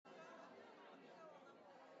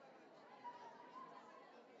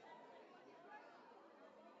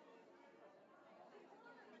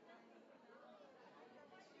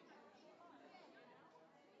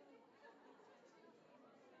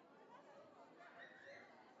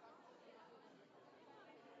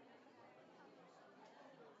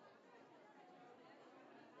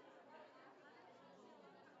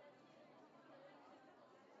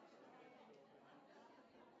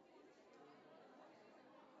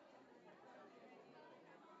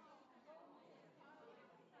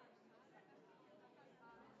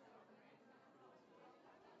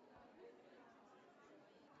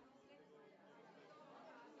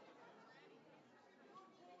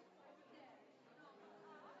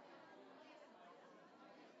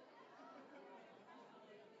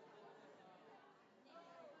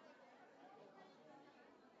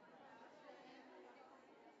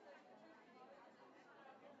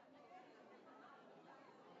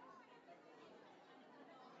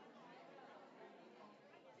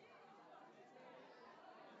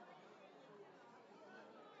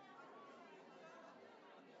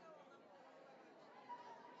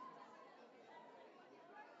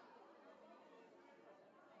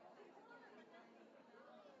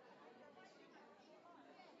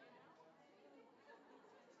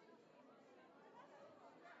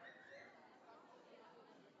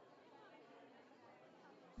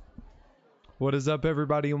What is up,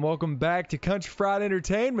 everybody, and welcome back to Country Fried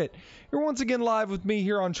Entertainment. You're once again live with me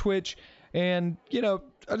here on Twitch, and, you know,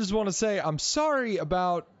 I just want to say I'm sorry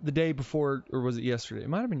about the day before, or was it yesterday? It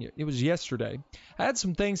might have been, it was yesterday. I had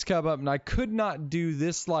some things come up, and I could not do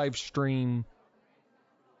this live stream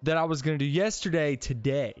that I was going to do yesterday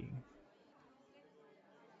today.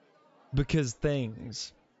 Because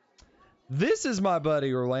things. This is my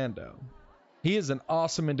buddy Orlando. He is an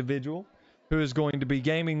awesome individual who is going to be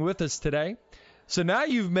gaming with us today. So now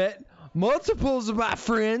you've met multiples of my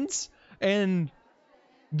friends, and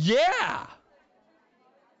yeah,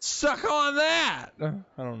 suck on that.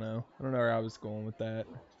 I don't know where I was going with that.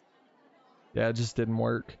 Yeah, it just didn't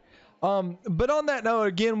work. But on that note,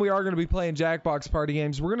 again, we are going to be playing Jackbox party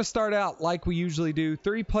games. We're going to start out like we usually do.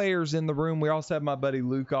 3 players in the room. We also have my buddy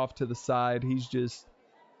Luke off to the side. He's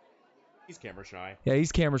camera shy. Yeah,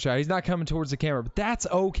 he's camera shy. He's not coming towards the camera, but that's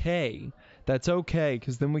okay. That's okay,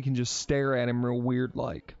 because then we can just stare at him real weird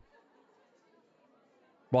like.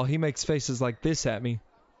 While he makes faces like this at me.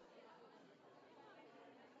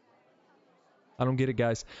 I don't get it,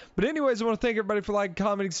 guys. But anyways, I want to thank everybody for liking,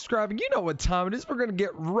 commenting, subscribing. You know what time it is. We're going to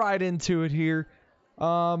get right into it here.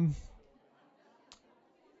 As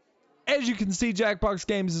you can see, Jackbox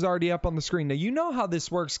Games is already up on the screen. Now, you know how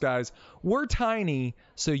this works, guys. We're tiny,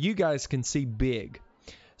 so you guys can see big.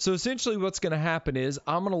 So essentially what's going to happen is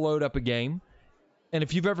I'm going to load up a game. And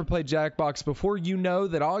if you've ever played Jackbox before, you know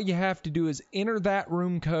that all you have to do is enter that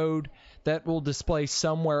room code that will display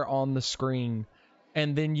somewhere on the screen.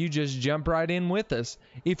 And then you just jump right in with us.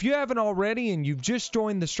 If you haven't already and you've just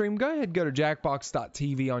joined the stream, go ahead and go to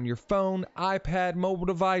jackbox.tv on your phone, iPad, mobile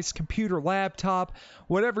device, computer, laptop,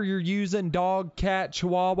 whatever you're using, dog, cat,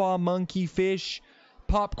 chihuahua, monkey, fish,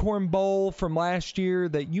 popcorn bowl from last year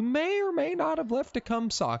that you may or may not have left a cum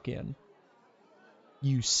sock in.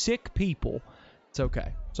 You sick people. It's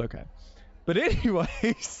okay. It's okay. But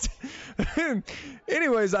anyways,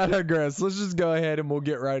 I digress. Let's just go ahead and we'll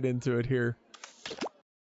get right into it here.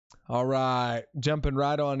 All right, jumping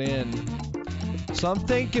right on in. So I'm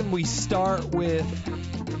thinking we start with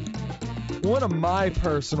one of my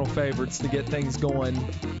personal favorites to get things going,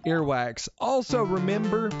 Earwax. Also,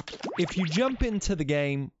 remember, if you jump into the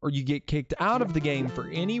game or you get kicked out of the game for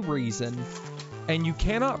any reason and you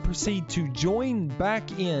cannot proceed to join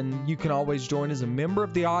back in, you can always join as a member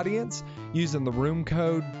of the audience using the room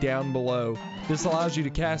code down below. This allows you to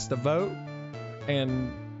cast a vote,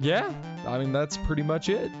 and yeah, I mean, that's pretty much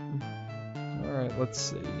it. All right, let's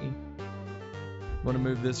see. I'm going to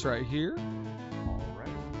move this right here. All right.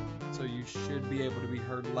 So you should be able to be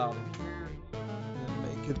heard loud and clear. And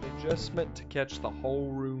make an adjustment to catch the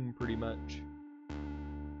whole room pretty much.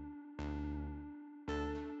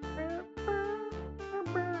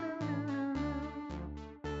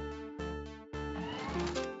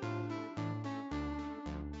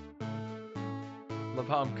 Love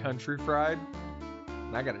how I'm country fried.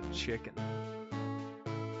 And I got a chicken.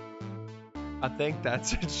 I think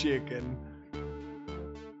that's a chicken.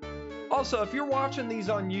 Also, if you're watching these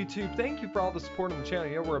on YouTube, thank you for all the support on the channel.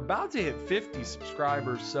 Yeah, we're about to hit 50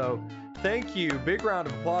 subscribers, so thank you. Big round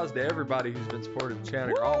of applause to everybody who's been supporting the channel.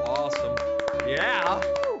 You're all awesome. Yeah.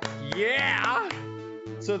 Yeah.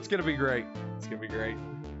 So it's going to be great. It's going to be great.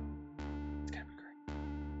 It's going to be great.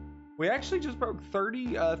 We actually just broke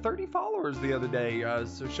 30 followers the other day.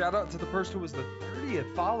 So shout out to the person who was the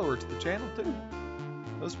 30th follower to the channel, too.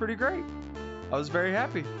 That was pretty great. I was very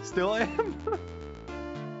happy. Still am.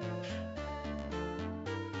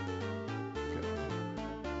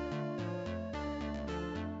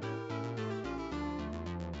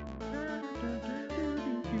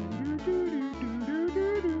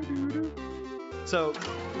 So,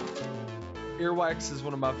 Earwax is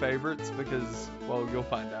one of my favorites because, well, you'll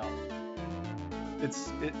find out.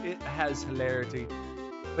 It has hilarity.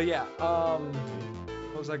 But yeah,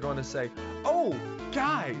 what was I going to say? Oh,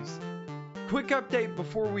 guys! Quick update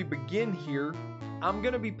before we begin here. I'm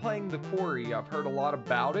going to be playing The Quarry. I've heard a lot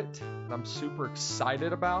about it, and I'm super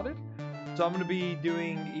excited about it. So I'm going to be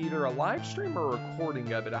doing either a live stream or a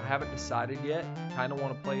recording of it. I haven't decided yet. Kind of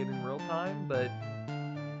want to play it in real time, but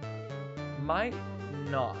might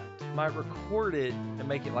not. Might record it and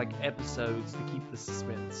make it like episodes to keep the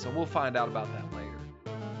suspense. So we'll find out about that later.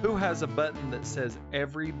 Who has a button that says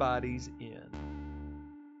everybody's in?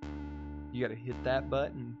 You got to hit that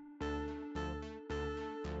button.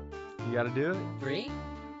 You gotta do it. 3,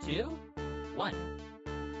 2, 1.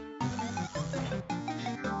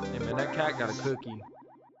 Hey man, that cat got a cookie.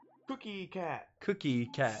 Cookie cat. Cookie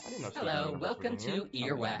cat. Hello, welcome to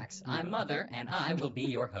Earwax. I'm Mother, and I will be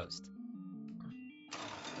your host.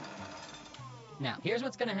 Now, here's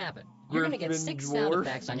what's gonna happen. You're going to get 6 sound dwarf.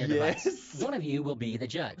 effects on your Yes. device. One of you will be the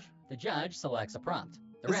judge. The judge selects a prompt.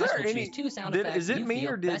 The Is rest there will any? choose 2 sound effects Is it you me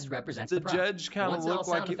feel or did best represents the the prompt. judge kind of Once all look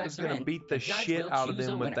like sound it was effects are gonna in, beat the judge shit will out of choose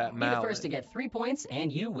them a with winner. that Be the first to mallet? get 3 points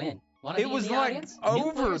and you win. Want to It be was in the like audience? over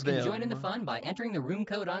New players can them. join in the fun by entering the room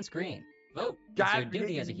code on screen. Vote. It's God, your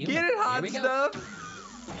duty as a human. get it, Here hot we go. stuff.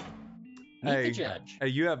 Meet Hey, the judge. hey,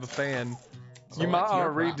 you have a fan. So You might what's want your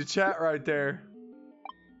to read prompt? the chat right there.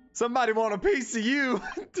 Somebody want a piece of you.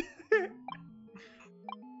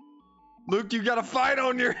 Luke, you got a fight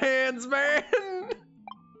on your hands, man.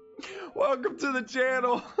 Welcome to the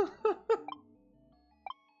channel.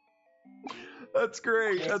 That's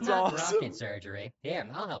great. It's That's not awesome. rocket surgery. Here,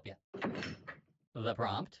 I'll help you. The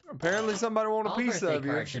prompt. Apparently somebody want a All piece birthday of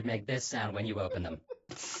you. cards should make this sound when you open them.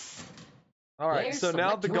 All right, Players, so now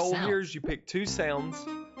select the your goal sound. here is you pick 2 sounds,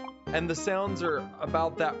 and the sounds are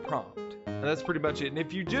about that prompt. And that's pretty much it. And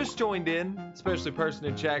if you just joined in, especially person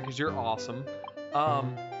in chat, because you're awesome,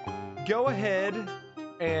 go ahead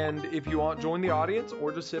and if you want, join the audience,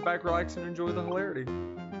 or just sit back, relax, and enjoy the hilarity.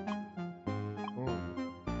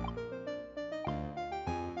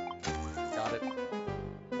 Got it.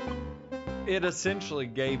 It essentially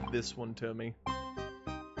gave this one to me.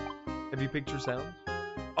 Have you picked your sounds?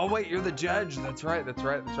 Oh wait, you're the judge. That's right.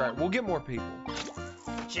 We'll get more people.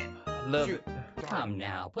 Shit. Love Shoot. it. Come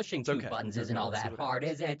now, pushing It's 2 okay. buttons isn't all that hard,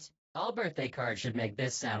 is it? All birthday cards should make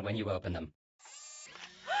this sound when you open them.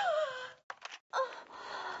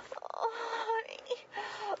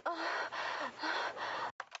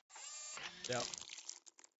 Yep.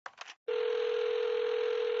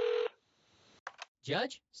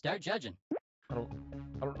 Judge, start judging. I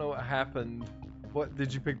don't know what happened. What,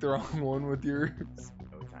 did you pick the wrong one with yours?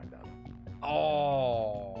 Oh, time's up.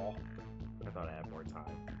 Oh. I thought I had more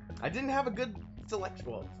time. I didn't have a good selection.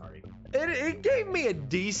 Well, sorry. It gave me a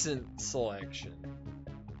decent selection.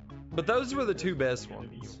 But those were the 2 best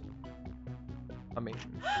ones. I mean.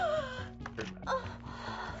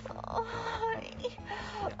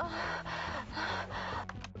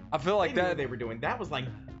 I feel like They knew that. what they were doing. That was like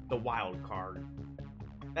the wild card.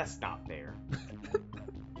 That's not fair.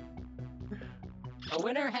 A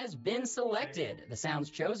winner has been selected. The sounds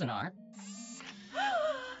chosen are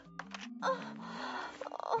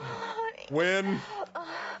Win.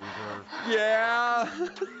 Yeah.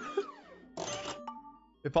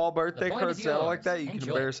 If all birthday The point cards is sound yours. like that, you can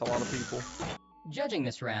Enjoy. embarrass a lot of people. judging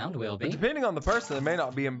this round will But be depending on the person, they may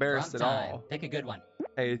not be embarrassed prompt at time. all. Pick a good one.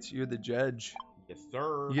 Hey, you're the judge. Yes,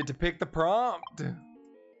 sir. You get to pick the prompt.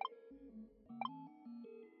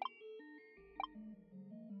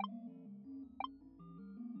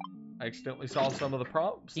 I accidentally saw some of the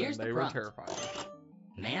prompts Here's and the they were prompt. terrifying.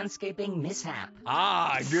 Manscaping mishap.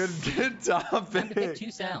 Ah, good Time to pick topic.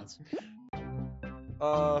 2 sounds.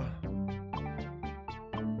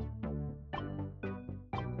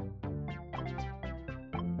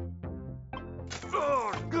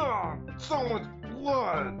 Oh, God! So much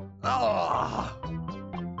blood! Ah.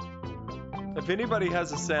 If anybody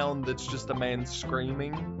has a sound that's just a man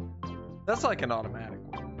screaming, that's like an automatic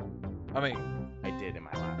one. I mean, I did in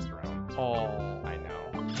my last round. oh, I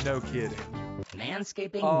know. no kidding.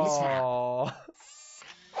 Manscaping mishap. Oh.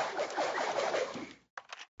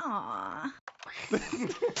 Aww.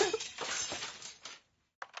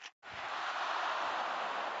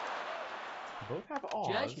 Both have O's.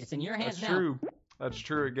 Judge, it's in your hands That's now. true. That's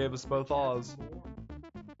true. It gave us both O's.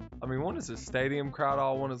 I mean, one is a stadium crowd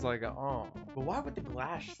all, one is like a oh. But why would the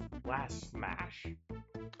glass smash?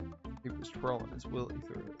 He was twirling his willy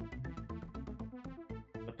through it.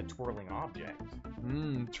 But the twirling object.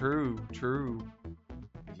 True, true.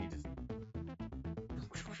 He just.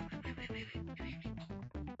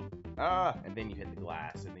 And then you hit the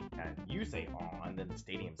glass, and then you say on, then the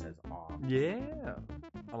stadium says on. Yeah.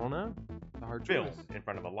 I don't know. It's a hard choice. Filmed in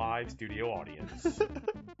front of a live studio audience.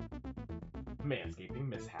 Manscaping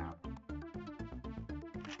mishap.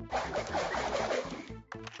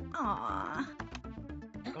 Aww.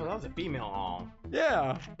 Oh, that was a female on.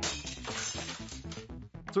 Yeah.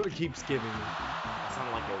 That's what it keeps giving me. It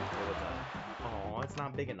sounded like it was a. Oh, it's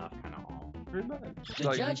not big enough kind of on. Pretty much. The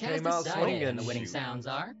Like, judge he has came out decided, swinging. and the winning Shoot. sounds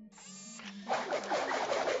are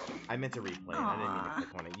I meant to replay it. I didn't mean to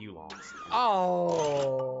click on it. You lost.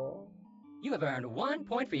 Oh. you have earned 1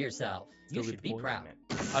 point for yourself. Still You get should the be point. proud.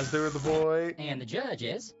 I was there with the boy. And the judge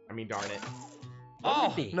is I mean, darn it. what would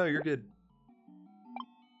Oh, it be? no, you're good.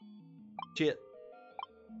 Shit.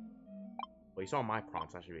 Well, you saw my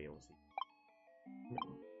prompts. I should be able to see.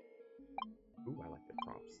 Ooh, I like the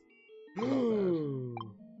prompts.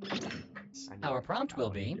 I knew Our it. prompt will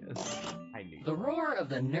be Yes. I knew. the roar of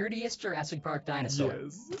the nerdiest Jurassic Park dinosaur.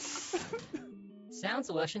 Yes. Sound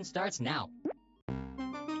selection starts now.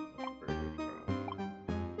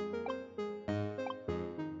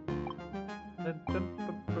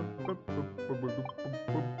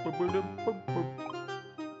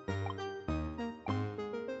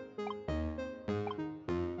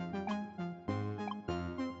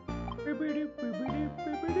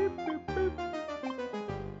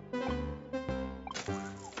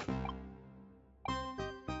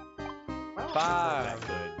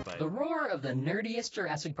 Five. The roar of the nerdiest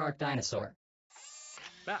Jurassic Park dinosaur.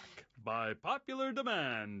 Back by popular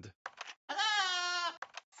demand.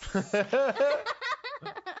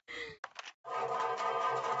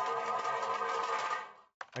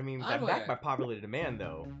 I mean, Onward. back by popular demand,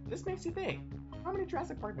 though. This makes you think. How many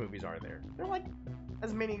Jurassic Park movies are there? They're like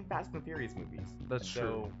as many Fast and Furious movies. That's So,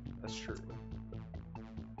 true. That's true.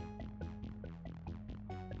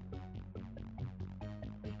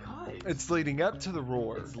 Because It's leading up to the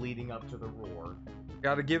roar. it's leading up to the roar.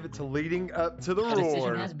 Gotta give it to leading up to the A decision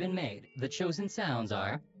roar. has been made. The chosen sounds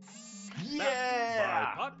are. By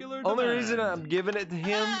Yeah! popular Only demand. reason I'm giving it to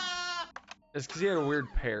him is because he had a weird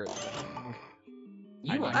parrot thing.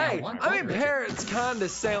 You are Hey, now one I mean, point richer. parrots kind of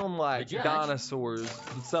sound like The judge. dinosaurs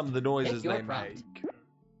with some of the noises Pick your they prompt. make.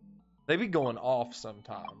 They be going off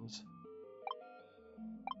sometimes.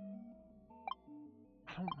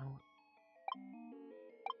 I don't know.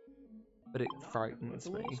 But it frightens It's a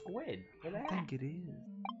me. little squid. I Look at don't that. think it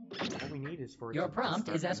is. All we need is for it Your to prompt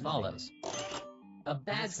start is as moving. follows. A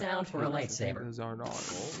bad sound for a I think lightsaber. Those aren't all.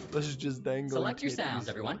 This is just dangling. Select your titties. sounds,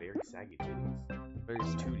 everyone. Very saggy titties. Very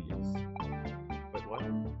Tooties. But what?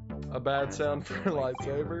 A bad sound for a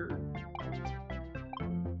lightsaber.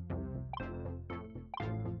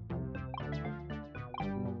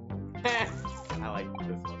 I like this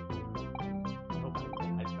one. Oh,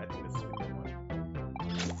 I think this is a good one.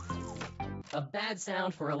 A bad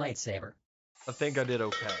sound for a lightsaber. I think I did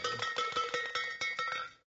okay.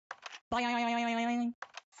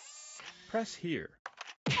 Press here.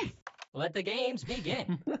 Let the games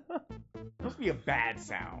begin. Supposed to be a bad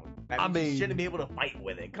sound. That I means you mean- shouldn't be able to fight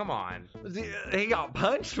with it. Come on. He got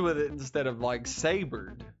punched with it instead of like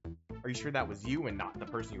sabered. Are you sure that was you and not the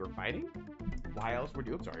person you were fighting? Why else would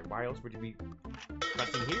you? I'm sorry. Why else would you be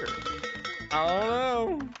pressing here? I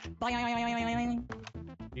don't know.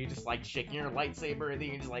 You just like shaking your lightsaber and then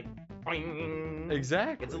you're just like, boing.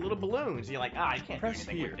 Exactly. It's a little balloon, so you're like, I can't Press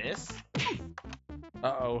do anything with here. this.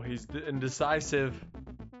 Uh-oh, he's indecisive.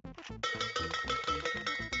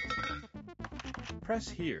 Press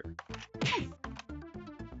here.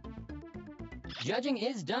 Judging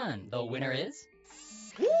is done. The winner is.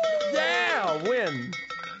 Yeah, win.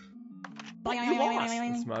 You lost.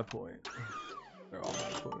 That's my point. They're all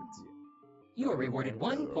my points. You are rewarded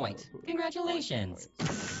 1 point. Congratulations.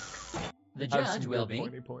 The I have judge some will good be.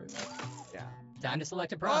 pointy points. Yeah. Time to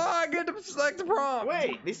select a Oh, prompt. I get to select the prompt.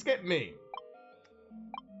 Wait, they skipped me.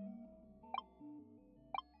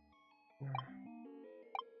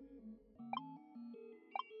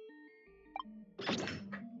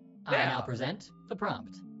 I now present the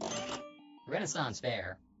prompt. Renaissance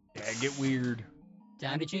Fair. Yeah, get weird.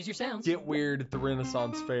 Time to choose your sounds. Get weird at the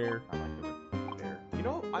Renaissance Fair. I like the Renaissance Fair. You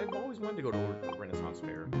know, I've always wanted to go to a Renaissance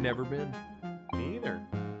Fair. Never been. Me either.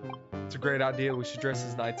 It's a great idea. We should dress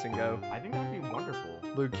as knights and go. I think that'd be wonderful.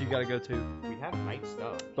 Luke, you gotta go too. We have night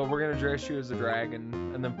stuff. But we're gonna dress you as a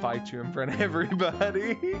dragon and then fight you in front of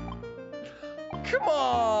everybody. Come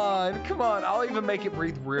on, come on. I'll even make it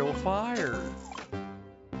breathe real fire.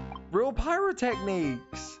 Real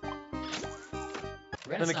pyrotechnics. And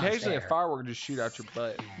Renaissance occasionally Fair. a firework just shoot out your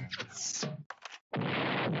butt.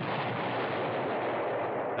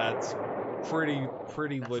 That's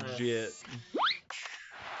pretty legit.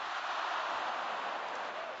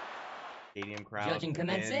 Stadium crowd. Judging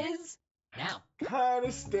commences now. Kind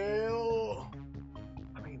of stale.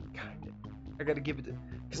 I mean, kind of. I gotta give it to.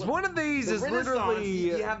 Because one of these The is Renaissance, literally.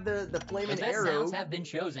 You have the The flaming best arrow. sounds have been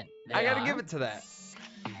chosen. They I gotta are give it to that.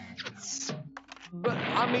 But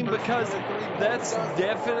I mean, because that's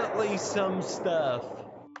definitely some stuff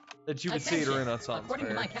that you would see at a Attention. Renaissance According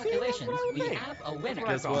to fair. my calculations, what I we think. have a winner.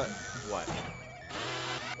 Guess what? What?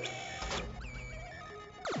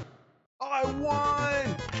 I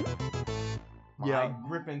won! Yeah. My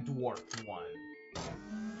Griffin Dwarf won.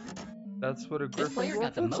 That's what a This Griffin player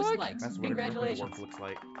got dwarf the looks most like. likes. That's what a Griffin Congratulations. Dwarf looks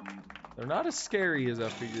like. They're not as scary as I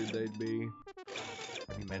figured they'd be.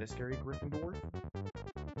 Have you met a scary Griffin Dwarf?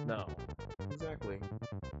 No. Exactly.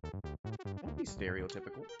 That'd be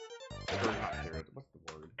stereotypical. Or not stereotypical. What's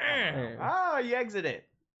the word? Eh. Ah, you exit it.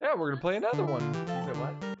 Yeah, we're gonna play another one. You said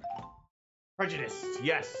what? Prejudiced.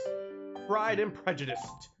 Yes. Pride and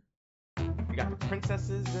Prejudiced. We got the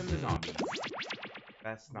princesses and the zombies.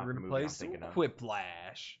 That's not We're the gonna movie play I'm some thinking of.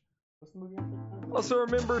 Quiplash. What's the movie I'm thinking of? Also,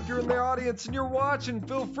 remember, if you're in the audience and you're watching,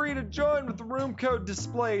 feel free to join with the room code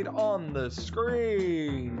displayed on the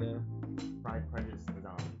screen. Pride, Prejudice, and the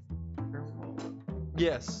Zombies. Girls Hall.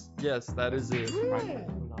 Yes, that is it. Pride, Prejudice,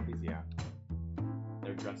 and the Zombies, yeah.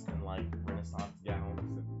 They're dressed in like Renaissance gowns.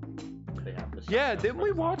 And they have the Yeah, shotguns didn't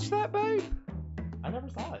we Renaissance. watch that, babe? I never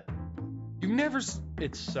saw it. You've never.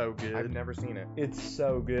 It's so good. I've never seen it. It's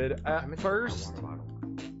so good. I'm At into first, my water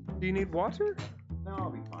bottle. do you need water? No, I'll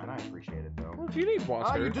be fine. I appreciate it though. Well, if you need Ah,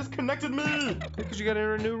 water, you disconnected me! because you got to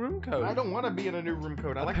enter a new room code. I don't want to be in a new room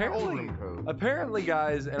code. I like my old Apparently- room code. Apparently,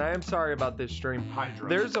 guys, and I am sorry about this stream. Hydra.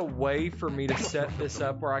 There's a way for me to set this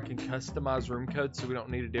up where I can customize room codes so we don't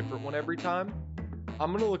need a different one every time.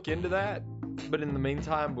 I'm gonna look into that, but in the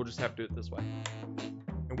meantime, we'll just have to do it this way.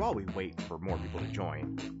 And while we wait for more people to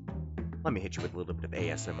join, let me hit you with a little bit of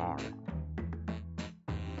ASMR.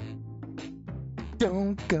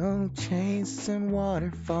 Don't go chasing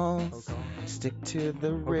waterfalls. Oh, God. Stick to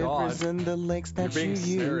the rivers and the lakes that You're being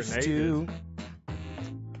you used serenaded.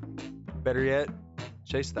 Better yet,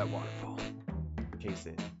 chase that waterfall. Chase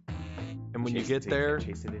it. And when you Chase get it till there, can't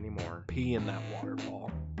chase it anymore. pee in that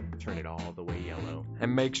waterfall. Turn it all the way yellow.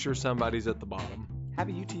 And make sure somebody's at the bottom. Have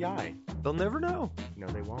a UTI. They'll never know. No,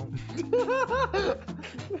 they won't.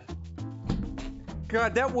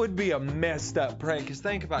 God, that would be a messed up prank. Cause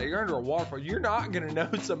think about it, you're under a waterfall. You're not gonna know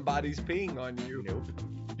somebody's peeing on you. Nope.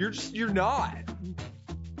 You're not.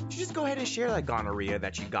 You just go ahead and share that gonorrhea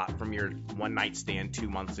that you got from your one night stand 2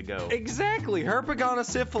 months ago. Exactly.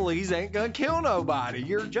 Herpetogonosyphilis ain't gonna kill nobody.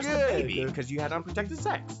 You're Just good. a baby, because you had unprotected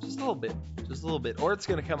sex. Just a little bit. Just a little bit. Or it's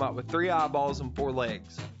gonna come out with 3 eyeballs and 4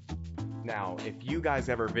 legs. Now, if you guys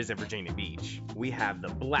ever visit Virginia Beach, we have the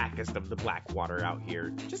blackest of the black water out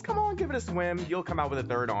here. Just come on, give it a swim. You'll come out with a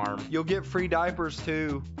 3rd arm. You'll get free diapers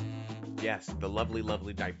too. Yes, the lovely,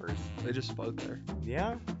 lovely diapers. They just float there.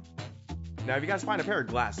 Yeah? Now, if you guys find a pair of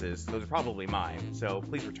glasses, those are probably mine, so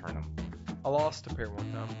please return them. I lost a pair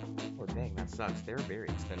one time. Oh, dang, that sucks. They're very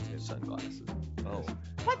expensive. Sunglasses. Oh.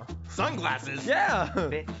 What? Sunglasses? Yeah.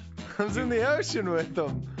 Bitch. I was in the ocean with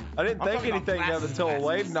them. I didn't I'm think talking about anything of it glasses, until a wave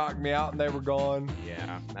glasses. knocked me out and they were gone.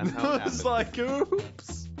 Yeah, that's how it I happens. was like,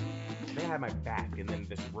 oops. They had my back, and then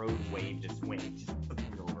this road wave just went, just took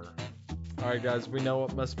me over. All right, guys, we know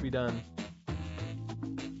what must be done.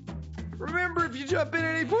 Remember, if you jump in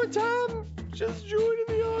at any point in time, just join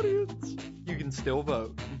in the audience. You can still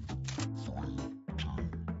vote.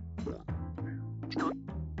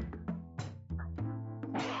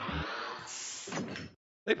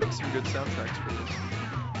 They picked some good soundtracks for this.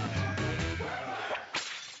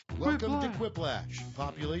 Welcome to Quiplash.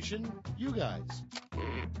 Population, you guys.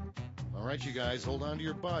 All right, you guys, hold on to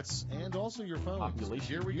your butts and also your phones. Population,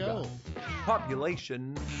 Here we you go. guys.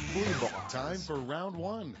 Population Blue Box. Time for round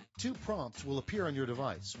 1. 2 prompts will appear on your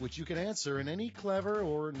device, which you can answer in any clever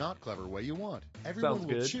or not clever way you want. Everyone Sounds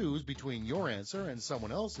will good. choose between your answer and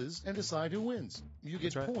someone else's and decide who wins. You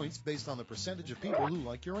get That's right. points based on the percentage of people who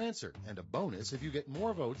like your answer, and a bonus if you get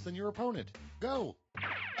more votes than your opponent. Go!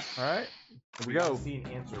 All right, here we gotta go. see an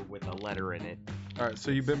answer with a letter in it. All right,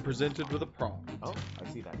 so you've been presented with a prompt. Oh, I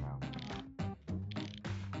see that now.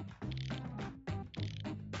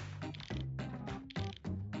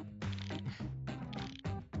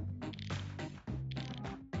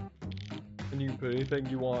 And you can put anything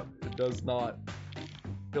you want. It does not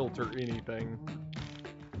filter anything.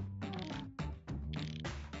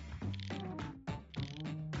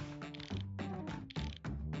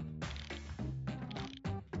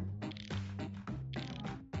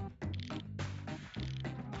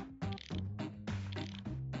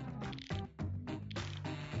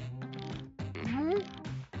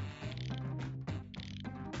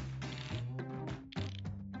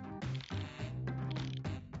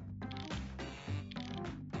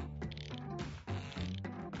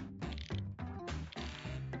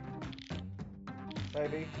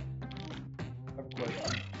 Maybe. I have a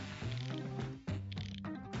question.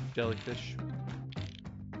 Jellyfish.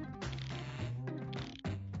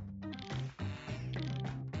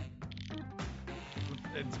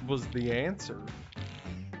 It was the answer.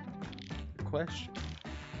 The question.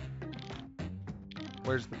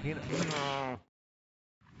 Where's the peanut butter?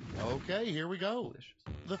 Okay, here we go. Delicious.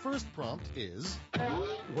 The first prompt is,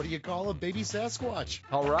 what do you call a baby Sasquatch?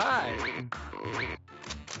 All right.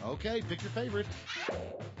 Okay, pick your favorite.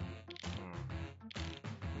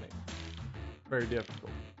 Very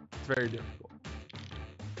difficult. It's very difficult.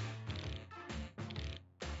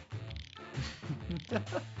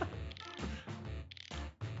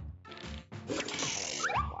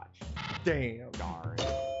 Watch. Damn. Darn.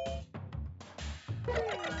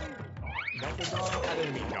 I said darn. I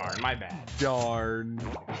didn't mean darn. My bad. Darn.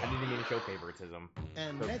 I didn't mean to show favoritism.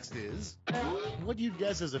 And next is, what do you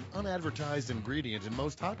guess is an unadvertised ingredient in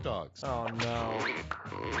most hot dogs? Oh no.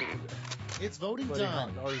 It's voting Bloody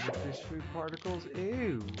time. hot dogs with fish food particles.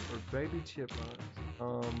 Ew. Or baby chipmunks.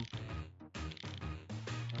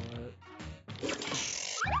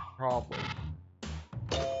 Probably.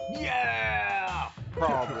 Yeah.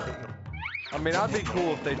 Probably. I mean, I'd be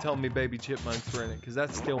cool if they told me baby chipmunks were in it, because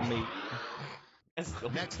that's still meat. It's still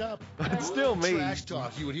Next up, That's still meat. trash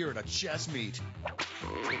talk you would hear at a chess meet.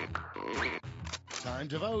 Time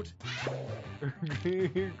to vote.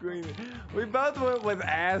 We both went with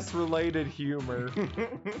ass-related humor.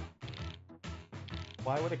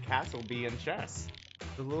 Why would a castle be in chess?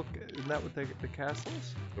 The little, isn't that what the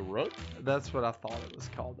castles? The rook? That's what I thought it was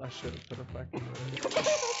called. I should have put a fucking word.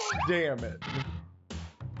 Damn it.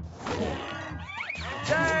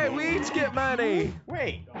 Hey, we each get money!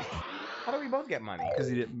 Wait. How do we both get money? Because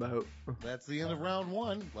he didn't vote. That's the end of round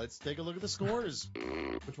one. Let's take a look at the scores.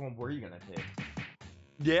 Which one were you gonna pick?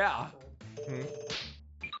 Yeah.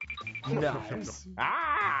 Hmm? Nice.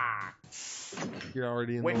 Ah! You're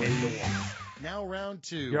already in Wait, the lead. Now round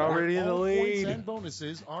two. You're already in the All points lead. and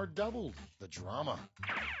bonuses are doubled. The drama.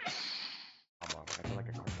 I'm I feel like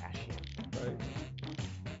a Kardashian. Right.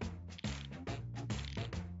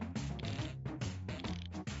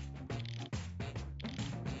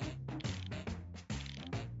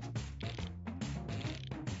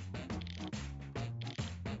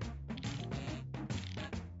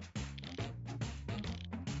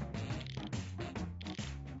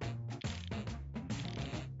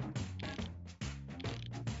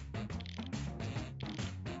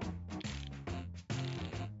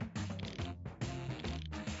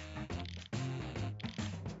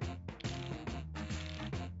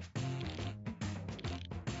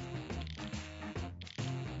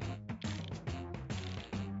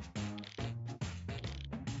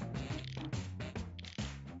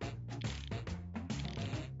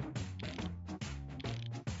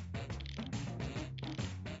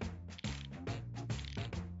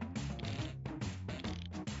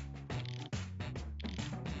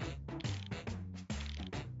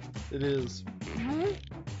 It is.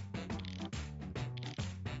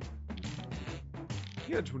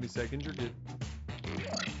 You got 20 seconds, you're good.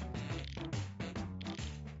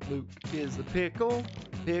 Luke is a pickle,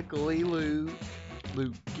 pickly Luke.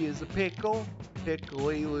 Luke is a pickle,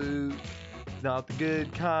 pickly Luke. Not the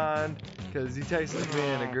good kind, cause he tastes like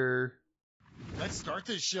vinegar. Let's start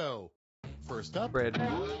this show. First up, Bread,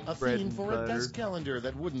 a bread theme and for a butter. desk calendar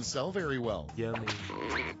that wouldn't sell very well. Yummy.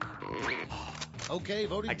 Okay,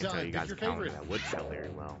 voting I can tell time. you Pick guys your a calendar favorite. that would sell very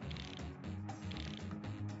well.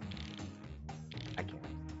 I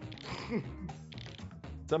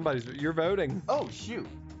can't. You're voting. Oh, shoot.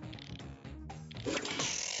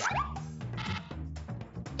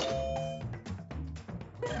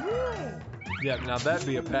 Yeah, now that'd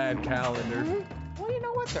be a bad calendar. Well, you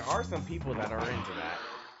know what? There are some people that are into that.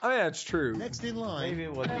 Oh yeah, it's true. Next in line, Maybe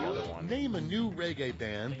it was the other one. name a new reggae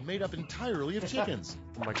band made up entirely of chickens.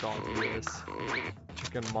 Oh my god, yes.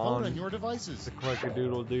 Chicken Vote mon. on your devices. The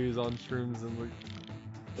cluckadoodle doos on shrooms and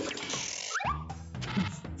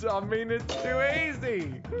I mean, it's too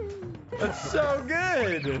easy. That's so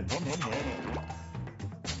good.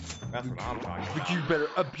 That's what I'm talking But about. you better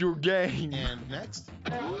up your game. And next,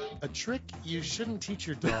 a trick you shouldn't teach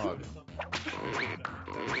your dog.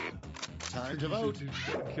 Time to vote.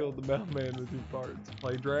 Kill the mailman with 2 parts.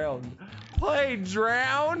 Play drowned. Play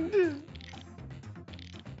drowned?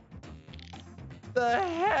 The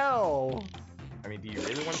hell? I mean, do you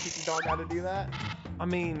really want to teach your dog how to do that? I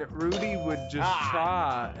mean, Rudy would just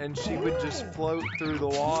try, and she would just float through the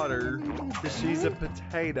water, because she's a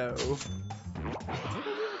potato.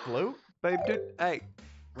 Float? Babe, dude, hey,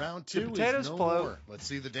 Round Do two potatoes is no float? more. Let's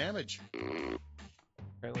see the damage.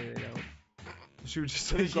 apparently they don't. She would just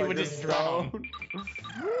She sink like would a just stone.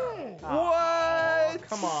 Oh, What?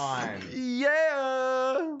 come on.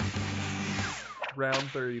 Yeah. Round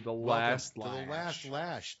 3, the last Welcome to the last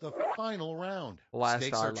lash, the final round. Last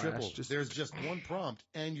Stakes are eyelash, triple. just- There's just one prompt,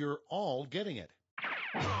 and you're all getting it.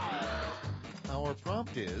 Our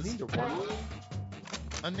prompt is Neither one.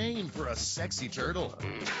 a name for a sexy turtle.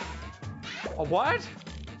 A what?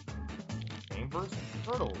 Game versus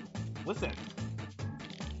turtle. Listen.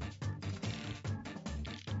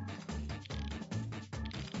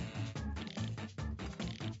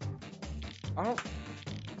 I don't.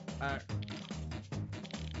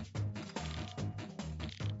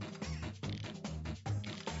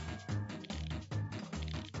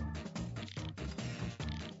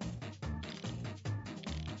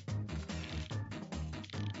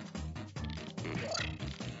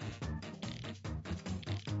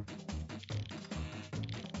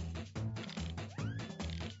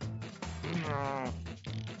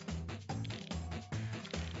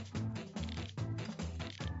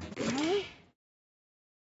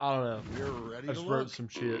 I don't know. You're ready I to just wrote look. some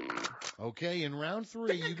shit. Okay, in round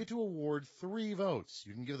 3, you get to award 3 votes.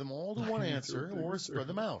 You can give them all to one answer or spread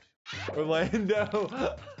them out. Orlando.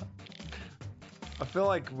 I feel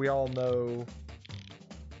like we all know.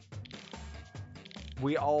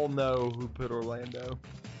 We all know who put Orlando.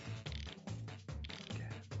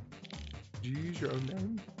 Did you use your own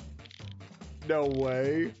name? No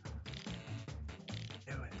way.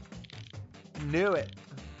 Knew it. Knew it.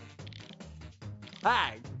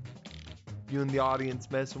 Hi. You in the audience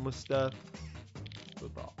messing with stuff?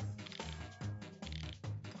 Football.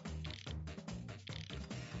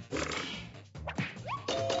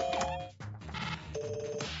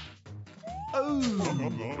 Oh.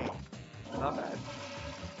 Not bad.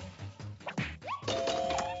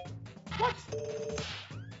 What?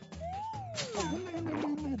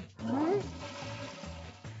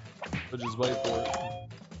 We'll just wait for it.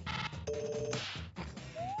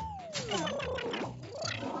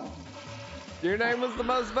 Your name was the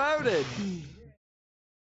most voted.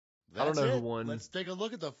 I don't That's know it. who won. Let's take a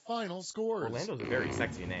look at the final scores. Orlando's a very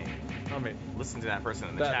sexy name. I mean, Listen to that person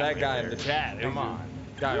in the chat. that right guy there. in the chat. Come on.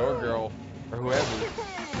 Guy or girl or whoever.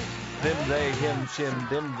 Them, they, him, shim,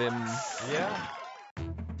 them. Yeah.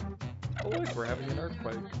 Oh, look, we're having an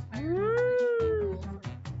earthquake.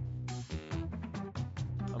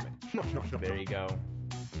 There you go.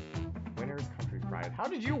 Winner's Country Pride. How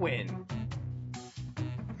did you win?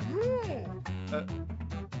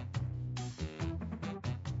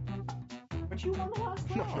 But you won the last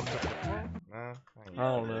round. I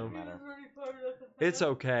don't know. It's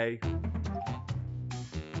okay.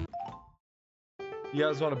 You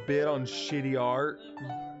guys want to bid on shitty art? I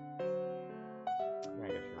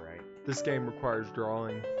guess you're right. This game requires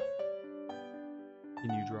drawing. Can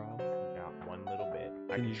you draw? Got one little bit.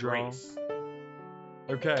 Can you draw? trace.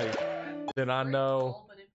 Okay. Then I know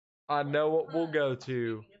what we'll go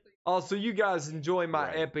to. Also, you guys enjoy my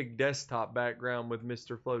Right. epic desktop background with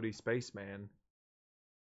Mr. Floaty Spaceman.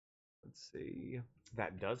 Let's see.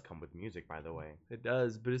 That does come with music, by the way. It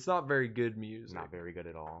does, but it's not very good music. Not very good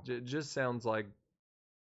at all. It just sounds like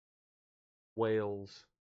whales.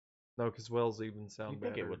 No, because whales even sound You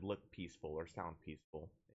think better. it would look peaceful or sound peaceful?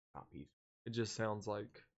 It's not peaceful. It just sounds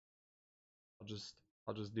like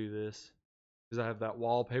I'll just do this because I have that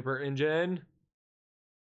wallpaper engine.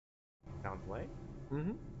 Sounds like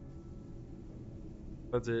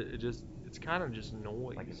That's it. It's kind of just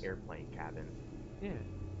noise. an airplane cabin. Yeah.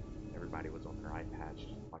 Everybody was on their iPads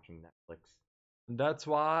just watching Netflix. That's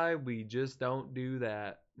why we just don't do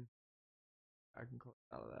that. I can click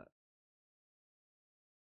out of that.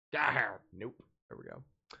 Gah! Nope. There we go.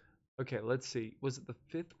 Okay, let's see. Was it the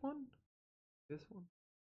 5th one? This one?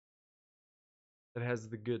 That has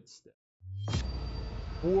the good stuff.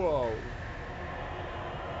 Whoa.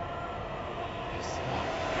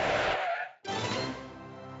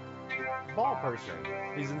 Ball person.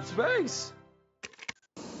 He's in space.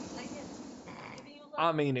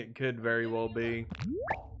 I mean, it could very well be.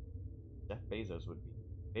 Jeff Bezos would be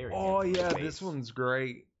very. Oh, handsome in yeah, space. this one's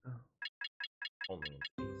great. Only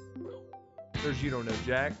in space. There's You Don't Know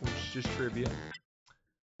Jack, which is just trivia.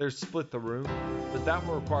 There's Split the Room, but that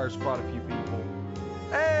one requires quite a few people.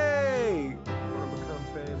 Hey! Wanna become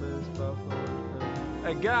famous, Buffalo?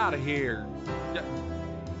 Hey, get out of here.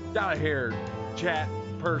 Get out of here, chat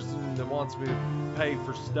person that wants me to pay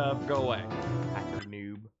for stuff. Go away. Hacker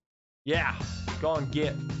noob. Yeah, go and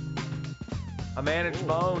get. I manage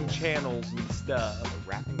my own channels and stuff. A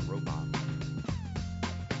rapping robot.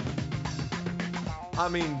 I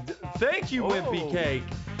mean, thank you, Wimpy Oh. Cake,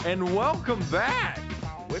 and welcome back.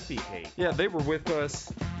 Whippy cake. Yeah, they were with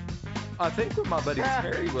us. I think when my buddy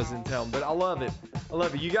Terry was in town, but I love it. I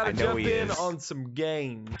love it. You got I to know jump he in is. on some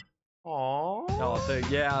game. Aww. Oh,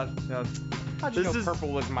 yeah. No, How'd you this know is- purple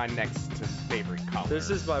was my next to favorite color? this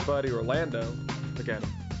is my buddy Orlando. Look at him.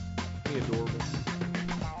 He adorable.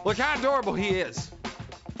 Look how adorable he is.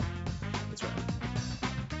 That's right.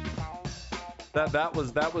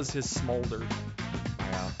 That was his smolder.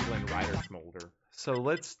 Flynn Rider smolder. So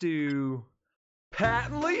let's do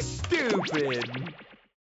Patently Stupid.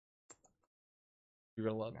 You're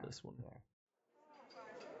gonna love this one. Yeah.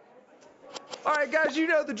 Alright guys, you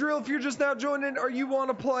know the drill. If you're just now joining or you want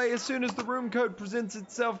to play, as soon as the room code presents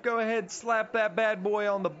itself, go ahead, slap that bad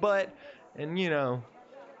boy on the butt, and you know,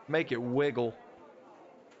 make it wiggle.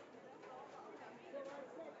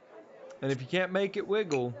 And if you can't make it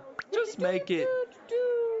wiggle, just make it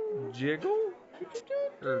jiggle?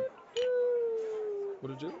 Or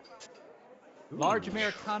what did you? Large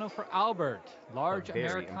Americano for Albert. Large A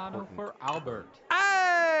very Americano important- for Albert.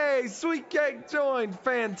 Hey, Sweet Cake joined.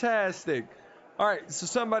 Fantastic. All right, so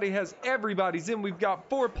everybody's in. We've got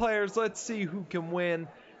 4 players. Let's see who can win,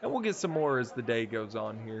 and we'll get some more as the day goes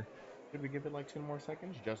on here. Should we give it like 2 more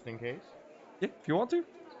seconds just in case? Yeah, if you want to.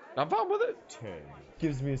 I'm fine with it. 10,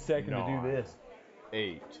 Gives me a second to Nine. do this.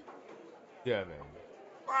 8, 7,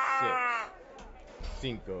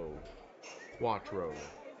 6, 5, 4,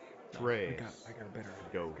 3, I got a better idea.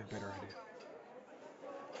 Go.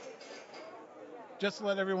 Just to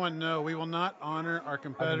let everyone know, we will not honor our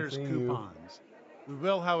competitors' see you. coupons. We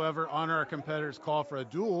will, however, honor our competitors' call for a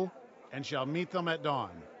duel and shall meet them at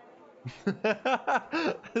dawn.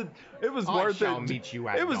 It was I worth shall it. meet you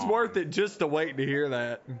at It was dawn. worth it just to wait to hear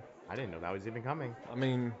that. I didn't know that was even coming. I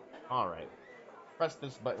mean, All right. Press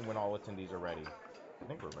this button when all attendees are ready. I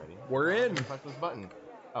think we're ready. We're in. Press this button.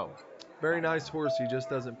 Oh, very nice horse. He just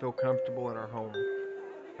doesn't feel comfortable in our home.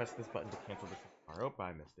 press this button to cancel this. Oh,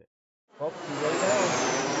 I missed it. Oh, too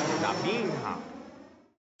late now. Not being hot.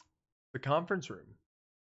 The conference room.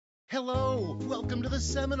 Hello, welcome to the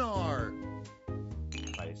seminar.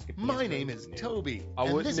 I skipped the My intro. name is New. Toby, I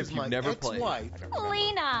and wouldn't this if is you've my never played. ex-wife. I don't remember.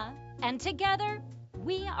 Lena! And together,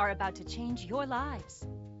 we are about to change your lives.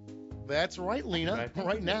 That's right, But I Lena. think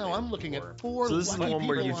Right it's now, been I'm looking before. at 4 So this is the lucky one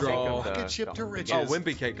where people you on draw a the- rocket ship to Oh, riches. Oh,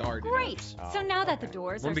 Wimpy Cake already Great! knows. Oh, So now that the okay.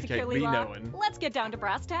 doors are Wimpy Cake securely be locked, knowing. let's get down to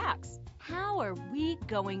brass tacks. How are we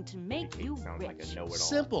going to make It you sounds like a rich? know-it-all.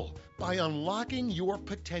 Simple. By unlocking your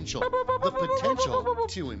potential. The potential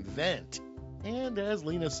to invent. And as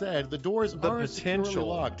Lena said, the doors The aren't securely potential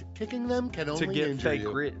locked. Kicking them can To only get injure fake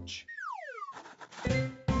you. rich.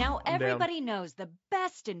 Now I'm down. everybody knows the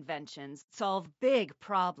best inventions solve big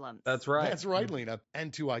problems. That's right. That's right, Lena.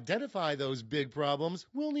 And to identify those big problems,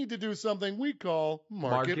 we'll need to do something we call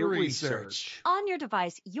market research. On your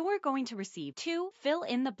device, you're going to receive 2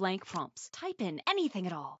 fill-in-the-blank prompts. Type in anything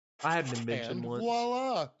at all. I had an invention And once.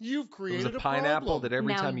 voila, you've It was created a pineapple problem. that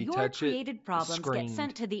every now time you your touch it, created problems get screamed.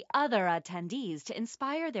 sent to the other attendees to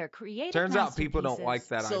inspire their creative Turns out people don't like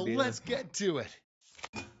masterpieces. that So idea. let's get to it.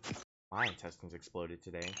 My intestines exploded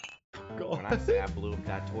today. God. When I say I blew up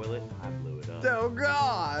that toilet, I blew it up. Oh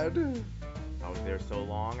God. I was there so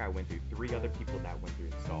long, I went through 3 other people that went through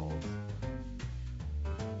the stalls.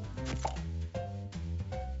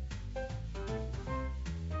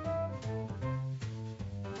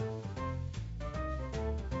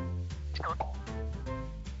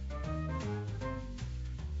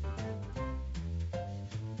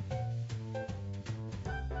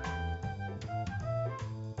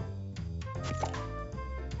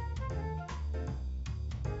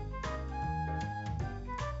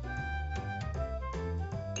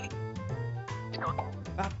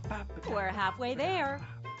 We're halfway there.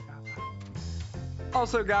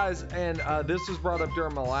 Also, guys, and this was brought up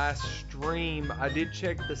during my last stream. I did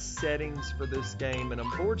check the settings for this game, and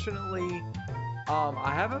unfortunately,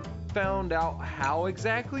 I haven't found out how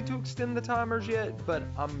exactly to extend the timers yet, but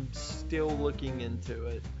I'm still looking into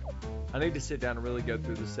it. I need to sit down and really go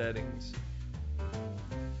through the settings.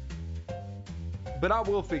 But I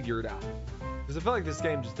will figure it out. Because I feel like this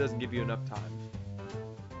game just doesn't give you enough time.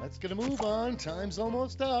 Let's get a move on. Time's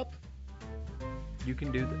almost up. You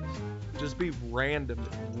can do this. Just be random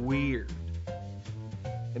and weird.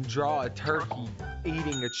 And draw a turkey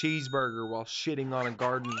eating a cheeseburger while shitting on a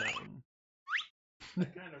garden gnome.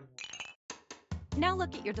 Now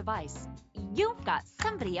look at your device. You've got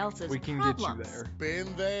somebody else's We can problems. get you there.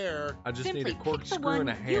 Been there. I just Simply need a pick the corkscrew one and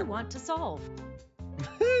a hammer. you want to solve.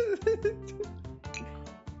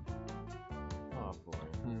 Oh boy.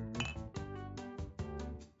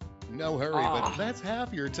 No hurry, but that's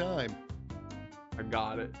half your time. I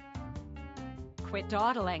got it. Quit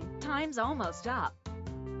dawdling. Time's almost up.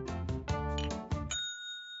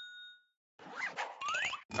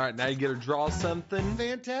 All right, now you gotta draw something.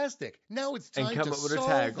 Fantastic. Now it's And time come to up with a solve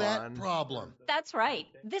tagline. that problem. That's right.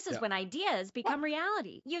 This is Yeah. when ideas become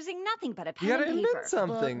reality, using nothing but a You pen gotta and invent paper.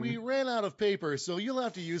 something. But we ran out of paper, so you'll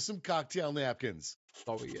have to use some cocktail napkins. That's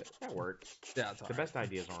all we get. That works. Yeah, it's The all right. best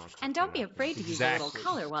ideas are on And don't be afraid to use a little Exactly.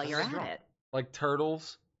 color while you're at it. Like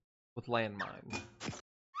turtles with landmines.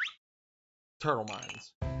 Turtle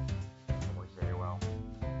mines. That works very well.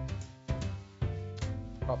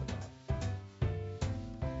 Probably not.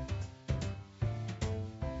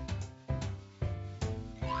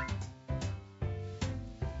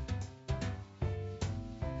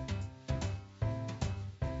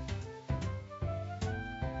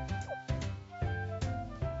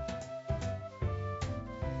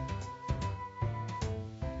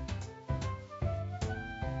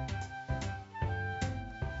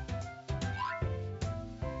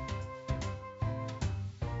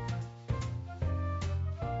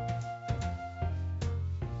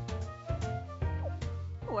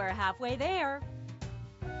 We're halfway there.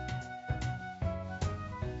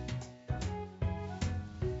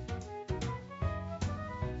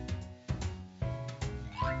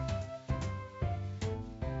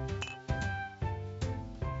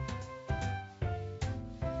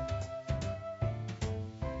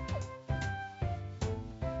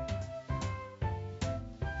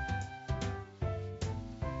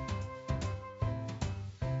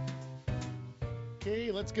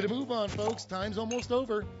 Okay, let's get a move on, folks. Time's almost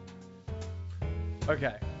over.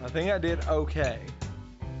 Okay, I think I did okay.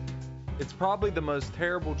 It's probably the most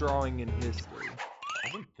terrible drawing in history. I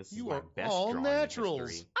think this is You my are best all drawing in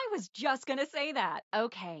naturals. history. I was just gonna say that.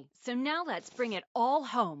 Okay, so now let's bring it all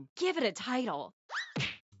home. Give it a title.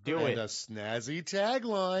 Do And it. a snazzy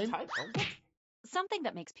tagline. Something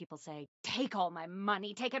that makes people say, take all my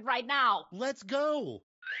money, take it right now. Let's go.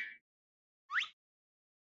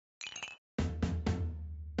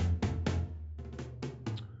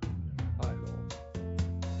 Title.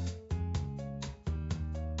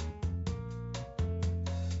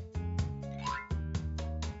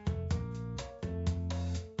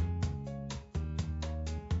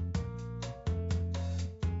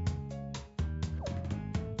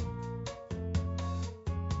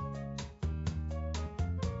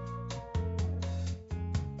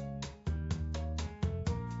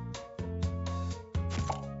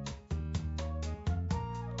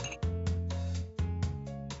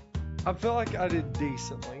 I feel like I did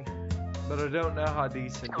decently, but I don't know how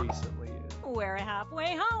decently is. We're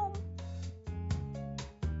halfway home.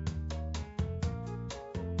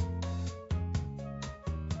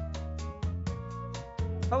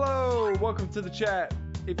 Hello, welcome to the chat.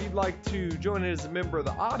 If you'd like to join in as a member of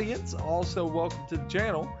the audience, also welcome to the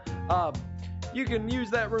channel. You can use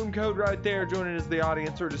that room code right there, join in as the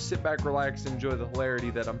audience, or just sit back, relax, and enjoy the hilarity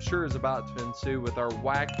that I'm sure is about to ensue with our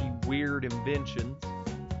wacky, weird inventions.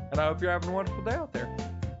 And I hope you're having a wonderful day out there.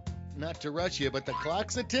 Not to rush you, but the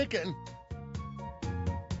clock's a ticking.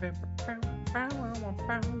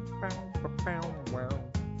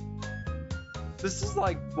 This is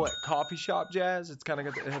like, what, coffee shop jazz? It's kind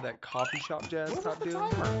of got that coffee shop jazz type deal.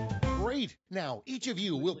 Great. Now, each of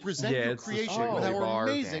you will present Yeah, your it's the creation with slowly our bar.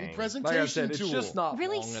 amazing Dang. presentation Like I said, it's tool. just not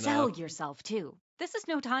Really long sell enough. yourself, too. This is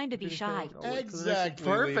no time to be shy. Exactly,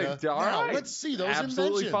 Perfect. Lena. All Now, right. let's see those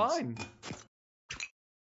Absolutely inventions.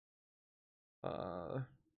 fine.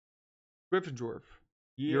 Gryffindor,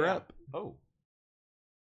 you're Yeah. up. Oh.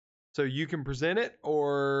 So you can present it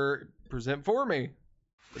or present for me.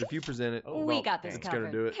 But if you present it, Oh, We well, got this it's gonna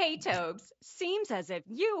covered. do it. Hey, Tobes. Seems as if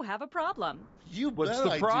you have a problem. You What's bet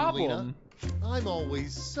the I problem? do, Lena. I'm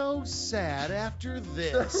always so sad after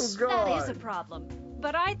this. Oh, God. That is a problem.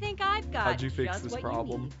 But I think I've got How'd you fix just this what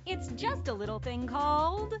problem? you need. It's just a little thing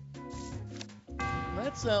called...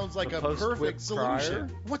 That sounds like The a post-whip perfect solution.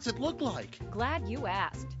 crier? What's it look like? Glad you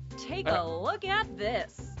asked. Take a look at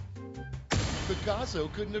this. Picasso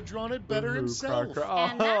couldn't have drawn it better Ooh, himself. And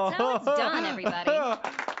that's how it's done, everybody.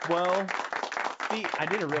 Well, See, I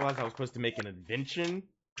didn't realize I was supposed to make an invention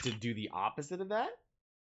to do the opposite of that.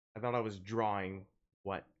 I thought I was drawing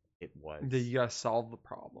what it was. then you gotta solve the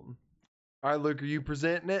problem. All right, Luke, are you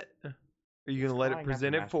presenting it? Are you gonna let it Trying not to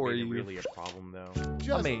present it for masturbate you? Really a problem though.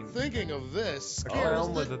 Just mean, thinking of this A scares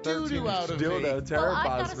clown the with a doo-doo out 13-inch of me. dildo Well, I've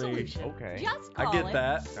terrifies got a me. solution. Okay. Just call I get it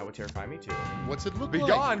that. That would terrify me too. What's it look Be like?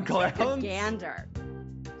 gone, a clowns. gander.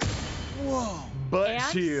 Whoa. Butt And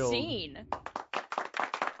shield. scene.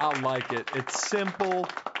 I like it. It's simple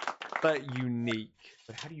but unique.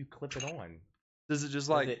 But how do you clip it on? Does it just Does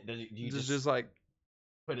like it, do you just, just like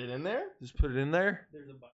put it in there? just put it in there? There's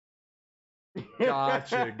a button.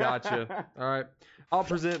 Gotcha. All right, I'll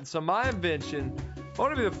present. So my invention. I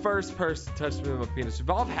want to be the first person to touch me with my penis. We've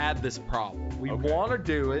all had this problem. We Okay. want to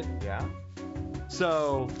do it. Yeah.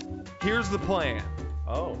 So here's the plan.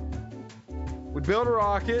 Oh. We build a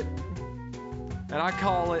rocket, and I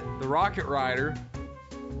call it the Rocket Rider.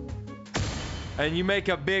 And you make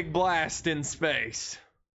a big blast in space.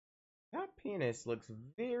 That penis looks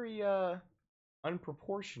very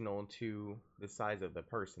unproportional to the size of the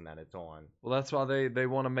person that it's on. Well, that's why they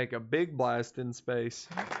want to make a big blast in space.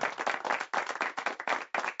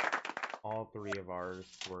 All three of ours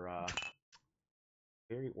were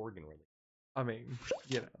very organ related. I mean,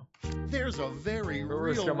 you know. There's a very The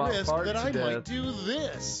risk real I might risk fart that to I might death. do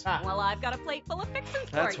this. Well, I've got a plate full of fixins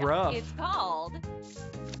for That's you. rough. It's called...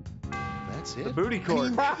 That's The it. booty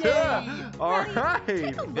cord. Yay! All Ready? right.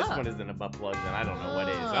 Take a This look. one isn't a butt plug, then I don't know what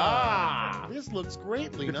is. This looks great,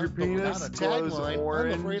 If Lena, your but without penis a glows tagline,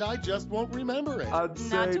 orange, I'm afraid I just won't remember it. I'd say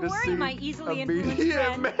Not to worry, seek my easily influenced immediate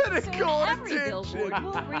friend. medical Soon every attention. billboard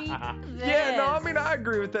will read this. Yeah, no, I mean, I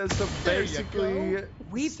agree with that. So There you basically, go.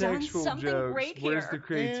 We've done sexual something jokes. great Where's here. the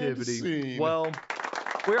creativity? scene. Well,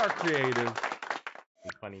 we are creative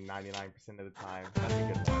Funny 99% of the time. That's a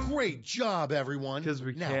good one. Great job, everyone. 'cause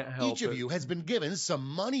we now, can't help each of it. you has been given some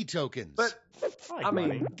money tokens. But like I mean,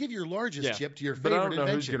 money. give your largest Yeah, chip to your but I favorite don't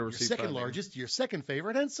know who's invention, gonna your receive second funding. largest to your second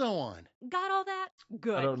favorite, and so on. Got all that?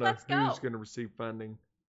 Good. I don't know Let's who's go. going to receive funding.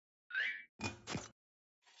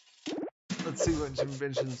 Let's see which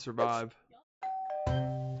inventions survive.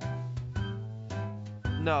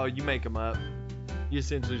 No, you make them up. You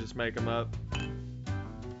essentially just make them up.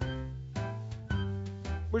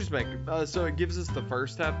 We just make them. So it gives us the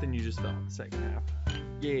first half, then you just fill out the second half.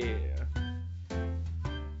 Yeah.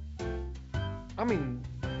 I mean,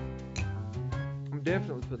 I'm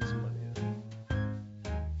definitely putting some money in.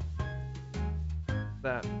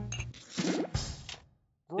 That.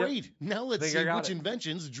 Great. Now let's Think I see got which it.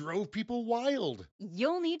 inventions drove people wild.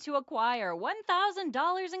 You'll need to acquire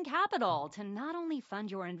 $1,000 in capital to not only fund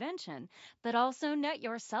your invention, but also net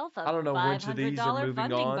yourself a I don't know which of these are $500 moving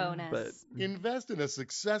funding on, bonus. but Invest in a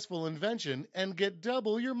successful invention and get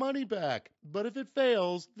double your money back. But if it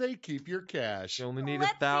fails, they keep your cash. you only need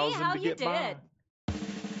Let's see 1,000 how to you get by. did.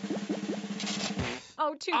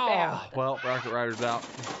 Oh, too Oh, bad. well, Rocket Rider's out.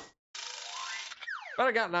 But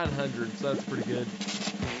I got 900, so that's pretty good.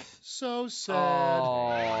 So sad.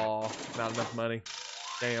 Oh, not enough money.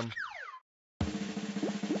 Damn.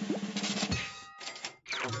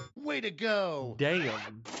 Way to go.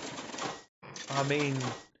 Damn. I mean,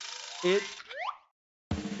 it.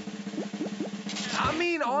 I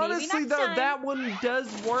mean, honestly, next though, time. that one does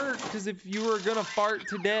work, because if you were gonna fart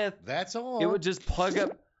to death, That's all. it would just plug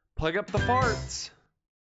up the farts.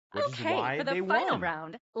 Which is Okay, why for the they final won.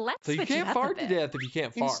 round, let's So you switch can't it up a fart to bit. death if you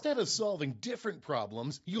can't fart. Instead of solving different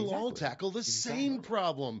problems, you'll all Exactly. tackle the same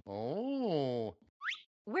problem. Oh.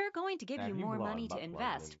 We're going to give Now, you you more blow money on to butt plug,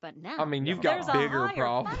 invest, then- but now I mean, you've there's got a bigger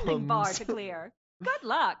higher funding bar problems. to clear. Good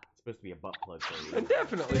luck. It's supposed to be a butt plug for you.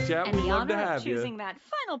 Definitely, chat. And We'd the love to honor of have you. choosing that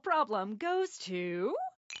final problem goes to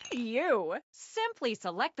you. Simply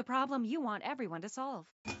select the problem you want everyone to solve.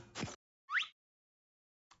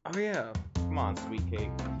 Oh yeah, Come on, sweet cake.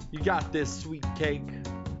 you got this, sweet cake.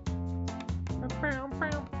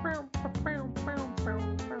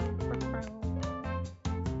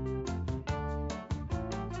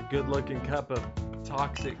 A good-looking cup of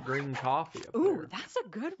toxic green coffee up Ooh, there. that's a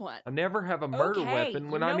good one. I never have a murder Okay, weapon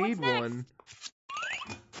when you I know need what's one.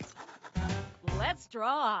 Let's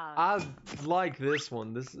draw. I like this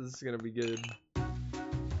one. This is gonna be good.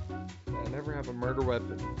 I never have a murder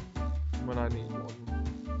weapon when I need one.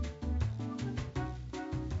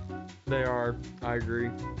 They are. I agree.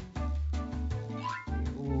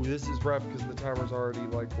 Ooh, this is rough because the timer's already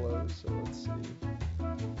like low. So let's see.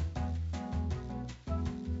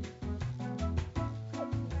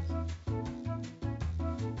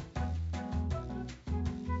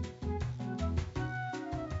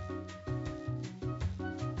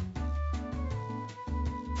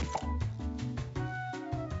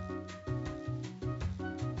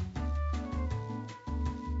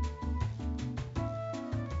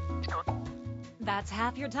 That's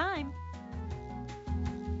half your time.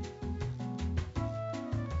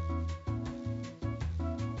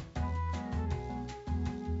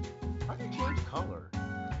 How do you change color?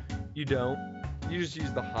 You don't. You just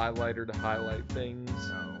use the highlighter to highlight things.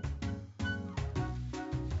 No.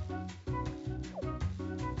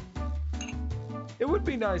 It would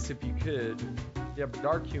be nice if you could. Yeah, but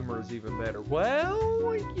dark humor is even better.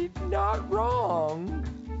 Well, you're not wrong.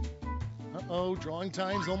 Uh-oh, drawing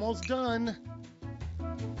time's almost done.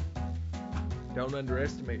 Don't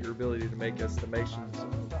underestimate your ability to make estimations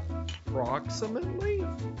approximately.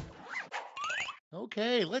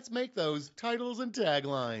 Okay, let's make those titles and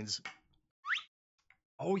taglines.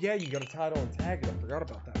 Oh yeah, you got a title and tag it. I forgot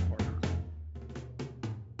about that part.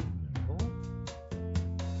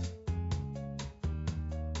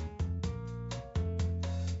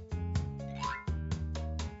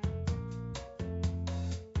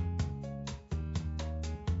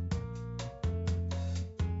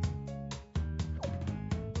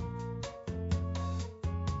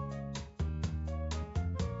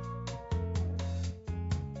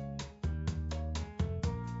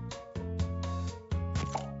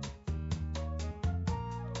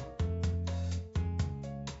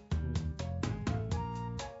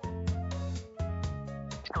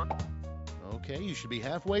 Okay, you should be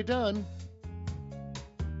halfway done.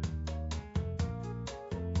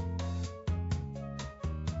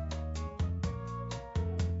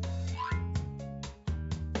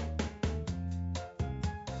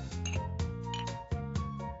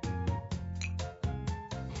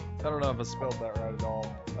 I don't know if I spelled that right at all.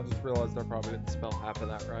 I just realized I probably didn't spell half of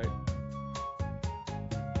that right.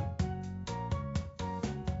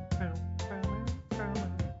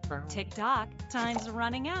 Tick-tock, time's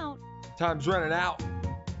running out. Time's running out.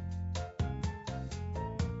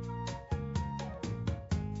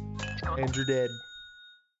 And you're dead.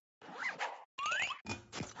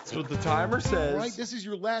 That's what the timer says. All right, this is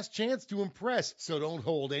your last chance to impress, so don't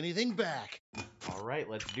hold anything back. All right,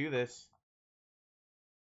 let's do this.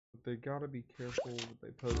 But they gotta be careful what they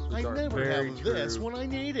post. I Are never very have true. this when I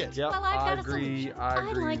need it. Yep, Well, I've I got a agree. solution. I I'd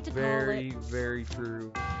agree. like to call Very, it- very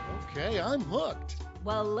true. Okay, I'm hooked.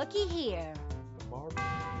 Well, looky here.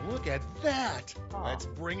 Look at that. Aw. Let's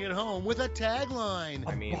bring it home with a tagline.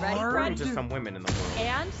 I mean, Ready, according Fred? to some women in the world,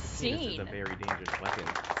 And penis is scene. a very dangerous weapon,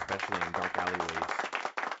 especially in dark alleyways.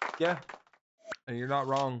 Yeah, and you're not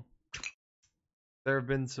wrong. There have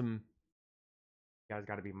been some. You guys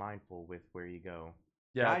got to be mindful with where you go.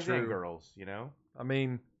 Yeah, Guys true. and girls, you know? I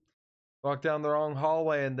mean, walk down the wrong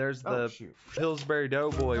hallway and there's Oh, the shoot. Pillsbury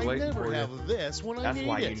Doughboy I waiting never for you. have this when I That's need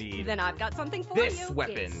why it. you need Then I've got something for this you.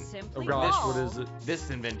 weapon. It's Oh simply gosh, what called- is it? this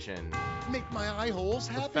invention. Make my eye holes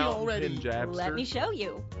happy Fountain already. pen jabster. Let me show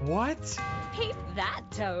you. What? Peep that,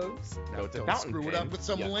 Toads. So it's a Don't fountain screw it pen. up with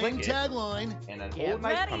some You lame click it, tagline. and a Get whole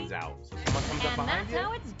knife ready. comes out. So someone comes up And behind that's you,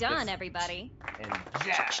 how it's done, just- everybody. and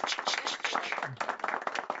jab.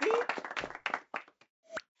 See?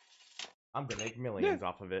 I'm gonna make millions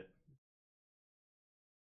off of it.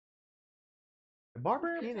 The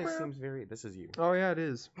barber penis seems very. This is you. Oh yeah, it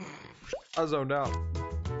is. I zoned out.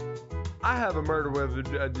 I have a murder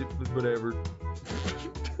weapon. I did whatever.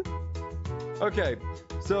 Okay,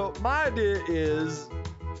 so my idea is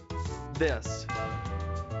this: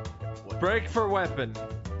 break for weapon.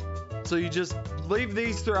 So you just leave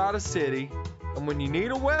these throughout a city, and when you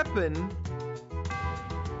need a weapon,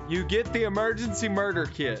 you get the emergency murder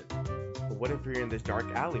kit. But what if you're in this dark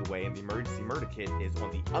alleyway and the emergency murder kit is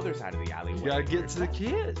on the other side of the alleyway? You gotta get to the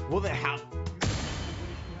kit. Well, then how?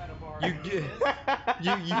 You get,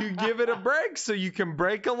 you give it a break so you can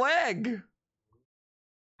break a leg.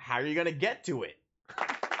 How are you gonna get to it?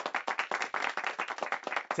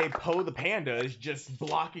 Say Poe the panda is just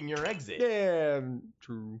blocking your exit. Yeah,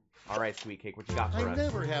 true. All right, Sweet Cake, what you got for I us?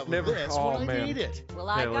 never have Never- this oh, when I man. need it. Well,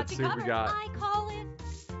 I got let's you see what we covered. got. I call it.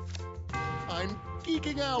 I'm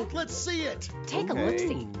geeking out. Let's see it. Take a Okay.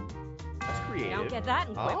 look-see. That's You creative. don't get that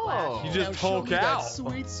in Quick Oh. Flash. You just Now show Hulk me that out.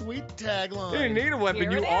 Sweet, sweet You tagline. didn't need a weapon.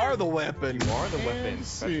 Here You it are is. the weapon. You are the weapon, And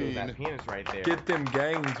especially with that scene. penis right there. Get them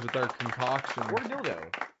gains with our concoction. Or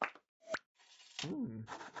dildo.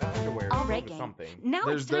 Underwear. All or right, gang. something. Now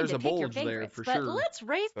There's- it's time there's to a pick your bulge there favorites, for but sure. let's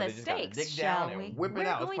raise So the they just gotta stakes, dig shall down we? and whip it We're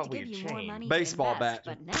out. It's going to probably give a you more chain. money Baseball to invest,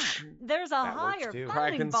 bat. but now there's a That works higher too. funding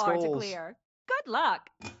Cracking bar to skulls. clear. Good luck.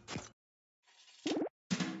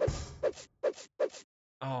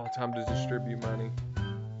 Oh, time to distribute money.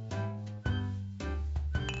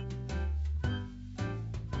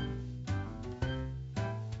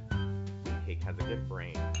 Sweet Cake has a good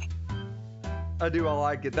brain. I do. I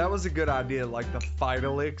like it. That was a good idea, like the fight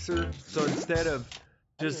elixir. So instead of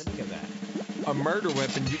just Look at that. a murder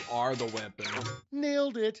weapon, you are the weapon.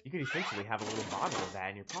 Nailed it. You could essentially have a little bottle of that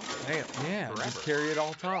in your pocket. Damn, yeah. Just Forever. carry it all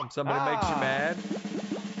the time. Somebody makes you Ah. mad.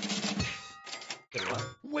 Good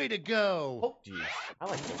luck. Way to go. Hulk juice. I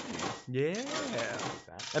like Hulk juice. Yeah. I like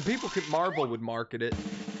that. And people could Marvel would market it.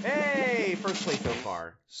 Hey, first place so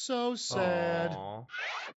far. So sad. Aw.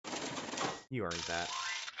 You earned that.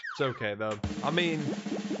 It's okay though. I mean,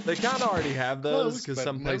 they kind of already have those Close, because but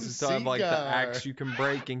some no places still have like the cigar. axe you can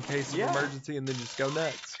break in case of Yeah. emergency and then just go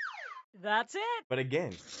nuts. That's it. But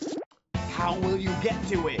again, how will you get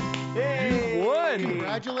to it? Hey! You won.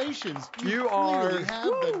 Congratulations. You clearly are have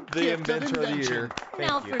the gift of inventor of the invention. year.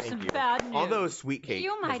 Now Thank you, for thank some you. bad news. Although Sweet Cake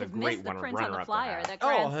You is might a have great missed the one print on runner the up to flyer have. that Oh,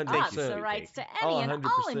 grants 100%. us the rights to Oh, any and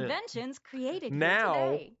all 100%. inventions created Now-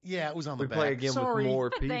 here today. Yeah, it was on the We back. play again Sorry. with more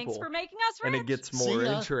But people, thanks for making us rich. and it gets See more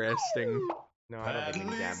ya. interesting. No, I don't think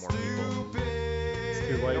we can add more people. It's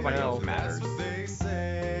too late Nobody now. else matters.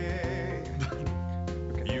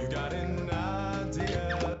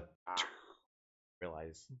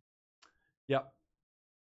 Realize. Yep.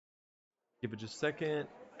 Give it just a second.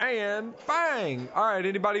 And bang! Alright,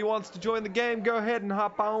 anybody who wants to join the game, go ahead and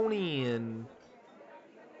hop on in.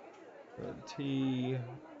 T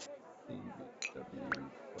W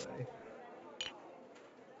play.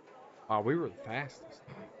 Wow, we were the fastest.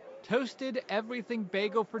 Toasted everything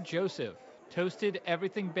bagel for Joseph. Toasted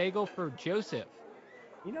everything bagel for Joseph.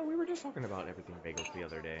 You know, we were just talking about everything bagels the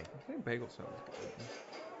other day. I think bagel sounds good.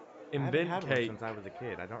 I haven't Invent had one cake. since I was a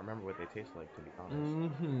kid. I don't remember what they taste like, to be honest.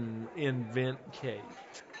 Mm-hmm. Invent cake.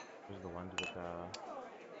 Those are the ones with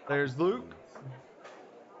There's Luke.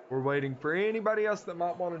 We're waiting for anybody else that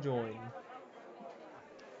might want to join.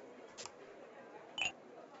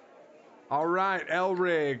 All right,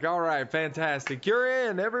 Elric. All right, fantastic. You're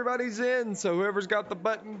in. Everybody's in. So whoever's got the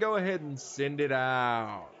button, go ahead and send it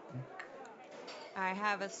out. I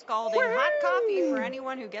have a scalding hot coffee for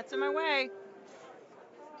anyone who gets in my way.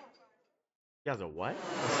 You guys a what?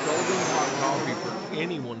 A scalding hot coffee for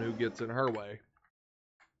anyone who gets in her way.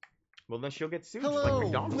 Well, then she'll get sued Hello, like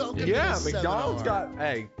McDonald's welcome did. to Yeah, the McDonald's seminar. got.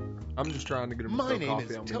 Hey, I'm just trying to get him to My throw name coffee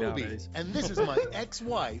is on me Toby, nowadays. and this is my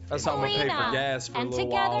ex-wife. That's how I'm gonna pay for Lena, gas for a and little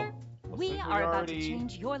together, while. we since we are about to already-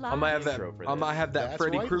 change your life. I might have that. Intro for I might this. have that That's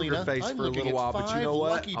Freddy right, Krueger Lena. face I'm for a looking little at while, but you 5 know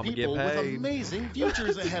what? lucky I'm gonna people get with paid. amazing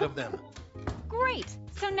futures ahead of them. Great.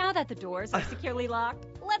 So now that the doors are securely locked,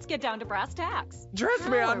 let's get down to brass tacks. Trust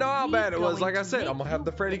me, I How know are how we bad it was. going Like I to said, make I'm gonna have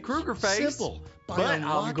the you Freddy rich? Krueger face. Simple. By but I'm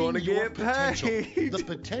unlocking gonna your get potential. paid. The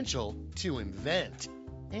potential to invent.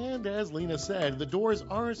 And as Lena said, the doors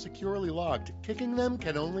are securely locked. Kicking them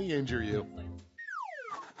can only injure you.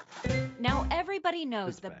 Now everybody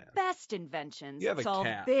knows That's the bad. best inventions You have a solve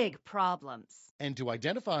cat. big problems. And to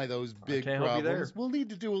identify those big can't help you there. problems, we'll need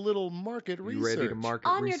to do a little market You research. ready to market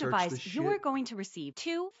On your research device, this you're shit? going to receive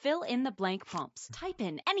 2 fill-in-the-blank prompts. Type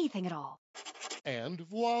in anything at all. And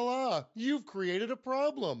voila, you've created a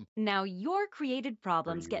problem. Now your created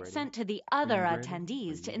problems you get ready? sent to the other you ready?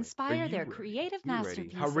 attendees to Are inspire you their ready? creative You ready?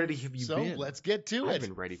 masterpieces. How ready have you So been? let's get to I've it.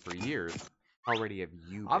 been ready for years. How ready have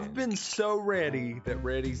you been? I've been so ready that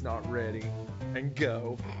ready's not ready. And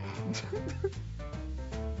go.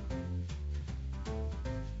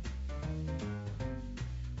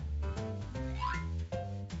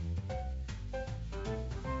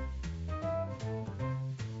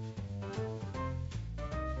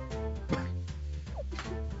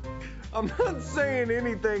 I'm not saying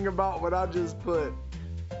anything about what I just put.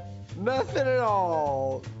 Nothing at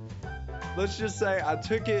all. Let's just say I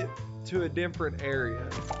took it to a different area.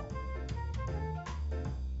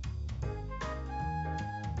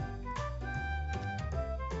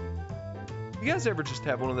 You guys ever just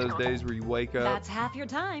have one of those days where you wake up That's half your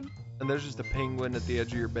time. and there's just a penguin at the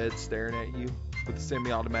edge of your bed staring at you with a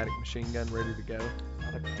semi-automatic machine gun ready to go?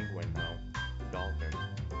 Not a penguin, though. A dolphin.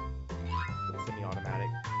 With a semi-automatic,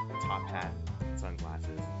 a top hat, and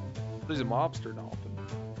sunglasses. There's a mobster dolphin.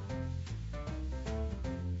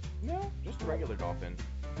 No, just a regular dolphin.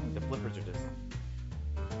 The flippers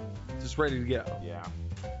are Just ready to go. yeah.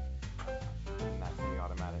 Not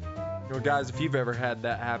semi-automatic. You know, guys, if you've ever had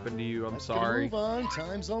that happen to you, I'm Let's get a sorry. Move on.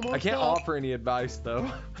 Time's almost I can't up. offer any advice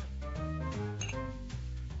though.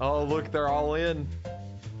 Oh, look, they're all in.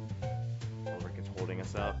 Ulrich is holding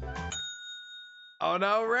us up. Oh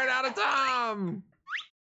no, ran out of time.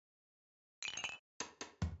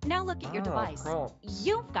 Now look at your device. Prompts.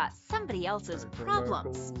 You've got somebody else's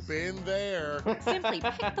problems. Been there. Simply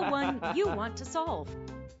pick the one you want to solve.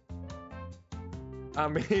 I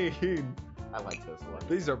mean, I like this one.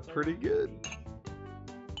 these are pretty good.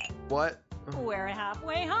 What? We're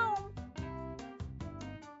halfway home.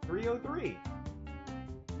 303.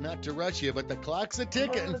 Not to rush you, but the clock's a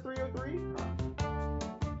Remember ticking. the 303?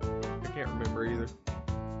 I can't remember either.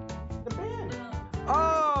 The band.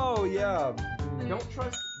 Oh yeah. Don't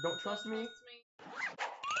trust me.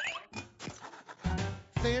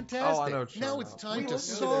 Fantastic. Oh, I know what you're now talking it's about. time We to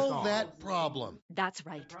listened to their solve songs. that problem. That's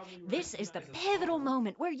right. This is the pivotal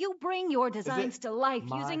moment where you bring your designs to life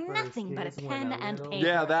My using first nothing but a kiss when pen a and little- paper.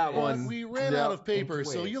 Yeah, that But one. we ran Yeah. out of paper,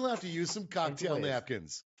 so twist. you'll have to use some cocktail twist.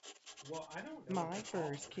 napkins. My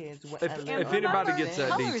first kids were If anybody gets that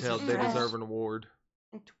Colors detailed, they fresh. deserve an award.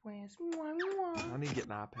 twist. I need to get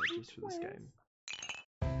an iPad just for this game.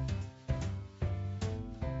 You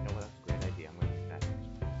know what? That's a great idea. I'm gonna do that.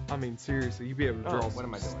 I mean, seriously, you'd be able to draw what some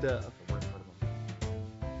am I doing? stuff. That's the worst part of them.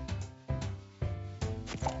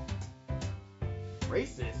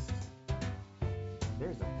 Racist.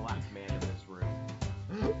 There's a black man in this room.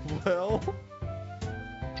 Well,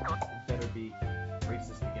 It better be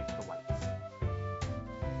racist against the whites.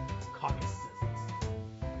 Caucuses.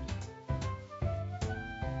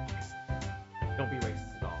 Don't be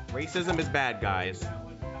racist at all. Racism is bad, guys.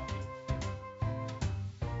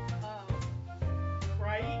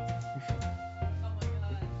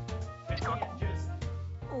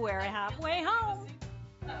 We're halfway home.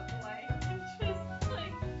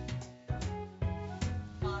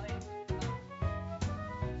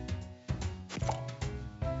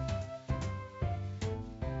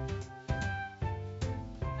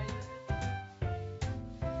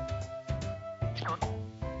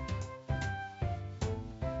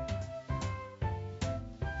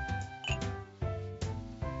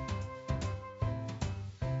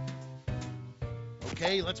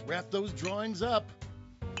 Okay, let's wrap those drawings up.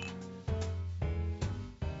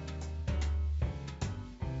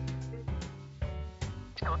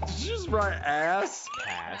 Did you just write ass?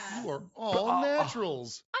 Pass. You are all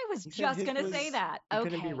naturals. I was You said just his gonna was- say that. you Okay,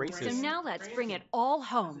 couldn't be so racist. now let's bring it all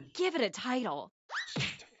home. Give it a title.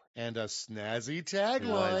 And a snazzy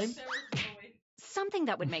tagline. Something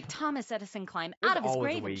that would make Thomas Edison climb There's out of his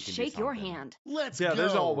always a grave way and you can do shake your something. hand. Let's Yeah, go.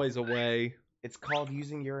 there's always a way. It's called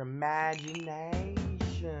using your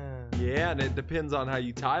imagination. Yeah, and it depends on how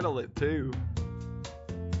you title it too.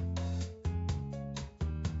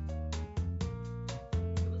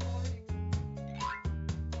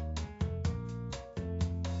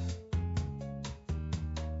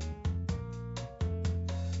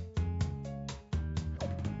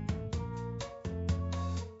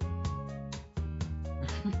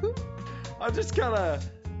 I just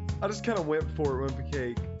kind of went for it, Wimpy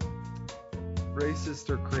Cake. Racist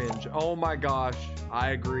or cringe? Oh my gosh,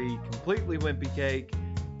 I agree completely, Wimpy Cake,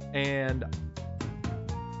 and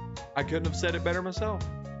I couldn't have said it better myself.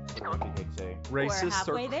 What do you say? Racist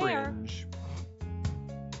or halfway there. cringe?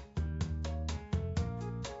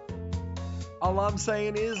 All I'm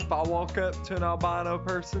saying is, if I walk up to an albino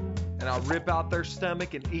person and I rip out their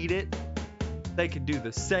stomach and eat it, they can do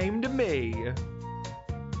the same to me.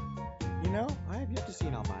 You know, I have yet to see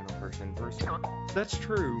an albino person in person. That's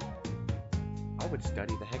true. I would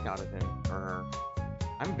study the heck out of him or her.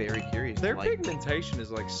 I'm very curious. Their to, like, pigmentation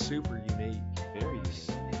is like super unique. very unique.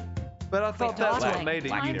 But I thought Wait, that's what darling, made it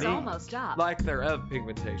time's unique. almost up. Like their of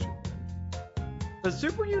pigmentation. But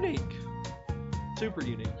super unique. Super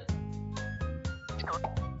unique.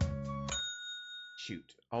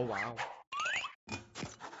 Shoot. Oh wow.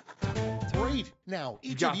 Great. Now,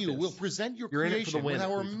 each got of you this. will present your You're in it for the creation win, with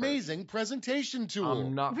our at least first. amazing presentation tool.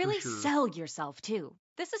 I'm not Really for sure. sell yourself, too.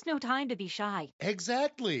 This is no time to be shy.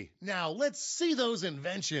 Exactly. Now, let's see those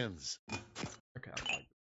inventions. Okay, I like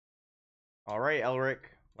All right, Elric,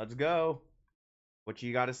 let's go. What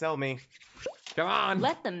you got to sell me? it. Come on.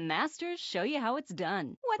 Let the masters show you how it's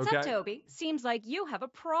done. What's up, Okay. Toby? Seems like you have a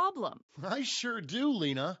problem. I sure do,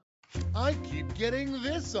 Lena. I keep getting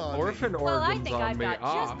this on me. Orphan Well, I organs think on I've me. got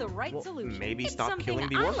just the right Well, solution. maybe It's stop something killing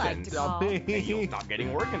the I like orphans. to call... And you'll stop getting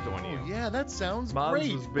organs on you. Oh, yeah, that sounds Mine's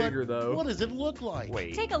great. was bigger, but though. What does it look like?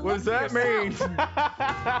 Wait. Take a What look does that for yourself. mean?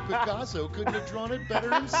 Picasso couldn't have drawn it better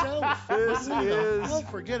himself. This Lena, is- I'll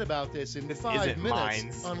forget about this in This 5 isn't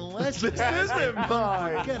minutes. mine. Unless it This has isn't an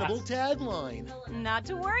mine. unforgettable tagline. Not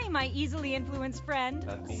to worry, my easily influenced friend.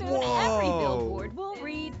 That's- Soon Whoa. every billboard will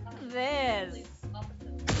read this.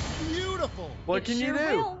 Beautiful. What It can you sure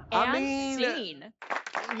do? will. I And mean, scene.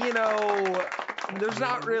 you know, there's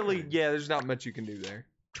not really, there's not much you can do there.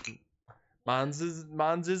 Mine's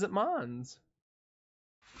isn't mine's.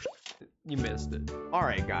 You missed it. All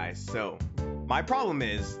right, guys. So, my problem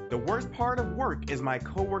is the worst part of work is my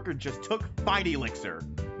coworker just took Fight Elixir.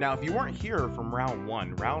 Now, if you weren't here from round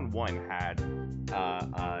one had An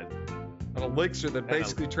elixir that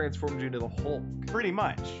basically transformed you into the Hulk. pretty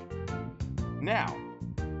much. Now,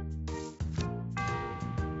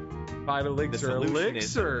 Fight the elixir, solution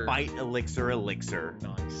elixir. is Fight Elixir.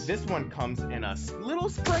 Nice. This one comes in a little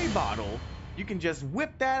spray bottle. You can just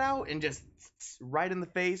whip that out and just right in the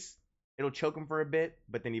face. It'll choke him for a bit,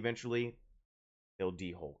 but then eventually he'll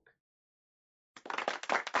de-Hulk.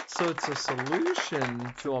 So it's a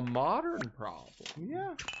solution to a modern problem.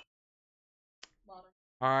 Yeah, All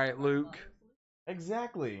right, Luke.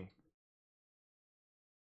 exactly.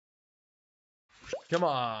 Come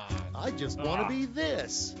on. I just want to be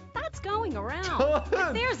this. That's going around. Come If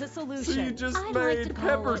on. there's a solution, So you just I'd made like to call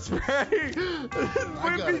pepper it... spray.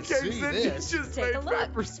 gotta Wimpy Cake see said this. you just Take made a look.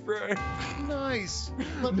 pepper spray. Nice.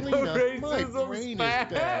 But No Lena, my racism, brain Spaz.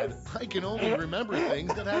 is bad. I can only remember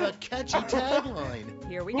things that have a catchy tagline.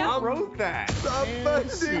 Here we Who go. wrote that? Stop And funding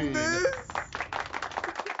scene. this.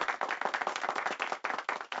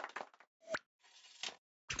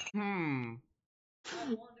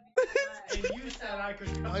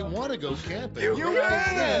 I want to go camping. You but I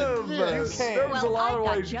have. can't this. can. There was a Well, lot I've of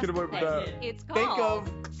got ways you just could have the went with thing. that. It's Think called...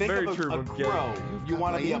 Very of true, a Wimpy Cake. crow. You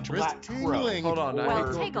want my to be a interest black crow. tingling. Hold on, I Well,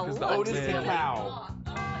 hate take a because look. the Otis the man- cow.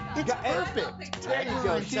 It's perfect. There you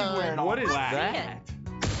go. She's wearing all What is black. that?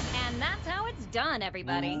 And that's how it's done,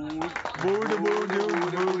 everybody. Voodoo, voodoo,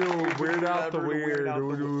 voodoo. Weird out the weird.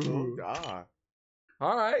 Voodoo. Ah,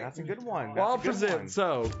 All right. that's a good one. Well, I'll That's a good present. one.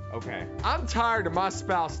 So, Okay, I'm tired of my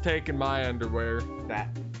spouse taking my underwear. that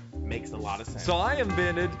makes a lot of sense. So I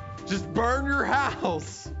invented just burn your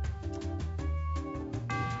house.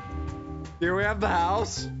 Here we have the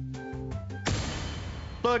house.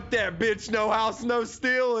 Fuck that bitch, no house, no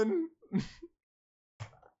stealing.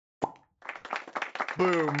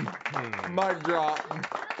 Boom. Hmm. Mic drop.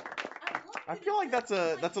 I feel like that's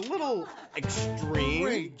a little extreme.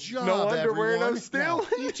 Great job, No underwear, no everyone. steel.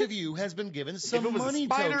 Now, each of you has been given If some it was a money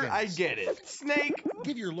spider, tokens. I get it. Snake,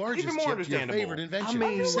 Give your largest Even more chip to your understandable. favorite invention, I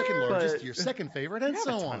mean, your second largest but- to your second favorite, and I have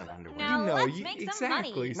a so ton on. of underwear. Now You know, let's you, make some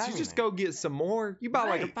exactly. money. So you Not just even. go get some more. You buy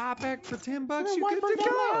like a Right. 5-pack for $10, Then you why good bring to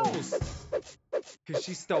one go. else? Because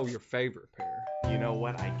she stole your favorite pair. You know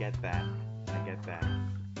what? I get that. I get that.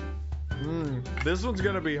 This one's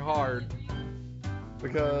gonna be hard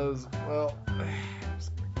because, well,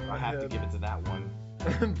 I have to give it to that one.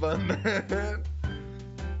 but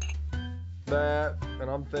that, and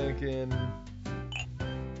I'm thinking,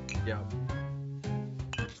 yeah.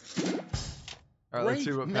 All right, let's see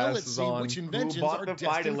Great. what Now let's passes see on. which Who inventions bought are the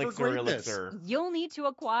fight destined for elixir greatness. elixir? You'll need to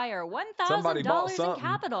acquire Somebody bought $1,000 in something.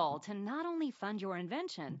 capital to not only fund your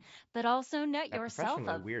invention, but also net That yourself a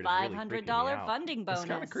professionally weird is really freaking me $500 out. funding bonus. It's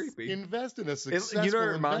kind of creepy. Invest in a It, successful you know what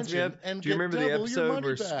it reminds me invention of? and Do you get remember the double your episode money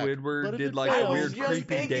where back. Squidward But if did it like a fails, weird just creepy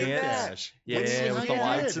thinking dance? that. Let's see Yeah, how with you the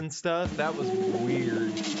lights did. and stuff. That was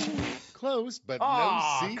weird. Close, but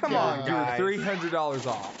Aw, no seat come on, guy. You were guys. $300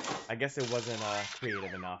 off. I guess it wasn't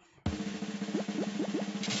creative enough.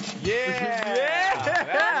 Yeah!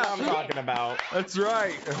 That's what I'm talking about. That's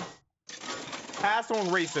right. Pass on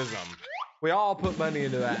racism. We all put money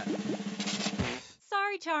into that.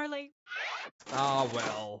 Sorry, Charlie. Oh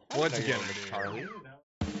well. What you There gonna go, do, Charlie?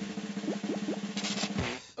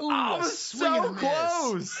 Ooh, I a was swing and so a miss.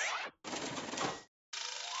 close.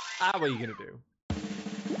 What are you gonna do?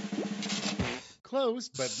 Close,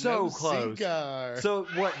 but So no close. cigar. So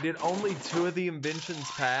what? Did only 2 of the inventions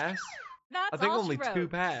pass? That's I think all only she wrote. 2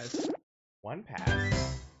 passed. One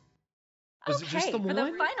pass. Was it just Okay, the for one?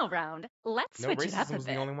 the final round, let's No, switch it up a racism's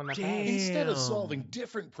the bit. only one that Damn. passed. Instead of Damn. solving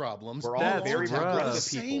different problems, We're all we'll very tackle rough the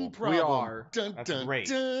same people. problem. We are. Dun, That's dun, great.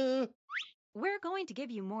 dun. We're going to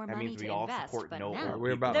give you more That money means we to all invest, support but no now old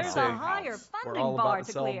We're about people to there's say a higher we're funding all bar about to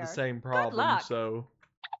to solve clear. the same Good problem. luck. So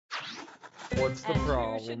what's the And who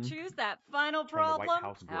problem? should choose that final Turn the White problem?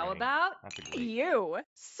 House How gray. about That's a great. you?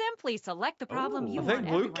 Simply select the problem Ooh. you I want think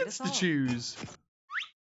everyone Luke gets to to solve. choose.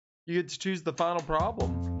 You get to choose the final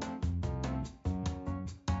problem.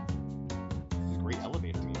 This is great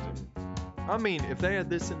elevator music. I mean, if they had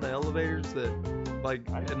this in the elevators that, like,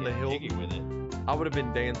 I'd in the get jiggy Hilton, with it. I would have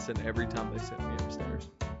been dancing every time they sent me upstairs.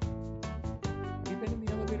 You been in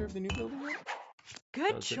the elevator of the new building yet?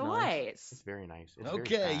 Good Is it nice? choice. It's very nice. It's very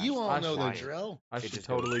Okay, fast. you all I know the quiet. drill. I It should just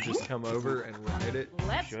goes- totally just come over and ride it.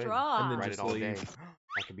 Let's should. draw. And then Ride just it all day. leave.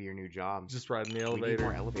 That could be your new job. Just riding the We need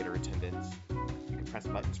more elevator. elevator attendants. You can press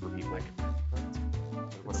buttons for people. What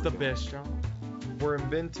It's are the we doing? best job. We're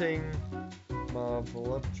inventing my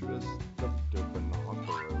voluptuous The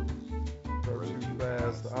binoculars. go too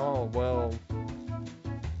fast. Oh well.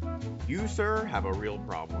 You, sir, have a real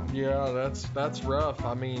problem. Yeah, that's rough.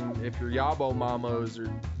 I mean, if your yabo mamos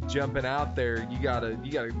are jumping out there, you gotta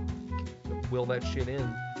will that shit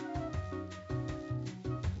in.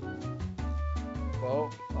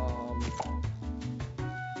 Well,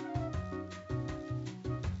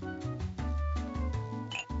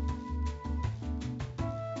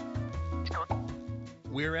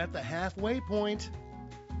 We're at the halfway point.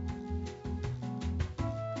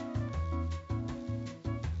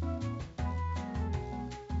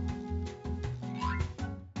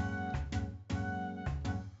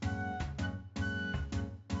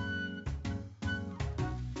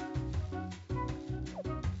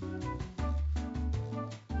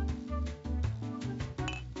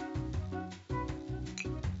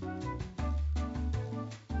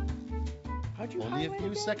 How'd you Only a highlight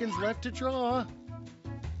few again? seconds left to draw.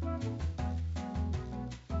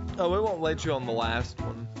 oh, it won't let you on the last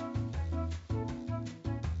one.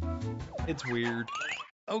 It's weird.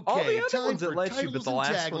 Okay, All the other time ones for it lets you, but titles the and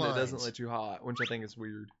last one it taglines. doesn't let you hot, which I think is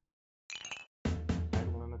weird.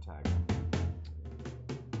 Title and the tag.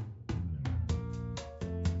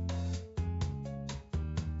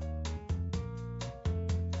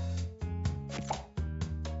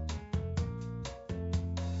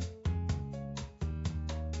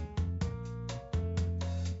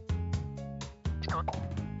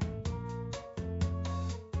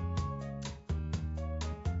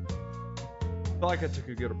 I feel like I took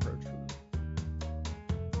a good approach for this.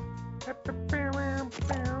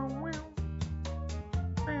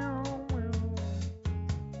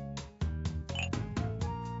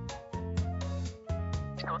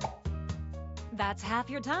 That's half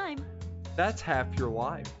your time. That's half your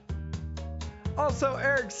life. Also,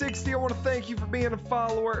 Eric60, I want to thank you for being a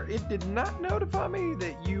follower. It did not notify me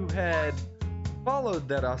that you had followed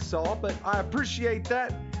that I saw, but I appreciate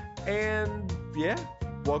that. And yeah,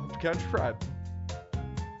 welcome to Country Fried.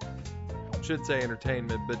 Should say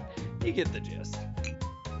entertainment, but you get the gist.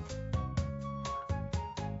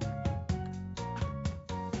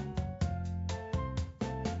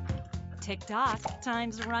 Tick-tock,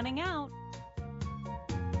 time's running out.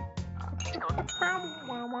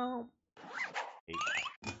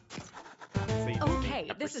 Okay,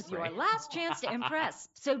 this is your last chance to impress,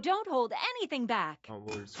 so don't hold anything back. Oh,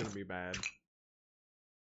 well, it's gonna be bad.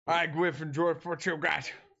 All right, Gryffindor, what you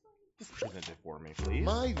got? Just present it for me, please.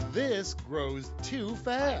 My this grows too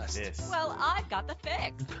fast. This. Well, I've got the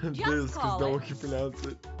fix. This, Just call no it. one can pronounce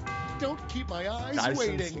it. Don't keep my eyes Dyson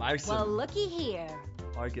waiting. slicing. Well, looky here.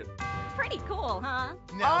 I like it. Pretty cool, huh?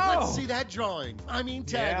 Now Oh! let's see that drawing. I mean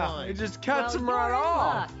Yeah. tagline. It just cuts well, them right you're in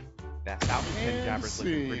off. luck. That fountain pen And jabber's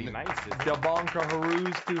looking pretty scene. nice. Isn't it? Delbonka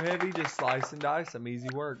Haru's too heavy, just slice and dice them. Easy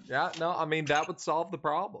work. Yeah, no, I mean, that would solve the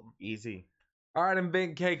problem. Easy. All right,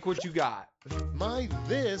 Invent Cake, what you got? My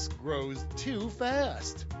this grows too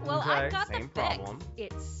fast. Well, Okay. I've got Same the problem.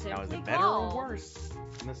 fix. It's Now, is simply it better called. or worse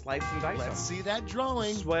than the slice and dice? Let's see that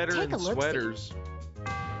drawing. Sweater Take and a look-see. sweaters.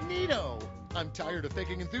 Neato. I'm tired of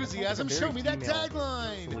faking enthusiasm. That's a Show very me that female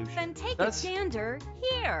tagline. solution. Then take That's- a gander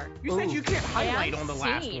here. You said Ooh. you can't highlight on the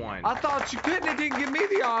last Scene. one. I thought you couldn't. It didn't give me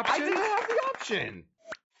the I option. didn't have the option.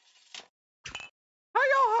 How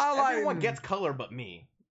y'all highlighting? Everyone gets color but me.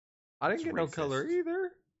 I didn't It's get no racist. color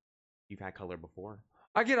either. You've had color before.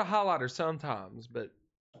 I get a highlighter sometimes, but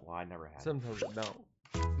Well, I never had. sometimes I don't.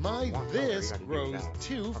 My Wow, this you gotta do grows that.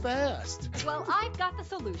 too fast. Well, I've got the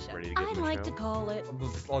solution. Ready to give I'd him a like show? to call it.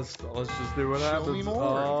 Let's just do what Show happens. me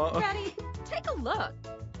more. Ready? Take a look.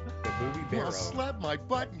 The booby barrow. Well, slap my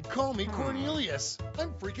butt and call me Cornelius.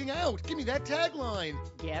 I'm freaking out. Give me that tagline.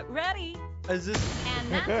 Get ready. Is this?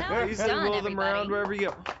 And that's how You it's said done, wheel them around everybody. wherever you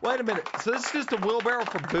go. Wait a minute. So this is just a wheelbarrow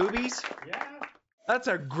for boobies? Yeah. That's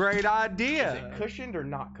a great Is idea. it cushioned or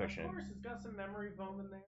not cushioned? it's got some memory foam in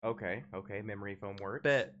there. Okay, memory foam works.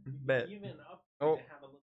 Bet. Even up Oh. to have a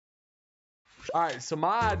little. All right. So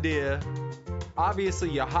my idea, obviously,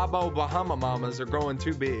 your Habbo Bahama Mamas are growing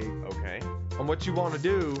too big, Okay. and what you want to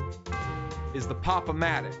do is the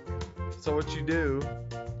Pop-O-Matic. So what you do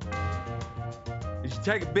is you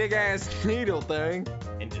take a big ass needle thing,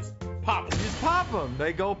 And just pop and it. just pop them.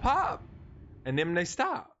 They go pop, and then they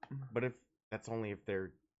stop. But if that's only if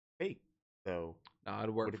they're fake, so. No, it'd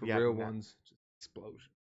work What if for you have real them now? ones. Just explosion.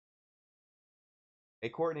 Hey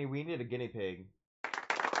Courtney, we need a guinea pig.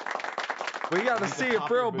 We got to Need to see if pop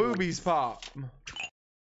real your boobs. boobies pop.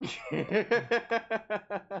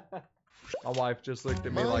 My wife just looked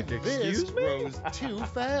at me My like, this excuse me? grows too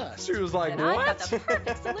fast. She was like, Then I've got what? the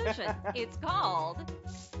perfect solution. It's called.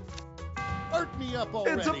 Art me up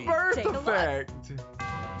already. It's a birth Take a look. effect.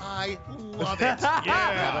 I love it. Yeah,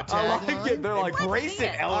 Have a I like tagline? it. They're like, Let's Brace see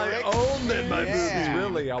it, it. Elric. I owned it, my Yeah. boobies.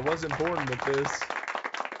 Really, I wasn't born with this.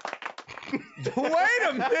 Wait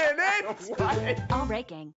a minute. All right,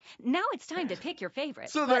 gang. Now it's time to pick your favorite.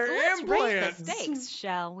 So But they're let's raise implants. the stakes,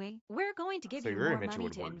 shall we? We're going to give So you your more image money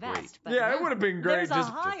would to work invest. great. But Yeah, it now would have been great. There's a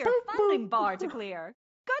Just higher boop, funding boop. bar to clear.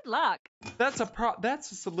 Good luck. That's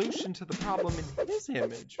a solution to the problem in his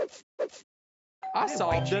image. I Hey, white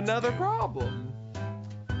solved chicks another do. problem.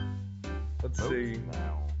 Let's Vote see.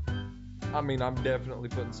 now. I mean, I'm definitely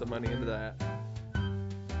putting some money into that.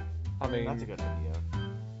 I mean, That's a good idea.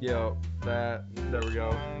 yo, that. There we go.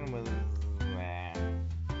 Mine was,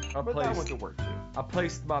 nah. I But that one placed. could work too. I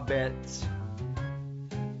placed my bets.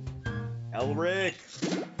 Elric.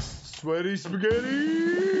 Sweaty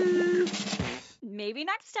spaghetti. Maybe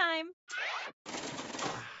next time.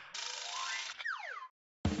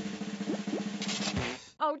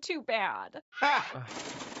 Oh, too bad. Ha!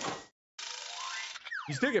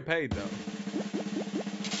 You still get paid though.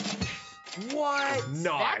 What? Nice.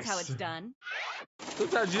 That's how it's done.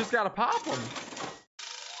 Sometimes you just gotta pop them.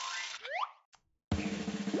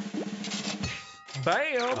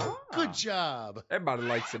 Bam! Good job. Everybody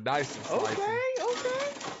likes a Dyson slicer. Okay, okay.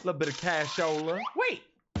 A little bit of cashola. Wait,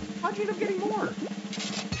 how'd you end up getting more?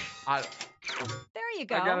 I There you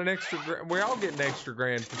go. got an extra. We all get an extra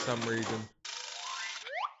grand for some reason.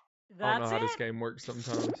 I don't know That's how this it. game works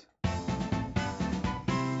sometimes.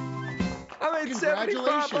 I made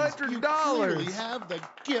Congratulations. You clearly $7,500. have the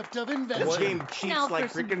gift of This invention. game cheats Now for like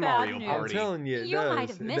some freaking bad Mario news. I'm Party. telling you, it You does. might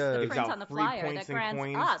have It missed the does. Gives print out on the free flyer points that and grants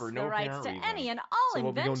coins us for the no rights apparent to reason. any and all So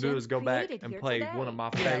what we're gonna do is go back created and here play today. one of my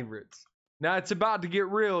Yeah. favorites. Now it's about to get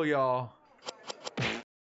real, y'all.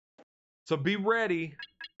 So be ready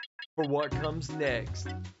for what comes next.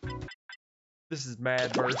 This is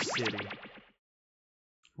Madverse City,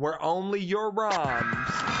 where only your rhymes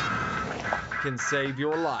can save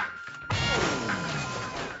your life.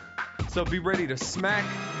 So be ready to smack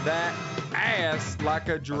that ass like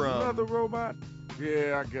a drum. Another robot?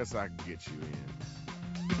 Yeah, I guess I can get you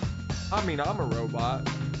in. I mean, I'm a robot.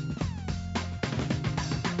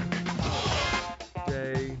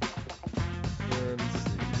 J, N,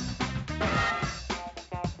 C.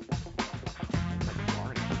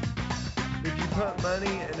 If you put money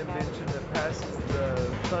in an invention that passes the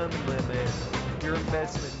fund limit, your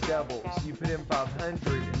investment doubles. You put in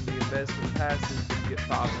 500 and the investment passes, you get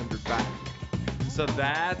 500 back. So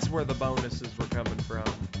that's where the bonuses were coming from.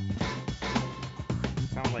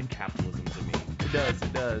 Sounds like capitalism to me. It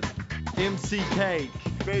does. MC Cake.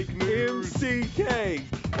 Fake news. MC Cake.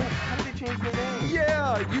 Oh, how did they change the name?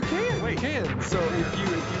 Yeah, you can. You can. So if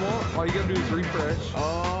you want, all you gotta do is refresh.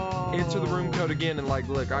 Oh. Enter the room code again and like,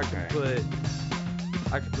 look, I can put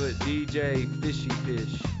DJ Fishy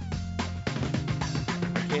Fish.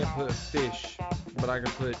 I can't put fish, but I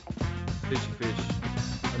can put Fishy Fish,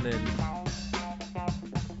 and then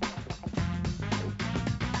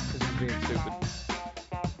this is being stupid.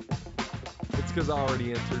 It's because I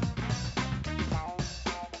already entered.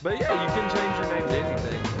 But yeah, you can change your name to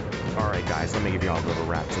anything. All right, guys, let me give y'all a little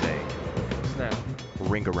rap today. Snap.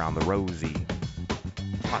 Ring around the rosy.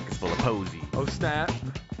 Pockets full of posy. Oh, snap.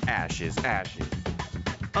 Ashes.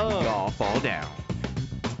 Y'all fall down.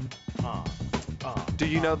 Do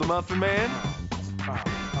you know the Muffin Man?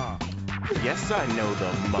 Yes, I know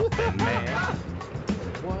the Muffin Man.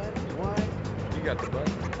 What? You got the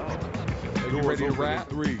button. Oh. Are you ready to rap?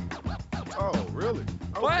 3. Oh, really?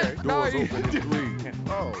 What? Okay. No, Doors you open in 3.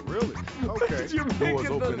 Oh, really? Okay. You're Doors making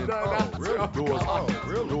open the in nut Oh, out really? so Doors hard. Oh,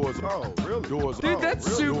 really? Doors Oh, really? Doors Dude, oh, that's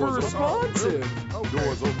really? super Doors responsive. Oh, really? Okay.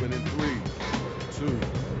 Doors open in 3, 2.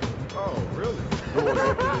 Oh, really? Doors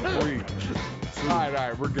open in 3, 2. All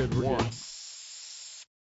right, we're good. We're 1. good.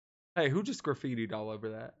 Hey, who just graffitied all over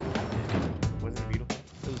that? Was it beautiful?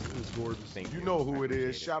 It was gorgeous. You know who it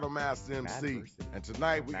is, Shadow Master MC. Adversity. And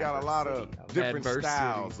tonight we got a lot of different Adversity.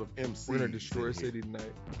 styles of MCs. We're gonna destroy a in here. city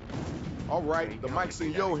tonight. All right, the mic's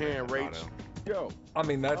in your hand, Rach. Yo. I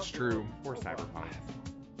mean, that's true. Or Cyberpunk.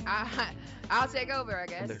 I'll take over, I And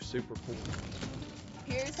guess. they're super cool.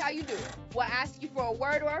 Here's how you do it. We'll ask you for a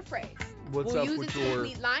word or a phrase. What's we'll up use with it your to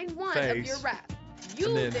complete line 1 of your face, rap. You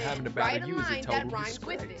and then then having to write battle a you is a line total that rhymes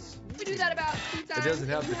with it. disgrace. We do that about 2 times. It doesn't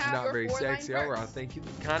help and that you you're have not your very 4-line sexy, or I verse. think you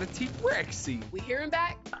look kind of T-Rexy. We hear him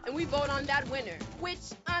back, and we vote on that winner, which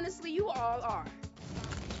honestly you all are.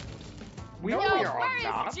 We Yo, know we are where is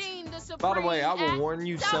not. Gene the Supreme? By the way, I will at? warn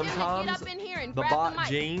you, Tell him to sometimes get up in here and the grab bot the mic.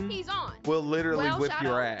 Gene He's on. will literally Well, whip shout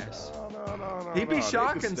your out. ass. No, He'd be they can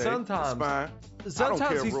shocking stay. sometimes. It's fine.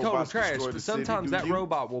 Sometimes he's total robots trash, destroy but the city, sometimes do that you?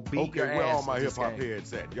 robot will beat Okay, your where ass. all my in hip this hop game.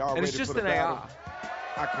 heads at? Y'all And ready it's just for the an battle? AI.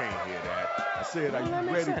 I can't hear that. I said, are you that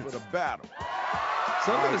makes ready sense. for the battle?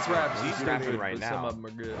 Some of his raps He's are rapping stupid, right but some now. of them are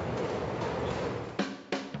good.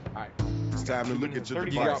 Alright, it's time to look at your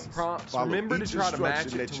 30 You got devices. prompts. Follow Remember to each try to match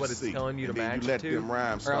instruction it that to you what it's see, telling you to and then match you let it to, them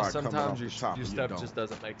rhymes or else start coming sometimes off your, the top your of stuff dome. just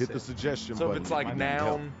doesn't make Hit the sense. suggestion So if button it's if like you need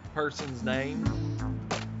help. noun, person's name,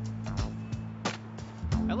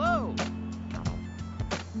 Hello.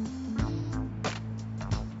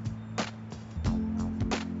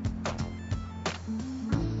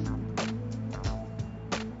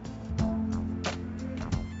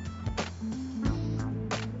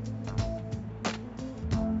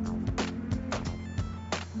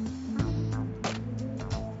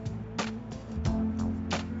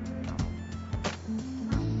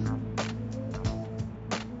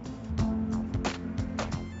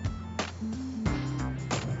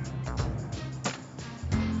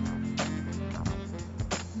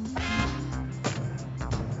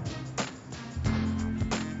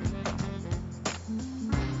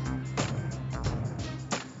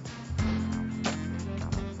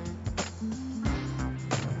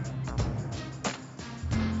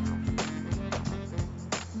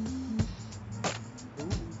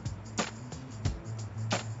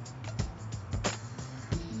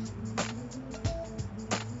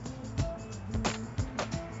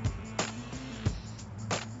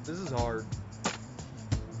 this is hard.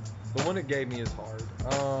 The one it gave me is hard.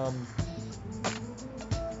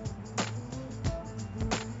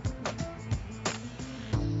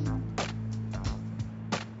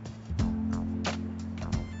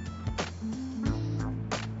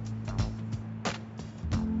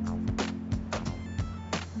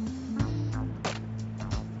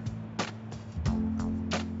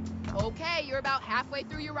 Okay, you're about halfway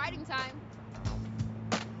through your writing time.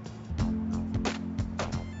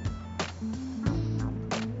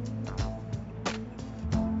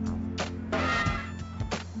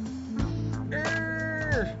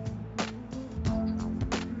 Err.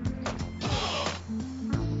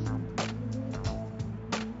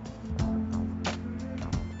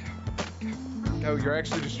 Oh, you're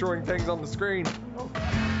actually destroying things on the screen.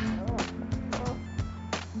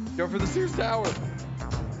 Go for the Sears Tower.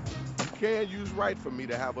 You can't use right for me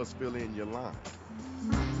to have us fill in your line.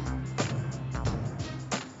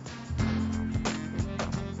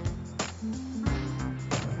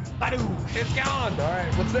 It's gone. All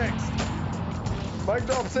right, what's next? Mic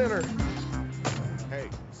drop center. Hey,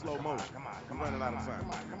 slow motion. Come on, I'm running out of time.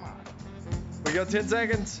 Come on. We got 10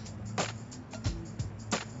 seconds.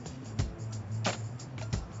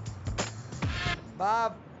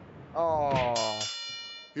 5. Oh.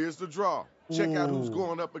 Here's the draw. Check out who's Ooh.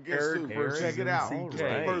 going up against Eric who. versus Check it out. MCK. It's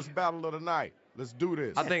the first battle of the night. Let's do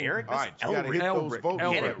this. I think Eric, All right, you gotta hit those Elric. votes.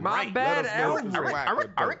 Elric. Get it My right. bad, Let us know if it's Elric. whack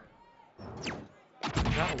or Eric. dope.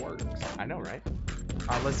 That works. I know, right?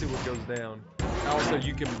 All right, let's see what goes down. Also,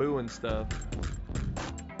 you can boo and stuff.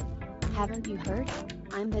 Haven't you heard?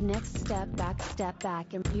 I'm the next step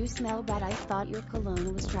back, and you smell bad. I thought your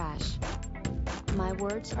cologne was trash. My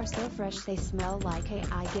words are so fresh, they smell like hay.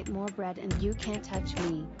 I get more bread, and you can't touch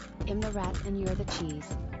me. I'm the rat, and you're the cheese.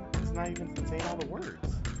 It's not even saying all the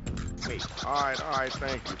words. Wait. All right,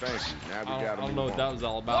 thank you. Now we I gotta don't know move what that on. was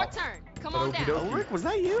all Your about. turn. Come on down. Ulrich, was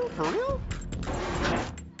that you? For real?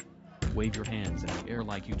 Wave your hands in the air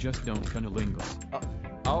like you just don't cunnilingus.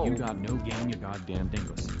 Oh. You got no game, you goddamn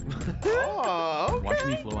dingus. Oh, okay. Watch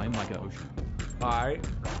me flow, I'm like an ocean. All right.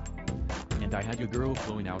 And I had your girl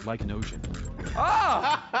flowing out like an ocean.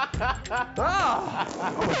 Ah! Ah!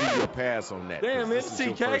 I'm gonna give you a pass on that. Damn, 'cause this is your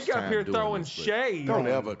MCK first up time here doing throwing this, but shade. Don't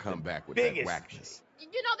ever come back with Biggest. that whackness.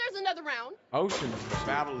 You know, there's another round. Ocean. The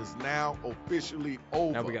battle is now officially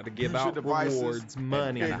over. Now we got to give Use your out devices rewards, and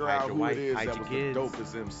money. Figure out who it is Hide that your was kids. the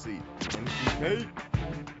dopest MC. Hey.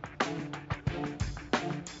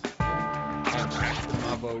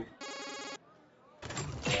 My vote.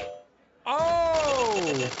 Oh!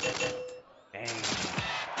 Dang.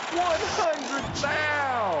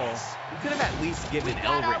 100,000! You could have at least given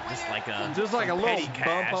Elric just like a little petty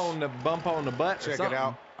cash. bump on the butt. or Check it something.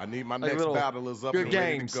 out. I need my Like a next little battlers up good and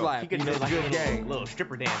ready game to go. slap. He could You have know, did like good a game. little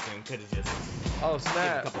stripper dancing. Could have just Oh did a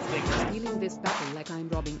snap! couple fingers. Stealing this battle like I'm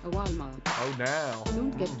robbing a Walmart. Oh now.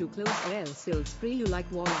 Don't get too close or else he'll spray you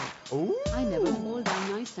like water. Ooh. I never fall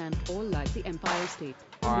down, I stand tall like the Empire State.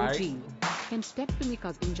 Alright. Eugene can step to me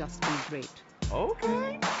cause I'm just be great.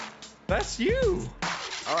 Okay. That's you.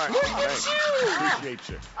 All right, Look thanks. at you. Appreciate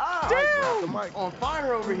you. Ah, Grab the mic. on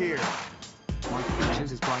fire over here. My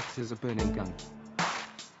future's as bright as a burning gun.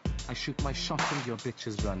 I shoot my shot and your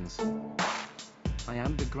bitches runs. I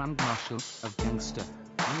am the Grand Marshal of Gangster.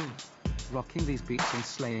 Rocking these beats and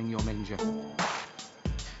slaying your manger.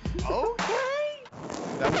 Okay.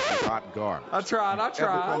 That was some hot garbage. I tried. Ever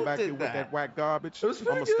come back Did here with that. that whack garbage? It was I'm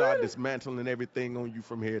pretty gonna start good. dismantling everything on you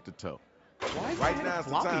from head to toe. Why is Right that now a it's the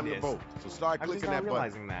floppy time to disk? vote. So start I'm just clicking not that button.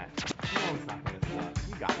 realizing that. No, it's not gonna suck.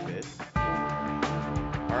 You got this.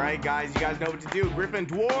 All right, guys. You guys know what to do. Griffin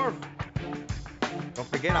Dwarf. Don't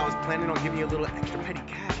forget, I was planning on giving you a little extra petty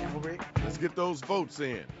cash, Elric. Let's get those votes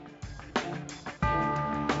in.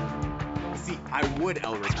 See, I would,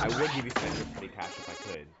 Elric. I would give you some extra petty cash if I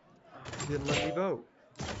could. Didn't let me vote.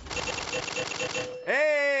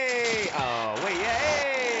 Hey! Oh, wait, yeah,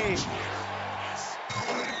 hey!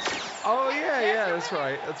 Oh yeah, that's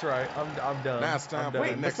right. That's right. I'm done. Now it's time I'm for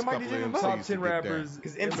done. the next somebody couple of didn't MCs vote. Top to 10 get down. rappers.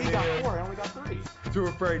 Because MC got 4, I only got 3. Too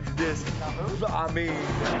afraid to diss. I mean,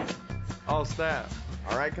 oh snap.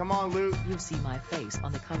 All right, come on, Luke. You see my face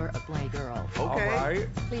on the cover of Playgirl. Okay. All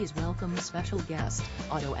right. Please welcome special guest,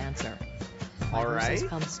 Auto Answer. My All verses right.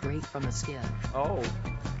 come straight from the skin. Oh.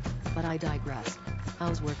 But I digress.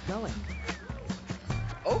 How's work going?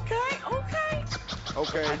 Okay.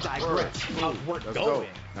 Okay. I digress. How's work Let's going? go.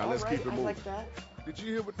 Now let's keep it moving. I like that. Did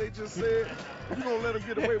you hear what they just said? You gonna let them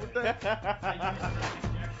get away with that?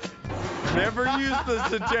 Never use the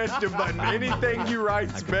suggestion button. Anything you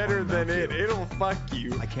write's better than it. It'll fuck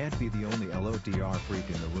you. I can't be the only LODR freak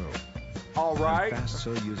in the room. All right. I'm fast,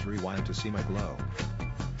 so use rewind to see my glow.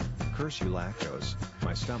 Curse you, lactose,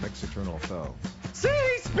 my stomach's eternal foe. See,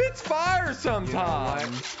 he spits fire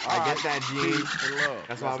sometimes. I get that, Gene.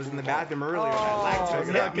 That's why I was in the bathroom earlier. Oh, That lactose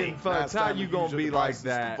hit me. Knuckin' Futz, how you gonna be like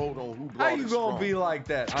that? How you gonna be like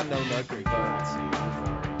that? I know Knuckin'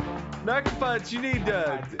 Futz. Knuckin' Futz, you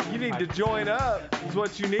need to join up. Is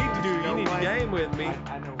what you need to do. You need to game with me.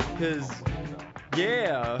 I know. Cause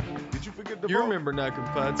yeah, Did you forget the you vote? remember Knuckin'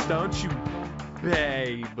 Futz, don't you,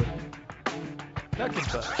 babe? Knuckin'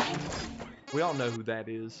 Futz. We all know who that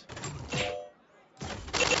is.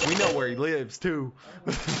 We know where he lives too.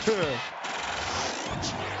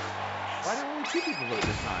 Why did only 2 people vote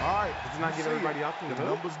this time? All right. Does it not give everybody the option to The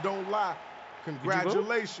vote? numbers don't lie.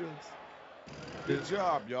 Congratulations. Good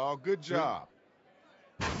job, y'all. Good job.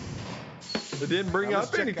 It didn't bring Now, up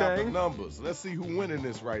let's check out the anything. numbers. Let's see who's winning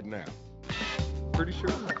this right now. Pretty sure.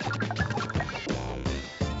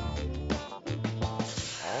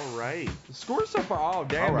 All right. The score so far. Oh,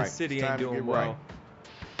 damn, All right, the city it's ain't time to doing get well.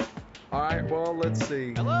 All right, well, let's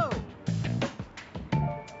see. Hello.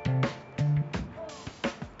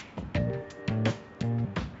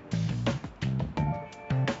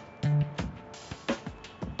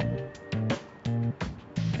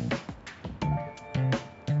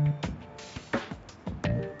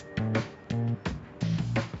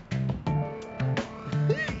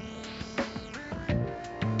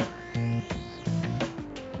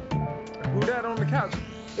 Who that on the couch?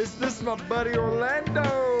 Is this my buddy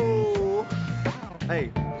Orlando? Hey,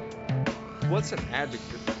 what's an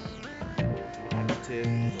adjective? An adjective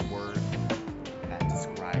is a word that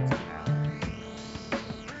describes a noun.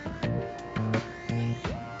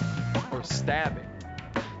 Or stabbing?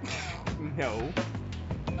 No.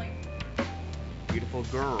 Beautiful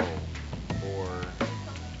girl or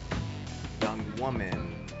young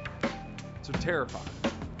woman. So terrified.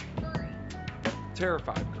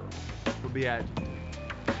 Terrified girl would be adjective.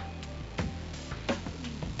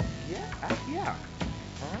 Yeah.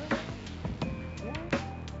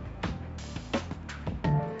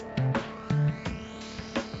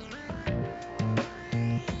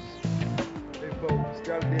 Hey folks,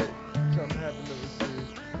 gotta get something happened to the series.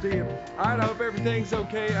 See ya. Alright, I hope everything's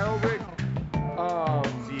okay, Elric.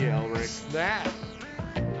 See ya, Elric. Snap.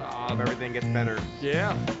 Hope everything gets better.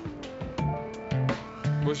 Yeah.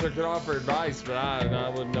 Wish I could offer advice, but I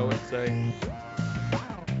wouldn't know what to say.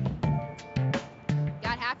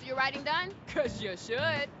 Got half of your writing done? Cause you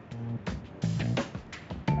should.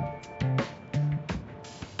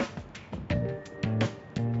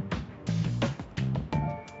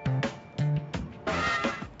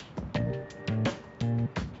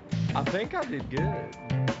 I think I did good.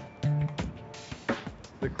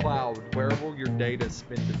 The cloud, where will your data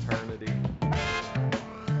spend eternity?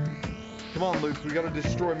 Come on, Luke, we gotta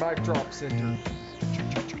destroy Mic Drop Center.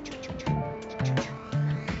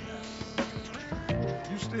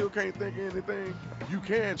 You still can't think of anything? You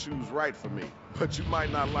can choose right for me, but you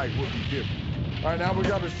might not like what we give you. Alright, now we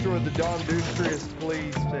gotta destroy the Don Dustrious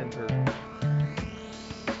Police Center.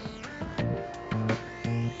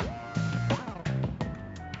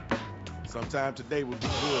 Sometime today will be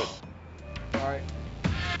good. Alright.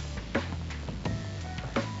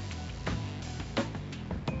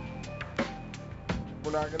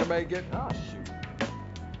 We're not gonna make it. Oh, shoot.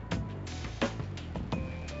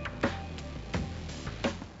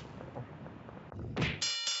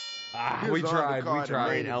 Here's We the tried. undercard and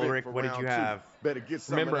main event Elric, for what did round you two. have? Better get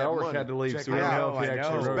some Remember, of that Elric money. had to leave, Check so we it don't out. know if he I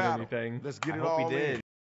actually know. wrote Battle. anything. Let's get I it hope all he did. in.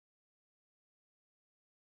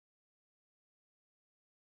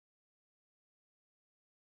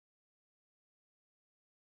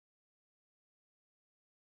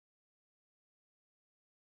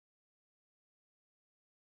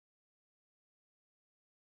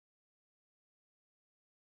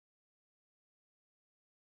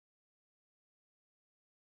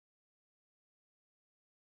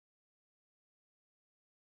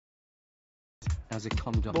 As a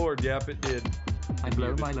condom. Lord, yep, it did. I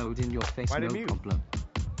blow my load in your face, Why no did mute? problem.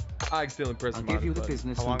 I accidentally pressed I'll the give you minus the button.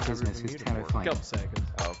 business, How long and have we business been is muted for? terrifying. Couple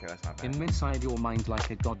seconds. Oh, okay, that's not bad. Inside your mind like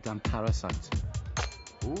a goddamn parasite.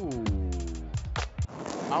 Ooh.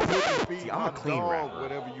 I wouldn't feed See, I'm my a clean dog rapper.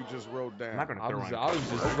 whatever you just wrote down. I'm not gonna I throw was on.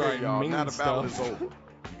 just Okay, writing y'all, mean now the battle stuff. is over. You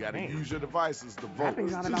gotta Man. use your devices to vote.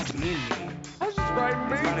 Rapping's not about being mean. I was just writing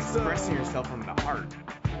It's mean about stuff. expressing yourself from the heart.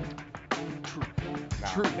 True. Now,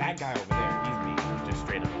 True. that guy over there, he's mean. Just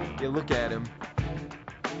straight up mean. Yeah, look at him.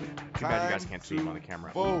 Too bad you guys can't see him on the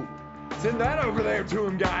camera. Vote. Send that over there to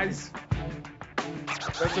him, guys.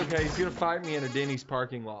 That's okay. He's gonna fight me in a Denny's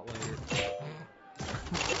parking lot later.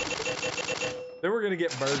 Then we're gonna get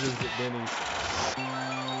burgers at Denny's.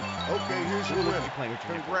 Okay, here's your winner.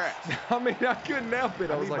 Congrats. I mean, I couldn't help it.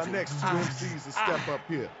 I I was need like, my next two MCs to step up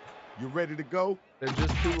here. You ready to go? They're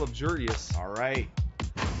just too luxurious. All right.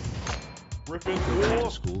 Griffin Go back to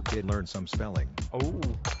Dwarf. school, kid, learn some spelling. Oh,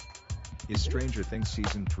 Is Stranger Things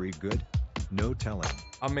Season 3 good? No telling.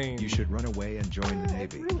 I mean, You should run away and join the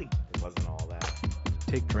Navy. Really? It wasn't all that.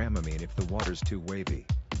 Take Dramamine if the water's too wavy.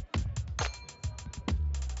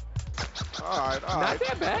 All right, all Not right.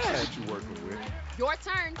 that bad. What you working with? Your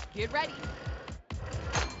turn. Get ready.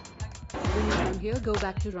 When you're done here, go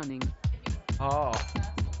back to running. oh,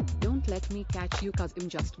 Don't let me catch you, cause I'm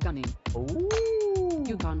just gunning. ooh,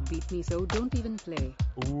 You can't beat me, so don't even play.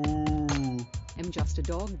 ooh, I'm just a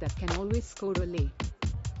dog that can always score a lay.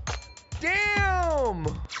 damn.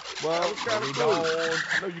 Well, That was kind we of don't. cool.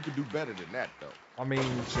 I know you can do better than that, though. I mean,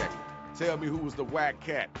 Check. Tell me who was the whack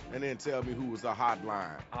cat, and then tell me who was the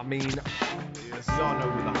hotline. I mean, Yes, y'all know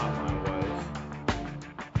who the hotline was.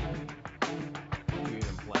 You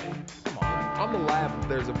even play. Come on. I'm gonna laugh if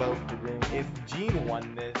there's a vote for Gene. If Gene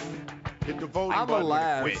won this, hit the voting I'm button. gonna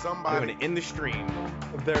laugh. If I'm somebody. gonna end the stream.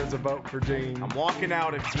 If there's a vote for Gene. I'm walking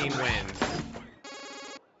out if Gene wins.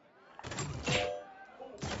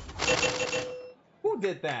 Who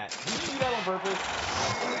did that? Did you do that on purpose?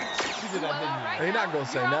 You did that, didn't you? He's not gonna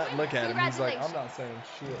say nothing. Look at him. He's like, I'm Congratulations. not saying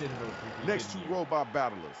shit. Next two robot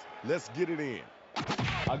battlers. Let's get it in.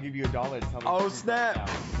 I'll give you $1 to tell me. Oh, the truth snap. right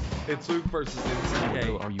now. It's Luke versus So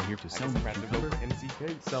MCK. are you here to I sell guess me I'm gonna have to cucumber? vote for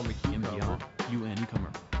MCK. Sell me cucumber. MBR, you a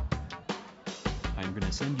newcomer. I'm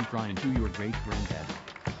gonna send you crying to your great granddad.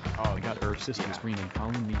 Oh, I got her sister screaming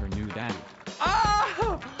calling me her new daddy. Ah!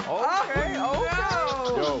 Okay,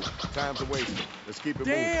 Oh, no! Yo, time's a wasting. Let's keep it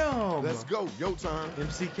Damn! moving. Let's go. Yo time.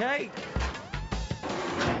 MCK.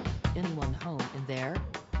 Anyone home in there?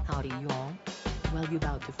 Howdy y'all. Well, you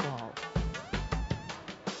about to fall.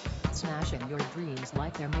 Smashing your dreams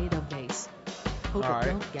like they're made of vase. Hope All right.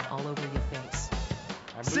 it don't get all over your face.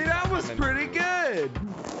 See, that was pretty good.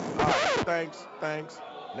 All right, thanks.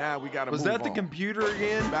 Now we gotta Was move that the on. computer The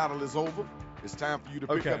again? battle is over. It's time for you to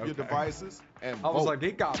pick Okay, up your okay. devices and I was vote. like,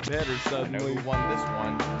 it got better I know suddenly. who won this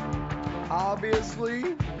one.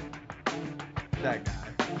 Obviously, that guy.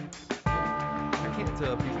 I can't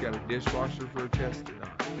tell if he's got a dishwasher for a chest or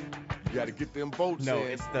not. You gotta get them votes No, in.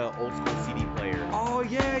 it's the old school CD player. Oh,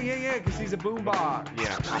 yeah, because he's a boombox.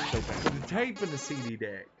 Yeah, popped open. With the tape in the CD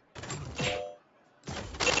deck.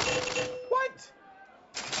 What?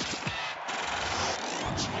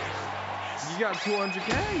 You got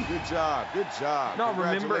 200K. Good job. No,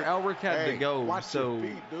 remember Congratulations. Elric had to Hey, go, watch so your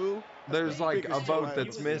feet, dude. there's the like a biggest vote deal I that's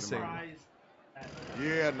ever seen in missing. my life.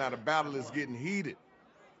 Yeah, now the battle is getting heated.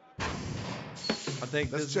 I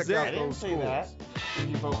think Let's this check is out it. those scores. Did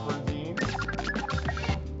you vote for Gene?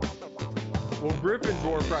 Well,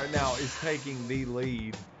 Gryffindor right now is taking the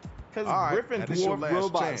lead. Because All right, Griffin now this your Dwarf last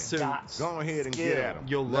robot chance. suits. Go ahead and get at him.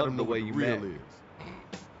 You'll Let love him the know way what you real met. is.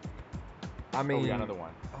 I mean, we got another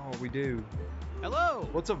one. Oh, we do. Hello.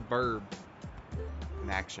 What's a verb? An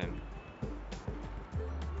action.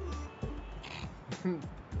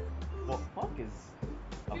 Well, fuck is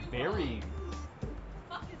a very.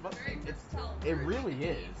 It really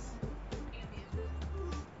is.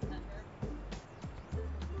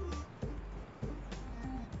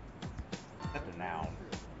 That's a noun.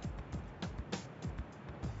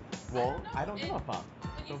 Well, I don't know a fuck.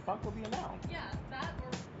 So fuck will be a noun. Yeah, that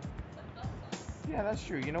or Yeah, that's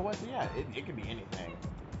true. You know what? Yeah, it could be anything.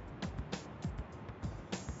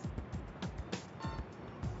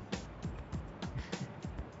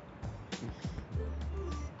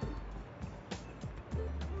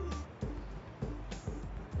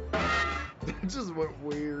 That just went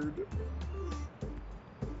weird.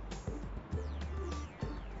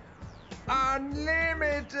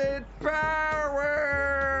 Unlimited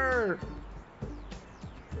power!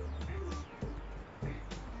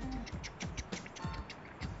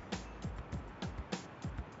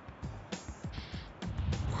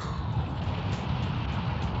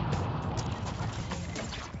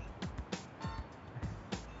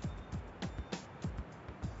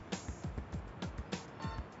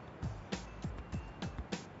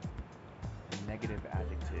 A negative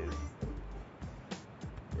adjective.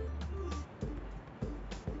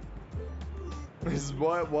 Is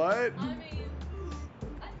what? I mean,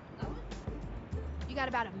 you got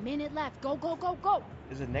about a minute left. Go, go, go, go.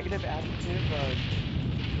 Is a negative adjective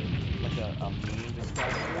like a mean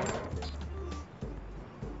description?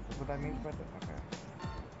 That's what that means by that? Okay.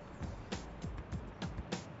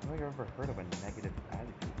 I don't think I've ever heard of a negative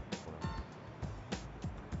adjective before.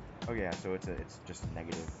 Oh yeah, so it's just a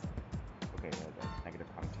negative. Okay, a negative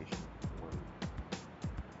connotation word.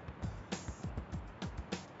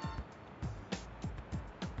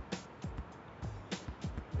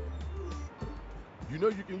 You know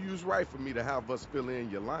you can use right for me to have us fill in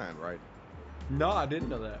your line, right? No, I didn't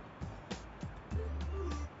know that.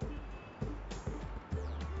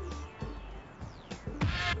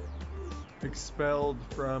 Expelled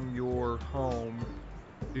from your home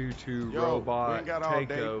due to Yo, we robot ain't got all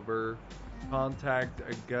day. takeover. Contact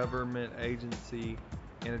a government agency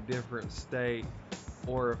in a different state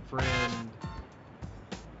or a friend.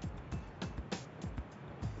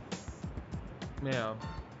 Yeah.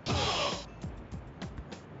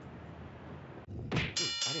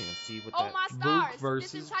 I didn't even see what Oh that. my Luke stars!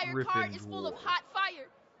 versus This entire card is full of Gryffindor. hot fire.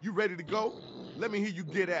 You ready to go? Let me hear you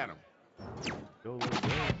get at him. Go, let's go.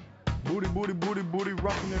 Booty, booty, booty, booty,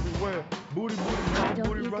 rocking everywhere. Booty, booty, Why booty, don't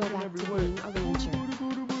booty, you go rocking back to everywhere. being a ranger? Booty,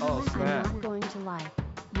 booty, booty, Oh, I'm snap. not going to lie.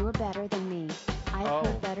 You're better than me. I've Oh.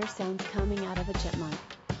 heard better sounds coming out of a chipmunk.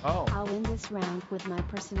 Oh. I'll win this round with my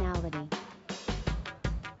personality.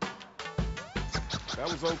 That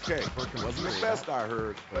was okay. Wasn't the best I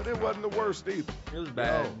heard, but it wasn't the worst either. It was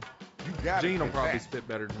bad. You got Gene it. will get probably back. spit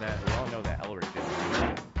better than that. We all know that Elric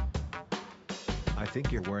didn't. I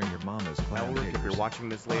think you're wearing your mama's clown Elric, if you're gaiters. watching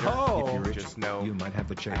this later, Oh. If you're itchy, just know you might have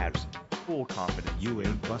the I have chiggers. full confidence. You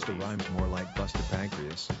ain't Busta Rhymes, more like Busta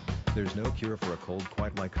Pancreas. There's no cure for a cold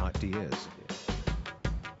quite like hot tea is.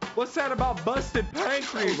 What's that about busted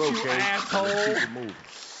pancreas, you Okay. asshole? Let's keep it moving.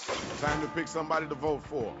 Time to pick somebody to vote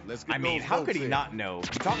for. Let's get I mean, those how votes could he in. not know?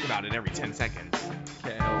 He talked about it every 10 seconds.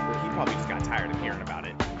 Can't help He probably just got tired of hearing about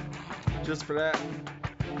it. it. Just for that.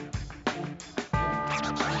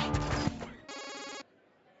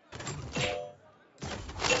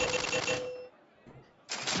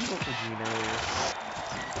 You vote for Gene earlier.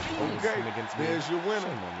 Okay, Against me. there's your winner. Shame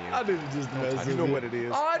on you. I didn't just mess with You know you. what it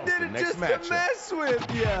is. Oh, I It's did the it next just to matchup. mess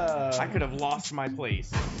with ya. I could have lost my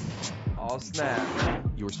place. Oh, snap.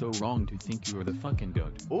 You're so wrong to think you're the fucking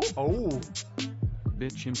goat. Oh.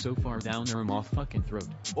 Bitch, I'm so far down there, I'm off fucking throat.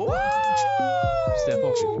 Woo! Step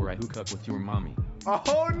off before I hook up with your mommy.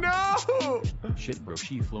 Oh, no. Shit, bro,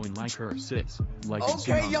 she flowing like her sis. Like it's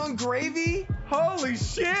Okay, your Young Gravy. Holy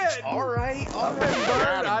shit. All right. I've been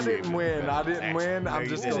burned. I didn't win. I didn't win. I'm you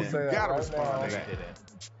just didn't. going to say You that gotta right respond now.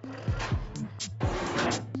 to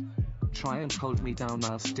that. Try and hold me down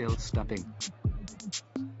while still stepping.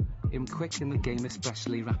 I'm quick in the game,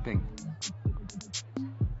 especially rapping.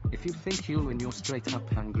 If you think you'll win, you're straight up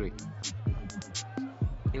hungry.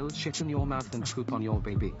 You'll shit in your mouth and poop on your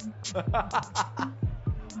baby. Alright,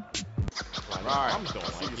 I'm going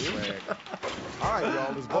see like you, this. swag. Alright,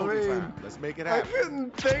 y'all, it's voting mean, time. Let's make it I happen.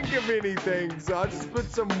 couldn't think of anything, so I just put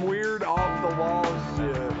some weird off-the-wall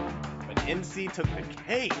shit. But MC took the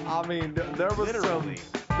cake. I mean, there was Literally.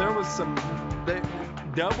 some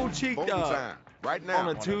double cheeked Voting up time. Right now.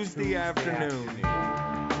 on a Tuesday afternoon.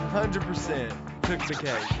 100% took the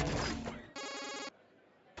cake.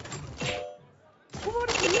 Who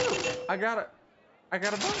voted for you? I got a vote.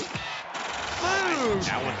 That Food.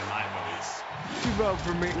 wasn't my voice. You vote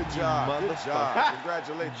for me. Good job. Good motherfucker. job.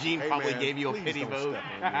 Congratulations. Gene Hey, probably man, gave you a please pity don't vote. step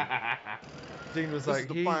on me. Gene was This like, is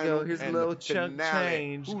the here you final go, here's a and little the chunk finale.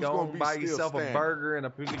 change. Who's Go gonna and be buy still yourself a standing? burger and a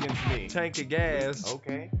Who's against me? tank of gas.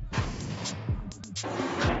 Okay.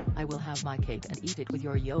 I will have my cake and eat it with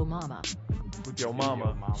your yo mama. With your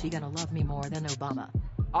mama. She gonna love me more than Obama.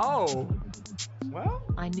 Oh. Well,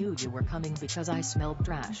 I knew you were coming because I smelled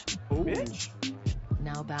trash. Ooh. bitch.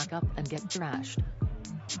 Now back up and get thrashed.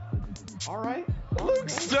 All right. Luke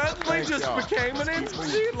suddenly Thank just y'all. became an Let's keep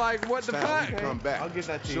MC. Like, what the Time fuck? to come back. I'll give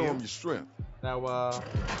that to Show you. them your strength. Now, oh,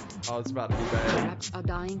 it's about to be bad. Raps are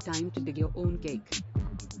dying, time to dig your own cake.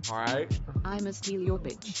 Alright. I'ma steal your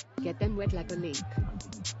bitch, get them wet like a lake.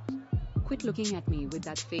 Quit looking at me with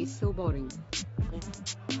that face so boring.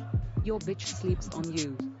 Your bitch sleeps on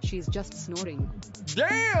you, she's just snoring.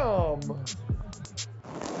 Damn! Do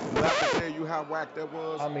I have to tell you how whack that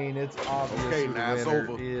was? I mean, it's obvious Okay, who the now it's winner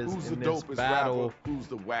over. is Who's the in this dopest battle. rapper? Who's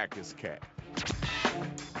the wackest cat?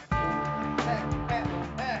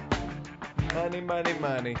 Money, money,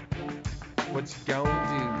 money. What you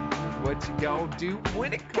gonna do? What you gonna do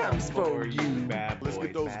when it comes for you? Bad Let's boys,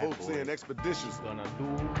 get those bad votes boys. in expeditiously. Gonna do.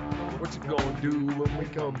 What you gonna do when we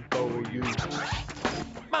come for you?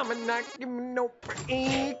 Mama not give me no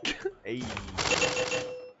break. Hey.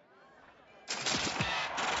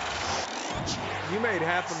 You made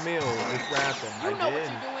 $500,000 with rapping. You know what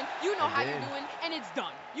did. you're doing. You know I how did. you're doing, and it's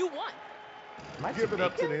done. You won. Give it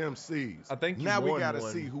up to the MCs. I think you now we won gotta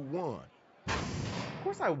one. see who won. Of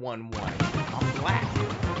course I won one. I'm black.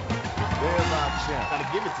 There's our champ. Gotta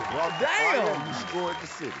give it to me. Brought the Damn! fire, you scored the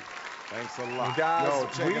city. Thanks a lot. Guys, Yo,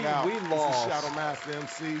 check it out. we This is lost. Shadow Master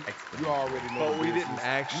MC. You already know But the we business. didn't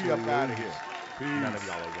actually We up out lose. of here. Peace. None of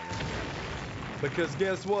y'all are winners. Because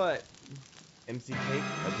guess what? MC Cake,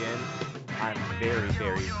 again, I'm very,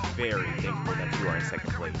 very, very thankful that you are in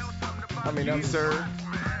second place. I mean, You, sir,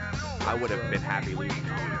 I would have been happy losing to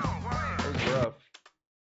you. That was rough.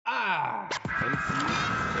 Ah! MC.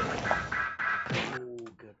 Oh,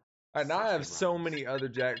 good. Alright, now I have so many other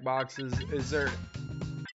Jackboxes. Is there...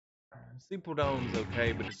 Steeple Dome's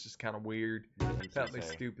okay, but it's just kind of weird. Fattly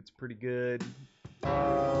Stupid's pretty good.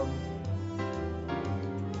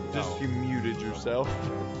 Just you muted yourself.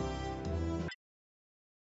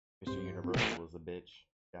 Mr. Universal is a bitch.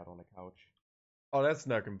 Got on the couch. Oh, that's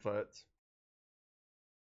Knuckin' Futz.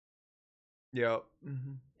 Yep.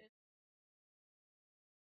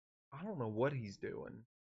 I don't know what he's doing.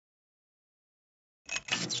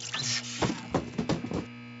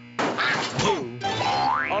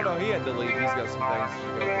 Oh no, he had to leave. He's got some things to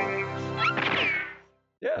go for.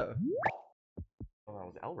 Yeah. Oh, that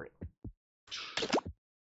was Elric.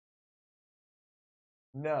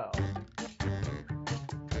 No.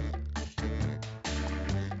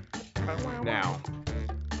 Now,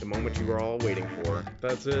 the moment you were all waiting for.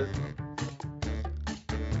 That's it.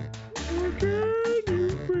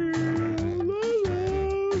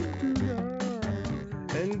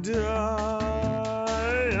 And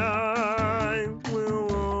I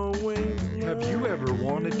will always. Have you ever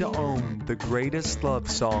wanted to own the greatest love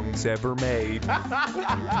songs ever made? Tell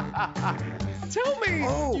me.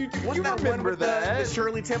 Oh, you what's that one with that? the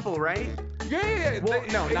Shirley Temple, right? Yeah. Well,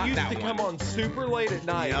 no, it not used that to come one. on super late at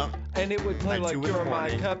night, and it would play Like like 2 in the You're My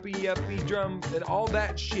morning. Cuppy Uppy drum and all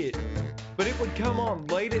that shit. But it would come on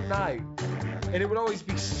late at night, and it would always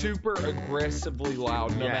be super aggressively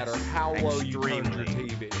loud, no Yes, matter how low you turned your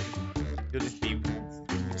extremely. TV. You'll just be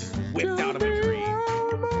just whipped out of a dream. How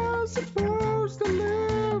am I supposed to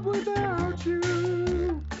live without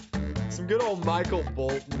you? Some good old Michael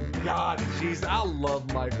Bolton. God, jeez, I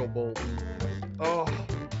love Michael Bolton. Oh,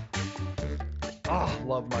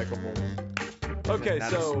 love Michael Bolton. Okay, Isn't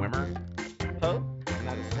that so a swimmer? Huh? Isn't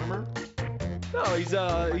that a swimmer? No, he's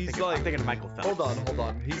I'm like. thinking of Michael Phelps. Hold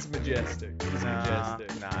on. He's majestic. He's majestic.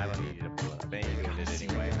 Nah, I don't need you to pull it up. Ain't doing it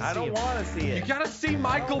anyway. I see don't him. want to see it. You gotta see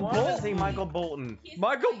Michael I Bolton. want to see Michael Bolton.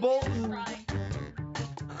 Michael Bolton.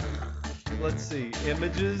 Let's see.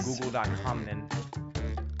 Images. Google.com then.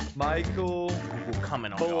 Michael Google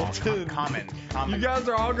coming on Bolton. Comment. You guys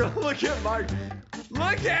are all gonna look at Mike.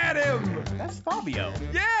 Look at him. That's Fabio.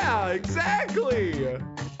 Yeah, exactly.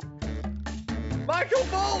 Michael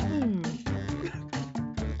Bolton.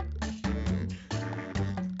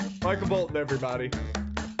 Michael Bolton, everybody.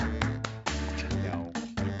 No.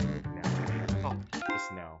 Oh.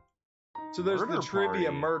 Just no. So there's Murder the trivia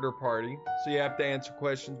party. murder party. So you have to answer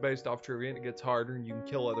questions based off trivia, and it gets harder, and you can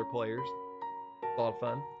kill other players. It's a lot of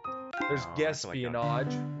fun. There's Oh, I feel like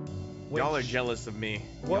guespionage. Y'all are jealous of me.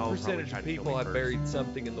 What Y'all percentage probably tried of to kill people me have first. buried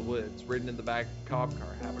something in the woods, ridden in the back of a cop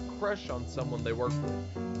car, have a crush on someone they work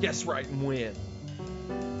with? Guess right and win.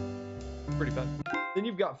 Pretty fun. Then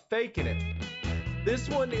you've got faking it. This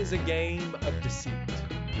one is a game of deceit.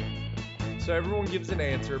 So everyone gives an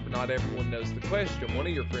answer, but not everyone knows the question. One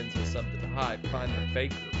of your friends has something to hide. Find the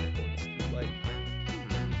faker before it's too late.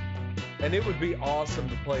 And it would be awesome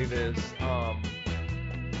to play this. Definitely.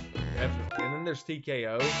 And then there's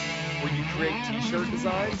TKO, where you create t-shirt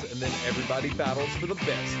designs, and then everybody battles for the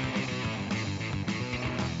best.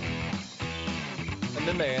 And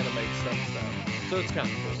then they animate stuff. So it's kind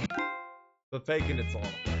of cool. But faking it's a lot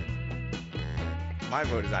of fun. My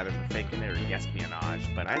vote is either for faking it or espionage,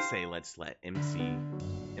 but I say let's let MC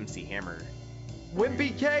Hammer.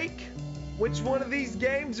 Wimpy Cake, which one of these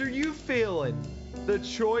games are you feeling? The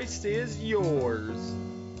choice is yours.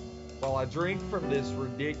 While I drink from this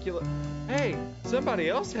ridiculous... Hey, somebody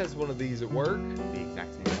else has one of these at work. The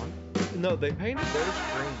exact same one? No, they painted theirs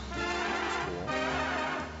green.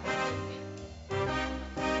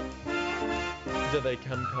 Do they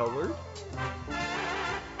come colored?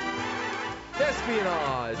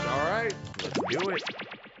 Espionage, alright? Let's do it.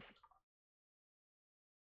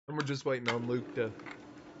 And we're just waiting on Luke to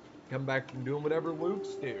come back from doing whatever Luke's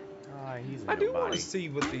do. He's a I do want nobody. to see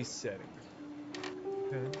what these settings.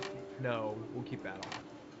 Okay. No, we'll keep that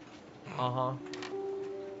on. Uh-huh.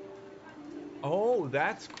 Oh,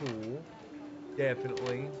 that's cool.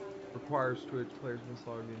 Definitely. Requires Twitch. Players must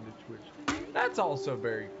log into Twitch. That's also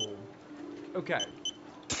very cool. Okay.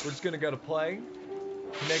 We're just going to go to play.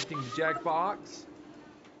 Connecting to Jackbox.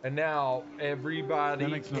 And now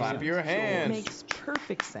everybody Clap your hands. Makes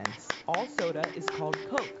perfect sense. All soda is called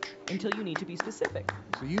Coke until you need to be specific.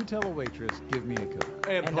 So you tell a waitress, give me a Coke.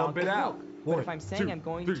 And I'll pump it get out. Coke. But if I'm saying I'm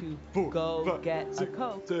going to go get a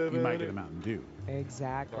Coke, You might get a Mountain Dew.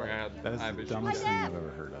 exactly. Sorry, That is the dumbest thing I've ever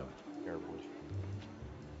heard of.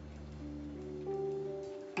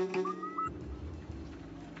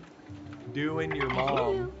 Doing your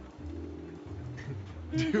mom.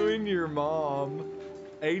 Doing your mom.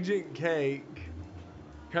 Agent Cake.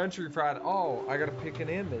 Country Fried. Oh, I gotta pick an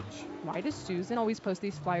image. Why does Susan always post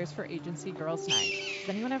these flyers for Agency Girls Night? Does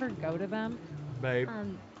anyone ever go to them? Babe.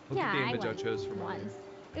 Look Yeah, at the I image I went chose for mine. once.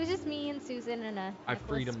 It was just me and Susan and a I Nicholas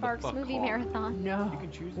freed him the Sparks fuck movie off. marathon. No. You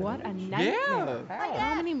can choose What a image. nightmare. Yeah.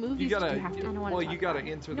 How many movies do gotta- you have to? I don't want to Well, talk you gotta about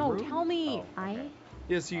it. enter the No, room. tell me. I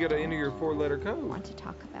Yes, you gotta enter your 4-letter code. want to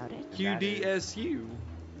talk about it. QDSU.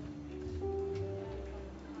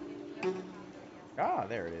 Ah,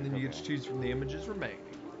 there it is. Then you get to choose from the images remaining.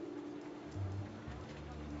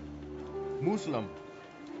 Muslim.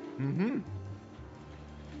 Mm-hmm.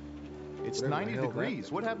 It's Whatever the 90 hell that degrees.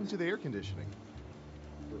 is. What happened to the air conditioning?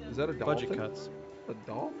 Is that a dolphin? Budget cuts. A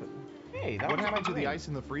dolphin. Hey, that What was happened to the great. ice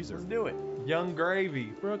in the freezer? Let's do it. Young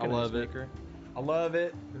gravy. I love it. Maker. I love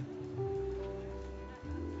it.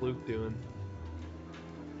 Luke doing.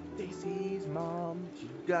 Stacy's mom, she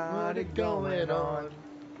got it going on.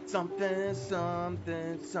 Something,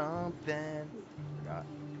 something, something. Forgot.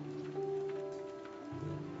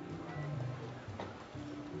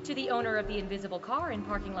 To the owner of the invisible car in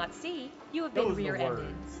parking lot C, you have been Those are the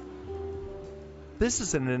rear-ended. This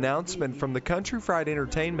is an announcement from the Country Fried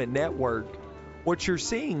Entertainment Network. What you're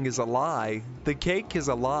seeing is a lie. The cake is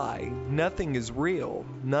a lie. Nothing is real.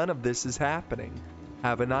 None of this is happening.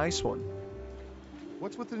 Have a nice one.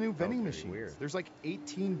 What's with the new vending machines? There's like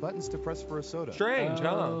 18 buttons to press for a soda. Strange, huh?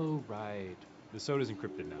 Oh, right. The soda's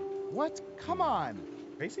encrypted now. What? Come on.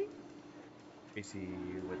 Tracy? Tracy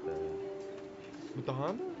with the... With the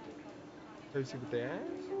Honda? Tracy with the ass?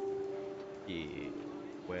 Yeah.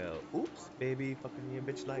 Well, oops, baby. Fucking you,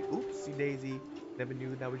 bitch. Like, oopsie daisy. Never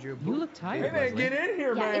knew that was your boo. You look tired, Hey, man, Leslie. get in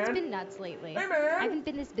here, Yeah, man. it's been nuts lately. Hey, man. I haven't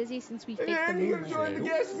been this busy since we faked the Man, moon you joined landing.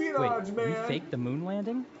 the espionage, Wait, man. we faked the moon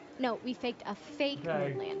landing? No, we faked a fake Okay.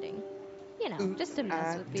 moon landing. You know, just to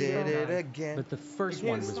mess with people. did it again. But the first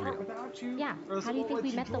one was real. Without you. Yeah, or else how do you I think won't we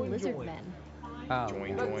let met the you join, lizard join. men? Oh.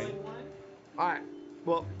 Join. Alright.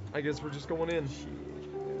 Well, I guess we're just going in.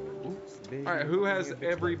 Oops, baby. Alright, who has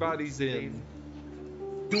everybody's in?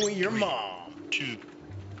 Doing your mom. 2,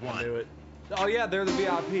 I 1. knew it. Oh, yeah, they're the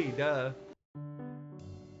VIP. Duh.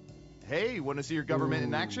 Hey, want to see your government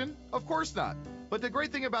in action? Of course not. But the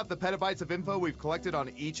great thing about the petabytes of info we've collected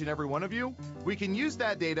on each and every one of you, we can use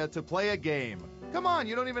that data to play a game. Come on,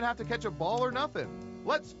 you don't even have to catch a ball or nothing.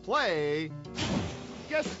 Let's play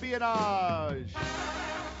Espionage.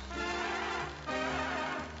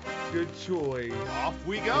 Good choice. Off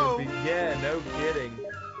we go. Yeah, no kidding.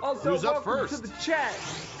 Also, Who's up welcome first? to the chat.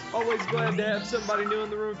 Always glad to have somebody new in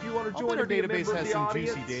the room. If you want to I'll join bet our and be a database member of has the some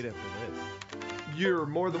audience, juicy data for this. you're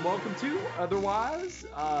more than welcome to. Otherwise,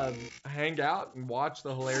 hang out and watch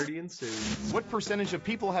the hilarity ensue. What percentage of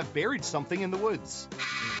people have buried something in the woods?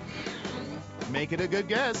 Make it a good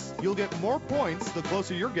guess. You'll get more points the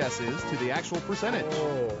closer your guess is to the actual percentage.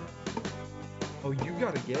 Oh, you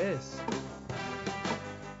gotta guess.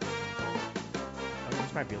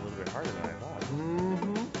 This might be a little bit harder than I thought.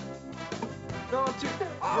 Mm-hmm. Not too.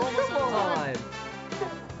 almost Oh, come out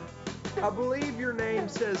on. I believe your name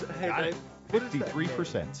says. Hey, Got babe, it. what is that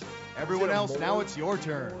 53%. name? Everyone Is it a else, now Moore? it's your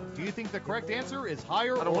turn. Do you think the correct answer is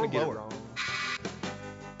higher I don't or want to get it lower? wrong.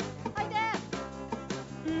 Hi, Dad.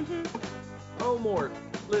 Oh, Mort,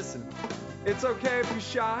 listen. It's okay if you're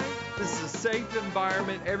shy. This is a safe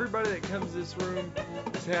environment. Everybody that comes to this room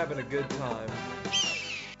is having a good time.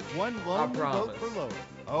 One lonely vote promise. for lower.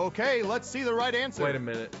 Okay, let's see the right answer. Wait a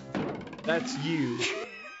minute. That's you.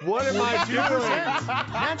 What am I 2%.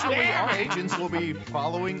 doing? Naturally, our agents will be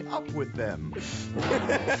following up with them.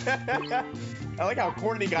 I like how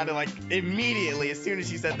Courtney got it like immediately as soon as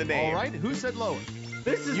she said the name. All right, who said lower?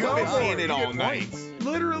 This is You've been over. seeing it You all get night. points.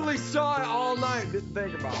 Literally saw it all night. Didn't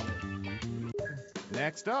think about it.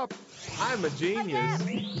 Next up, I'm a genius.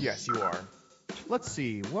 Yes, you are. let's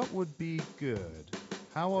see, what would be good?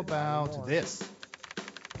 How about this?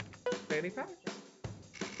 Fanny packs.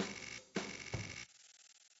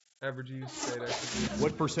 Average use state active.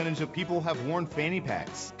 What percentage of people have worn fanny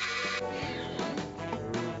packs?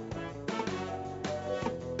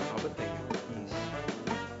 I would think he's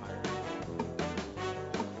higher.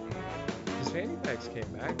 His fanny packs came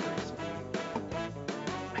back recently.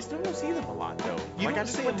 I still don't see them a lot though. You like I don't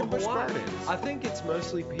just see went to them a Busch lot. Gardens. I think it's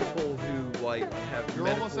mostly people who like have You're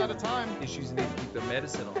medical almost out of time. issues and need to keep their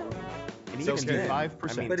medicine on them. And So even okay. then,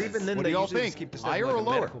 5%. I mean, But even then, What they do y'all usually think? just keep the stuff Higher in like or a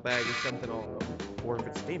lower? medical bag or something on them. or if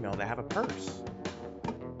it's female, they have a purse.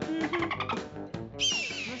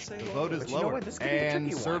 The vote is But you know lower. what? This could be the And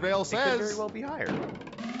tricky Surveil one. It could very says well be higher.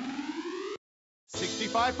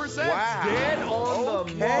 65%. Wow. Dead on the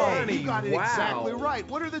Okay. money. You got it Wow. exactly right.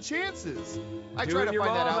 What are the chances? I Doing tried to your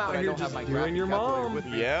find that mom out, out but I here don't have just my doing graphic your calculator mom. with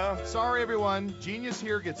me. Yeah. Sorry, everyone. Genius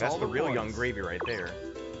here gets That's all the real points. young gravy right there.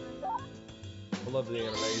 I love the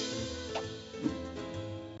animation.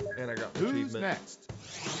 And I got Who's achievement. next?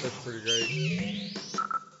 That's pretty great.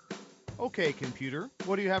 Okay, computer.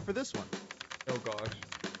 What do you have for this one? Oh gosh.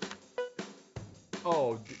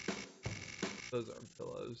 Oh, those aren't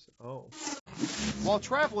pillows. Oh. While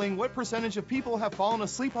traveling, what percentage of people have fallen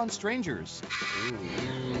asleep on strangers? Ooh.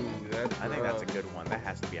 That's I think that's a good one. That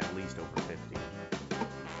has to be at least over 50.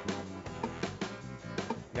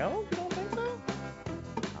 No? You don't think so?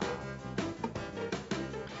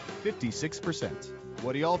 56%.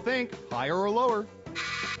 What do y'all think? Higher or lower?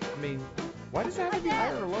 I mean, Why does it have to be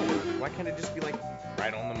higher or lower? Why can't it just be like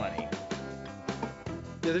right on the money?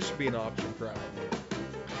 yeah, there should be an option for that.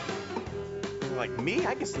 Like me,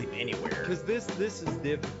 I can sleep anywhere. Because this is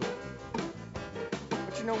difficult.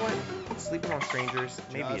 But you know what? Sleeping on strangers,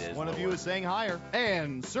 maybe Just it is. one of lower. you is saying higher.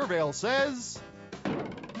 And Surveil says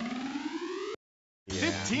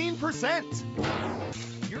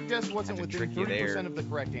 15%. Your guess wasn't Had to within trick you there. 30% of the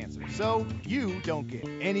correct answer, so you don't get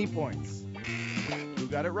any points. Who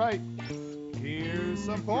got it right? Here's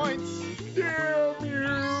some points. Damn you!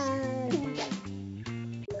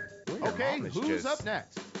 Okay, mom is who's just up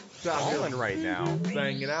next? Balling right now.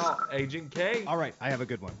 Banging out, Agent K. All right, I have a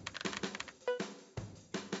good one.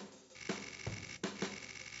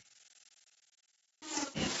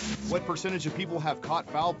 What percentage of people have caught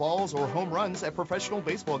foul balls or home runs at professional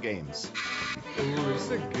baseball games? Ooh, this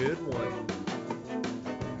is a good one.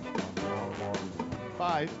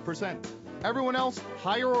 5%. Everyone else,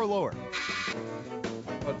 higher or lower?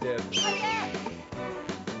 Oh, Deb.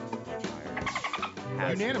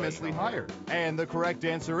 Unanimously higher. And the correct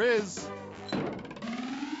answer is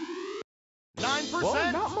 9%.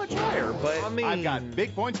 Well, not much higher, but I mean, I've got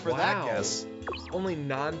big points for that wow. guess. Only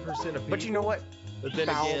 9% of people. But you know what? But then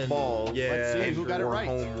Foul again, balls. yeah. Let's see who got it or right.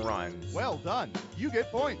 home runs. Well done. You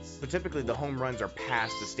get points. But typically the home runs are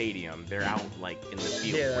past the stadium. They're out like in the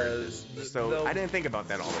field. Yeah, where it's- so they'll- I didn't think about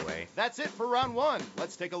that all the way. That's it for round one.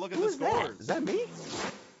 Let's take a look at Who the is that? scores. Is that me?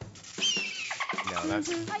 No,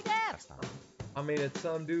 that's Hi, Dad. that's not. I mean, it's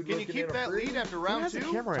some dude Can you looking keep in a that fridge. lead after round has a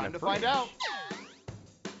two? camera in Time a to find fridge? out.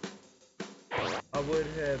 I would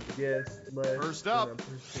have guessed less First than up. a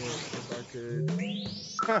percent if I could.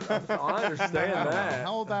 I understand that.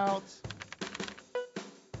 How about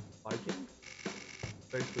Liking?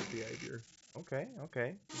 Facebook behavior. Okay,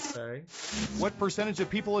 okay. Okay. what percentage of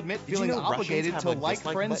people admit Did you feeling know Russians obligated have to a like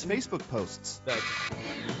dislike friends' button? Facebook posts? That's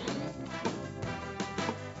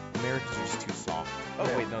Americans are just too soft. Oh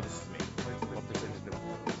Yeah. wait, no, this is me. What percentage do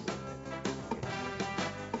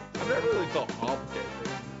I've never really felt obligated.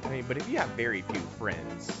 I mean, but if you have very few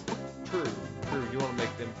friends, True. You want to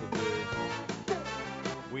make them feel good.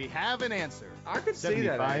 We have an answer. I could see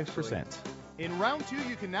that. 75%. In round two,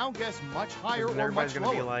 you can now guess much higher and or everybody's much gonna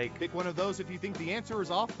lower. be like, Pick one of those if you think the answer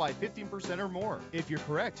is off by 15% or more. If you're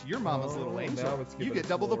correct, you're Mama's Oh, little now angel. it's You giving get us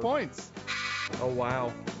double the more. points. Oh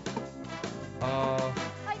wow.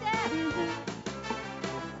 Hi, Dad.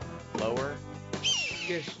 lower.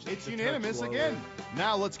 It's unanimous again.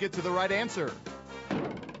 Now let's get to the right answer.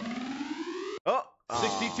 Oh,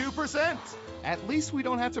 62%. At least we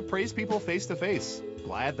don't have to praise people face to face.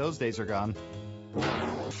 Glad those days are gone.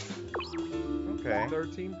 Okay,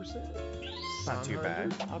 13%. not too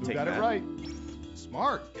bad. I'll Who take got that. it right?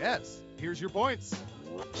 Smart, yes. Here's your points.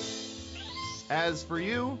 As for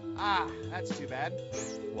you, that's too bad.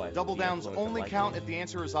 What? Double the downs influence of only liking? count if the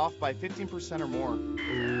answer is off by 15% or more.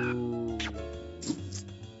 Ooh.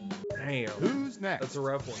 Damn. Who's next? That's a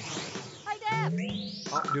rough one. Hi, Dad.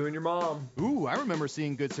 Oh, doing your mom. Ooh, I remember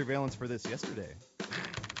seeing good surveillance for this yesterday.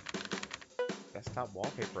 Desktop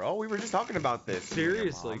wallpaper. Oh, we were just talking about this.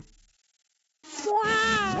 Seriously.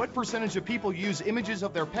 What percentage of people use images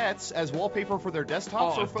of their pets as wallpaper for their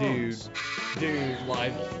desktops Oh, or phones? dude,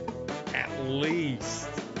 like at least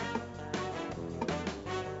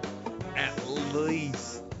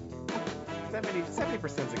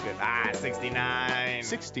 70%'s a good. 69.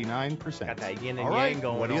 69%. Got that yin and All right, yang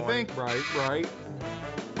going what do you on. think? right.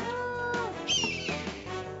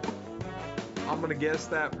 I'm gonna guess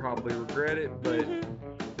that, probably regret it, but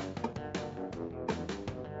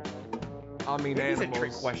I mean, Maybe it's animals. a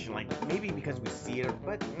trick question, like maybe because we see it,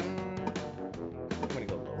 but I'm gonna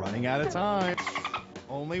go lower. Running out of time.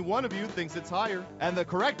 Only one of you thinks it's higher. And the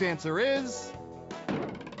correct answer is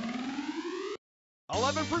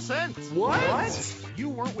 11%. What? You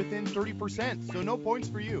weren't within 30%, so no points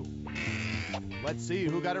for you. Let's see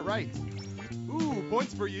who got it right. Ooh,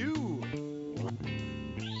 points for you.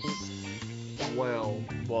 Well,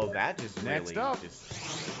 that just Next really up.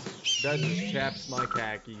 that just chaps my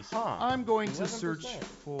khakis. Huh. I'm going to 11%. search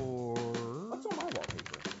for... What's on my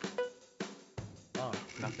wallpaper? Oh,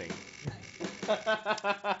 nothing.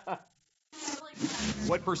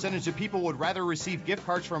 What percentage of people would rather receive gift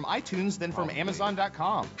cards from iTunes than from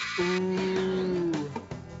Amazon.com? Ooh.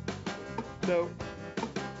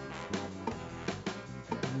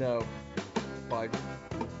 No. Like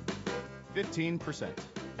 15%.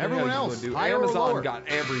 Everyone what else, you gonna do? higher or Amazon lower? got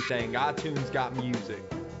everything. iTunes got music.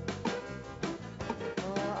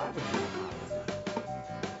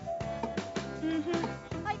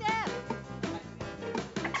 Hi, Dad.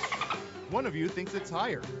 One of you thinks it's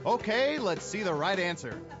higher. Okay, let's see the right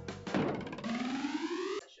answer.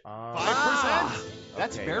 5%.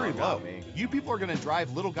 That's Okay, very y'all got low. me. You people are going to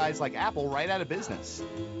drive little guys like Apple right out of business.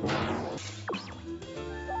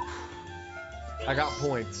 I got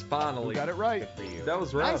points, finally. You got it right. Good for you. That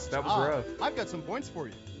was rough. Nice That was job. rough. I've got some points for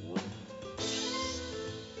you.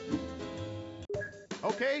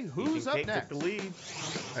 Okay, who's up Cake took next? the lead.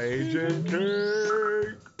 Agent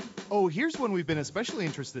Cake. Oh, here's one we've been especially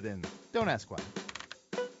interested in. Don't ask why.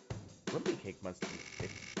 Wimpy Cake must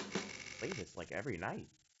play this like every night.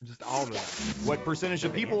 Just all of that. What percentage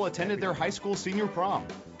of people attended their high school senior prom?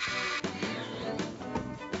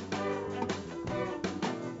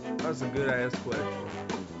 That's a good ass question.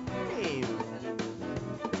 I mean,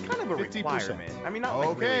 it's kind of a 50%. requirement. I mean, not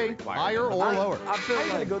like really a Okay, requirement, higher but or lower? I feel How are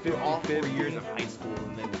you like gonna go through all 4 50-50. years of high school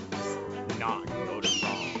and then just not go to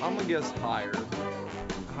prom? I'm gonna guess higher.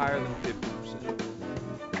 Higher than 50%.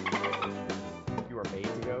 You are made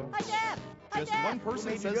to go. Hi, Dad. Hi, Just Dad. one person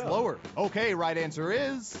made you says go? lower. Okay, right answer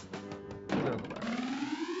is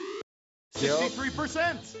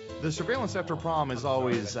 63%. The surveillance after prom is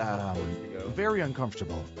always very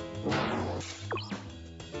uncomfortable.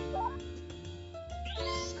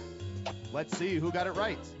 Let's see who got it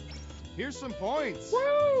right. Here's some points.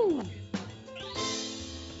 Woo!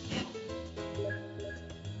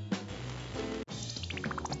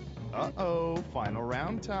 Uh-oh, final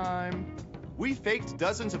round time. We faked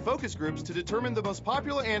dozens of focus groups to determine the most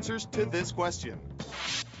popular answers to this question.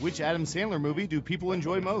 Which Adam Sandler movie do people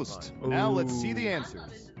enjoy most? Now let's see the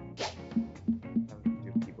answers.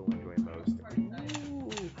 Do people enjoy most?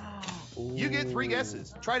 You get 3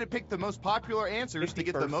 guesses. Try to pick the most popular answers to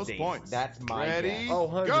get the 51st most Dates. points. That's my Ready? guess. Oh,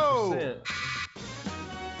 100%. Go!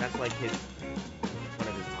 That's like one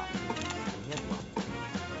of his top movies. He has lots.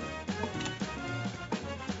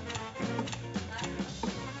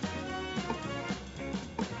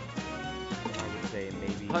 I would say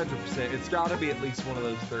maybe 100%. It's got to be at least one of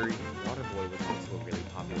those 3. Waterboy was also really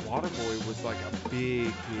popular. Waterboy was like a big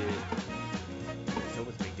hit. So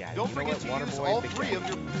was Big Daddy. Don't You know forget to what? use Waterboy, all Big 3 Daddy. of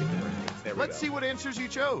your... There we Let's go. see what answers you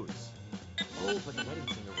chose. Oh, but the wedding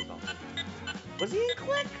singer was also. Was he in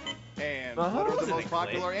Click? And Uh-huh. what are the Wasn't most it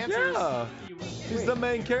popular Click? answers? Yeah. He's the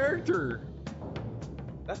main character.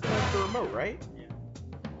 That's the remote, right?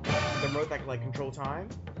 The remote that can like control time.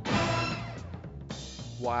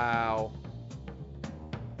 Wow.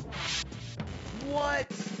 What?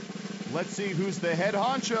 Let's see who's the head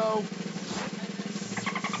honcho.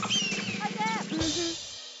 Hi,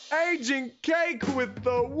 Dad. Agent Cake with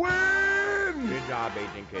the win! Good job,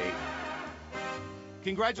 Agent Cake.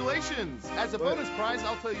 Congratulations! As a bonus prize,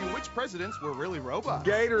 I'll tell you which presidents were really robots.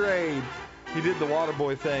 Gatorade. He did the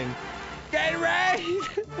Waterboy thing.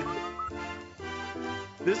 Gatorade!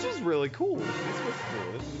 This was really cool. This was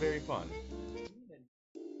cool. This was very fun.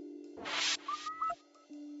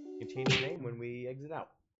 You can change your name when we exit out.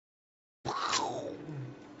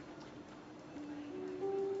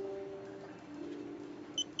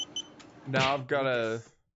 Now I've got to...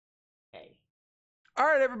 Hey.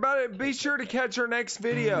 Alright, everybody, be sure to catch our next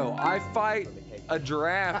video. I fight a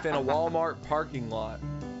giraffe in a Walmart parking lot.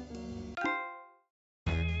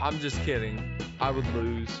 I'm just kidding. I would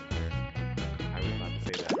lose. I was about to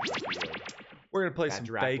say that. You would. We're gonna play That some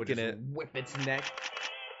giraffe fake would in just it. Whip its neck.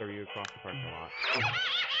 Throw you across the parking lot.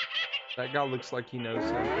 That guy looks like he knows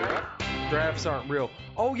something. Giraffes aren't real.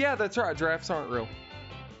 Oh yeah, that's right. Giraffes aren't real.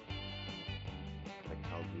 Like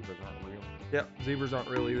how zebras aren't real. Yep, zebras aren't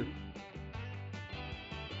real either.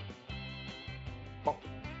 Oh.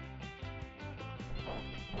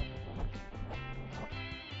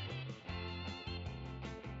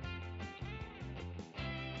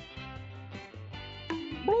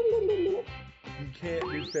 You can't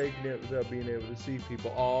do faking it without being able to see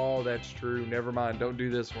people. Oh, that's true. Never mind. Don't do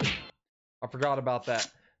this one. I forgot about that.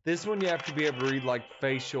 This one you have to be able to read like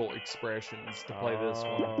facial expressions to play this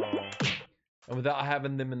one. And without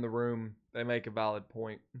having them in the room, they make a valid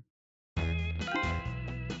point.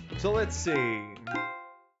 So let's see.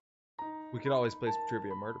 We could always play some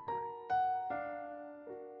Trivia Murder Party.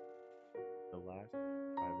 The last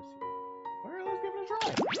privacy. Alright, let's give it a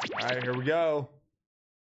try. Alright, here we go.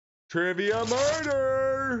 Trivia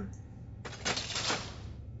Murder!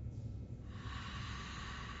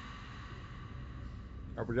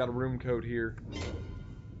 Alright, we got a room code here.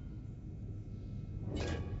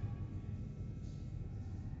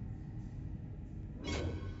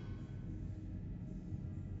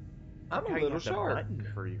 I'm a little sharp. Button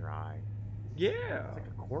for your eye. Yeah. It's like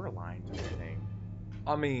a Coraline type thing.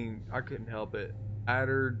 I mean, I couldn't help it.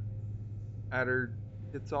 Adder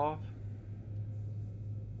tits off.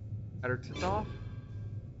 Adder tits off?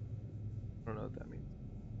 I don't know what that means.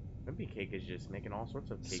 Wimpy Cake is just making all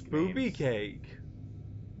sorts of cake Spoopy names. Cake.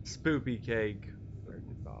 Spoopy cake.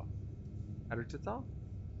 Had her tits off?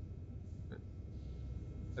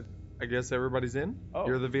 I guess everybody's in? Oh.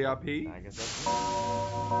 You're the VIP? I guess that's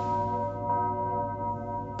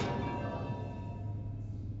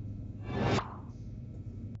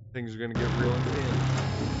Things are gonna get real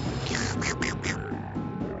intense.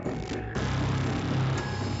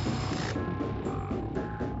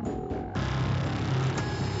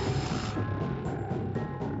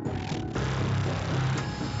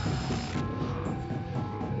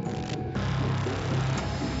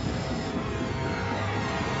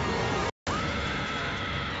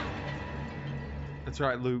 That's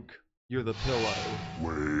right, Luke. You're the pillow.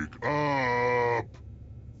 Wake up!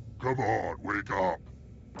 Come on, wake up.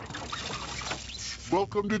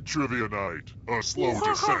 Welcome to Trivia Night, a slow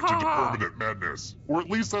descent into permanent madness. Or at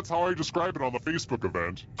least that's how I describe it on the Facebook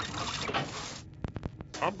event.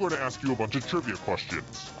 I'm going to ask you a bunch of trivia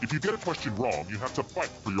questions. If you get a question wrong, you have to fight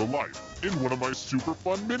for your life in one of my super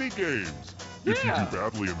fun mini-games. If you do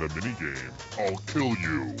badly in the minigame, I'll kill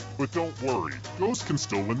you. But don't worry, Ghost can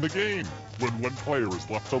still win the game. When one player is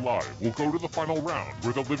left alive, we'll go to the final round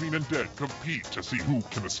where the living and dead compete to see who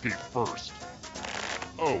can escape first.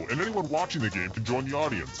 Oh, and anyone watching the game can join the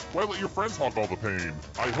audience. Why let your friends hog all the pain?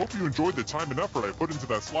 I hope you enjoyed the time and effort I put into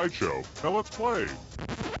that slideshow. Now let's play.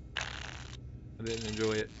 I didn't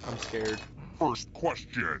enjoy it. I'm scared. First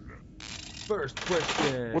question. First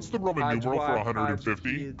question. What's the Roman numeral for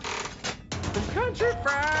 150? From Country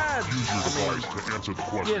Fried! Use your device to answer the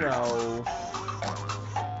question. You know.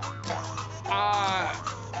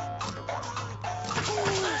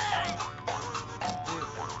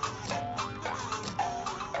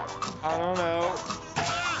 I don't know.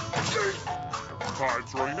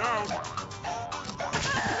 Time's running out.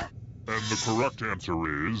 And the correct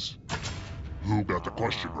answer is... Who got the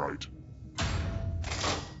question right?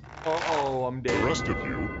 Uh-oh, I'm dead. The rest of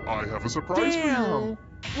you, I have a surprise for you.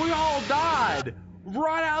 We all died!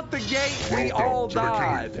 Right out the gate, we Welcome all to the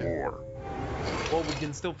died! killing floor. Well, we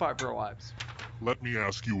can still fight for our lives. Let me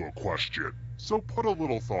ask you a question. So put a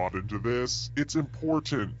little thought into this. It's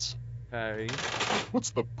important. Okay.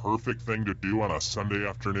 What's the perfect thing to do on a Sunday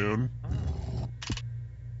afternoon?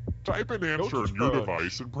 Type an answer in your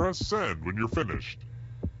device and press send when you're finished.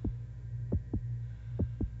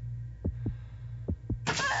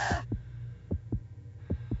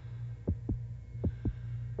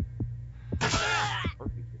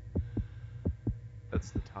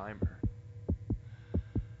 That's the timer.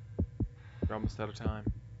 We're almost out of time.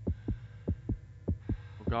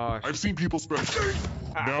 Oh gosh. I've seen people spend...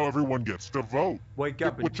 Now everyone gets to vote. Wake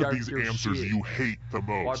up and which of jerk these your answers shit. you hate the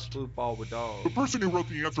most? Watch Blue Ball with dogs. The person who wrote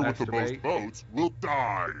the answer with the most Masturbate. votes will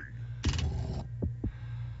die.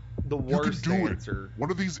 The You can worst do answer. it.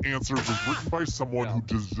 One of these answers was written by someone who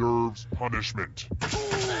deserves punishment.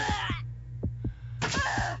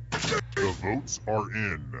 The votes are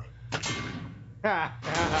in.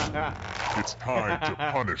 It's time to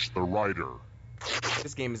punish the writer.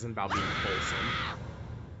 This game isn't about being wholesome.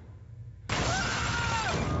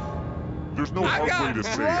 There's no hard way to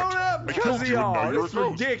say it. I killed you and now you're a It's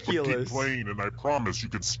ghost. But ridiculous. keep playing and I promise you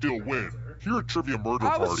can still win. Here at Trivia Murder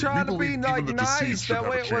I was Party, trying we to be believe like even the nice. deceased should That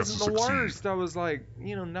have way a it chance to wasn't the succeed. worst. I was like,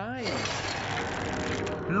 you know, nice.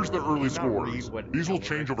 Here's the early Did not read scores. what These will Ellen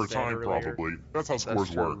change over said time, earlier. probably. That's how scores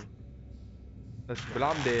true. work. But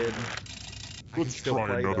I'm dead. Let's still try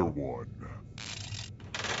play, another though. one.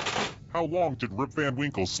 How long did Rip Van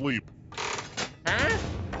Winkle sleep? Huh?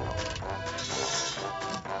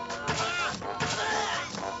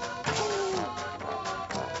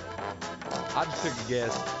 I just took a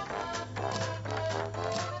guess.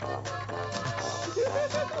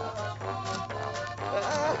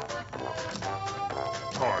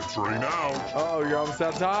 Time's running out. Oh, you're almost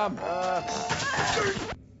out of time.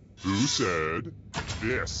 Who said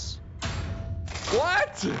this?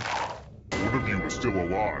 What? One of you is still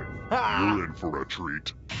alive. You're in for a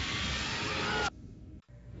treat.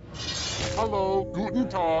 Hello, Guten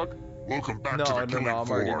Tag. Welcome back to the killing I'm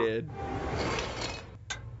floor. already dead.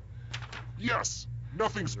 Yes,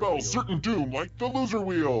 nothing spells certain doom like the loser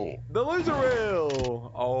wheel. The loser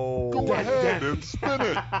wheel. Oh. Go ahead and spin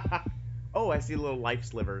it. Oh, I see little life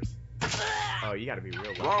slivers. Oh, you gotta be real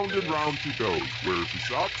lucky. Round and round she goes. Where she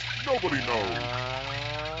stops, nobody knows.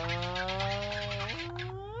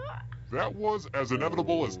 That was as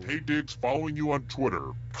inevitable as Tay Diggs following you on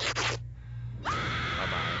Twitter.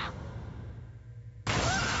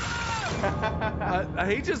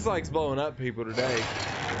 He just likes blowing up people today.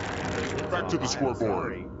 Back to the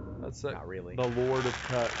scoreboard. That's Not really. The Lord of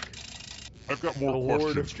Cuck. I've got more The Lord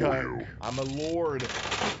questions of for Cuck. you. I'm a lord.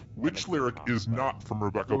 Which lyric is not from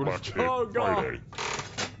Rebecca Lord of- Black's hit Oh, God. Friday?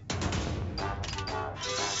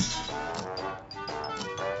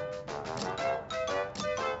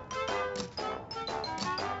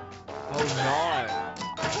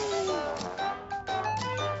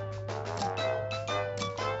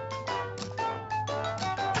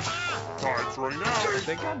 Time's running I out.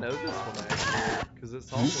 think I know this one actually, because it's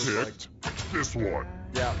Who almost like. picked this one?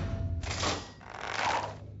 Yeah.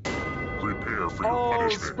 Prepare for your Oh,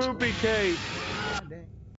 punishment. spoopy cake!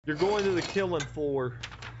 You're going to the killing floor.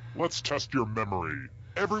 Let's test your memory.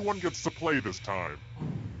 Everyone gets to play this time.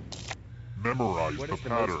 Memorize What the is the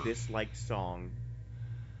pattern. most disliked song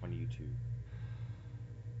on YouTube?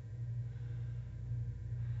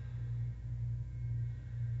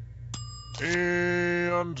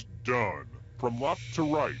 And done. From left to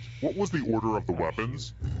right, what was the order of the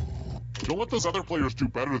weapons? Don't let those other players do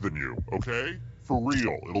better than you, okay? For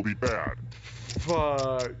real, it'll be bad.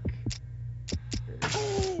 Fuck.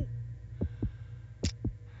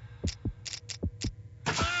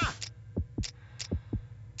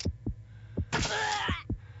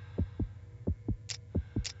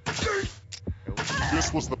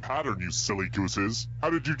 This was the pattern, you silly gooses. How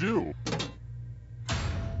did you do?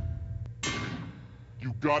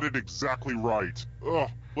 You got it exactly right. Ugh,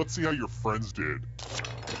 let's see how your friends did.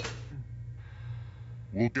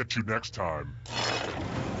 We'll get you next time.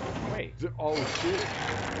 Wait. Oh shit.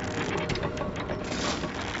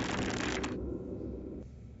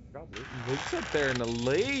 Luke's up there in the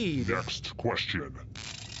lead. Next question.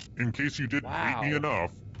 In case you didn't hate Wow. me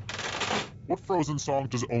enough, what Frozen song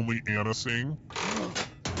does only Anna sing?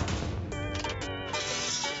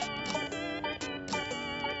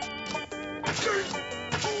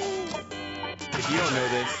 If you don't know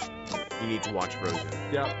this, you need to watch Frozen.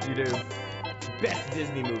 Yep, you do. Best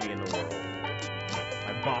Disney movie in the world.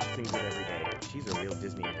 My boss sings it every day. She's a real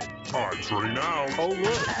Disney nerd. Time's running out. Oh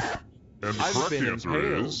look. And the I've correct been answer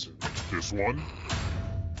impaled. is this one.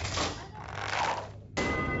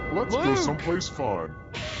 Let's go Luke! someplace fun.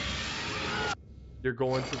 You're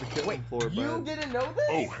going to the killing floor, bud. You didn't know this?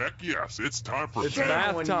 Oh, heck yes. It's time for It's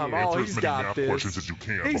math. math time. Oh, Answer he's as many got math this. questions as you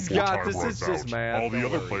can He's before got time this. runs It's just out. math. All the Don't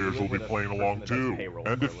other worry. players will be playing along too.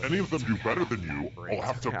 And if any of them do better than you, I'll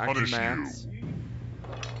have to Okay, I can punish you. maths.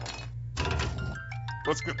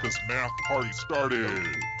 Let's get this math party started.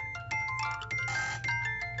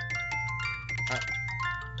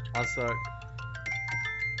 I suck.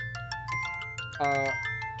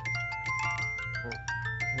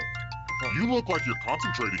 You look like you're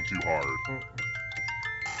concentrating too hard.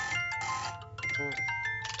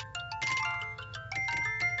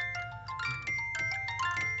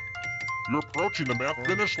 You're approaching the math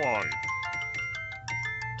finish line.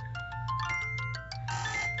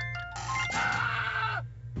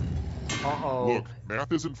 Uh-oh. Look,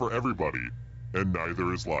 math isn't for everybody, and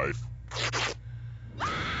neither is life.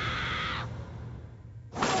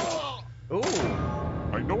 Ooh.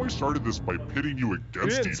 I know I started this by pitting you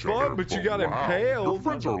against Yeah, each it's fun, other, but you got wow, impaled. your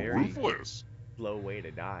friends are Very- ruthless. Slow way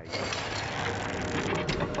to die.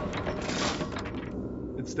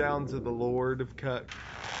 It's down to the Lord of Cut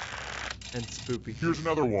and Spoopy. Here's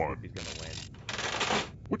another one. He's gonna win.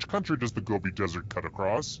 Which country does the Gobi Desert cut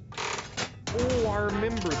across? Oh, I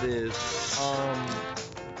remember this.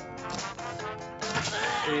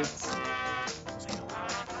 It's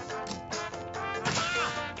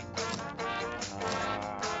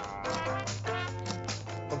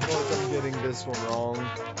I feel like I'm getting this one wrong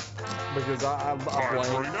because I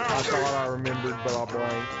blanked. I thought I remembered, but I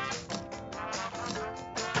blanked.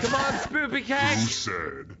 Come on, Spoopy Who Cake!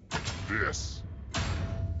 said this?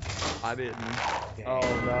 I didn't. Dang. Oh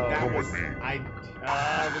no. That Come was, with me.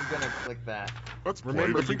 I was gonna click that. Let's play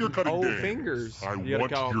Remember, the finger you cutting hold game. fingers. I You gotta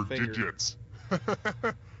want cut off your fingers. digits.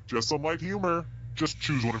 Just some light humor. Just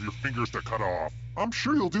choose one of your fingers to cut off. I'm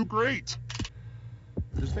sure you'll do great.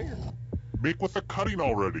 Just finger. Make with the cutting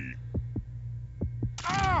already.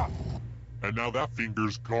 Ah! And now that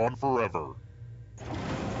finger's gone forever.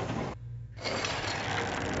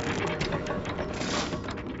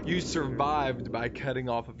 You survived by cutting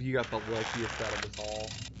off if you got the luckiest out of us all.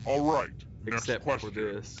 All right, next Except question. for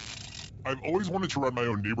this. I've always wanted to run my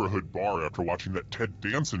own neighborhood bar after watching that Ted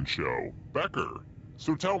Danson show, Becker.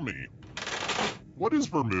 So tell me, what is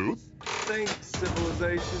vermouth? Thanks,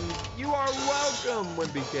 civilization. You are welcome,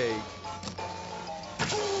 Wimpy Cake.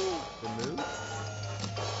 Remove?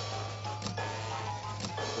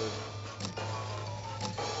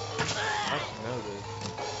 I should know this.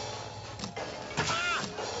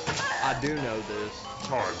 I do know this.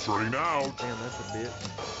 Time's running out. Damn, that's a bitch.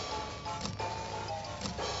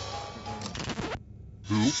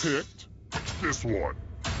 Who picked this one?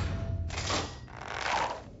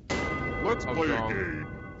 Let's I was play a wrong. game.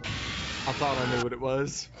 I thought I knew what it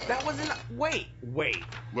was. That wasn't. Wait.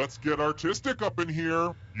 Let's get artistic up in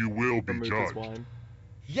here. You will be Vermouth is judged. wine.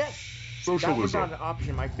 Yes. That was Socialism. not an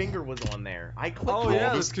option. My finger was on there. I clicked Oh, it. yeah,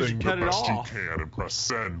 Draw that's this 'cause you thing cut the it best off. you can and press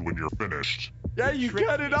send when you're finished. Yeah, you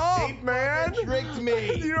cut it off, man. Tricked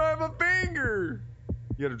me. You don't have a finger.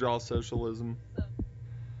 You gotta draw socialism.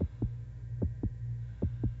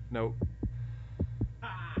 Nope.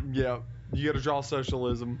 Yeah, you gotta draw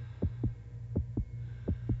socialism.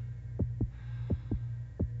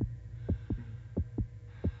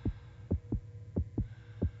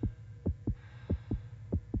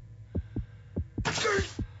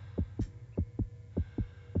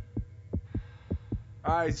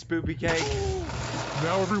 Alright, Spoopy Cake.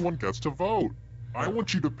 Now everyone gets to vote. I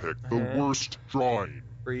want you to pick the worst drawing.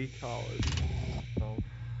 Free college. Oh.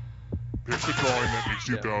 Pick the drawing that makes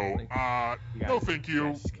you go, no thank you.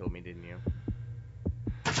 You guys just killed me, didn't you?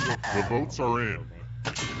 The votes are in.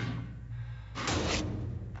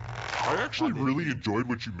 I actually really enjoyed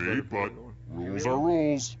what you made, but rules are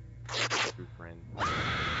rules. True friend. But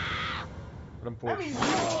unfortunately,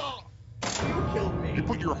 You killed me. You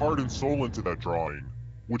put your heart and soul into that drawing,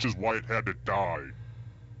 which is why it had to die.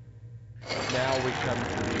 now we come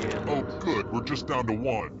to the end. Oh good, we're just down to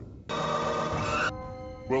one.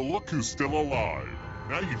 Well look who's still alive.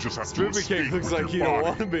 Now you just have to Spoopy escape Cake looks with like your you don't body.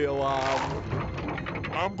 want to be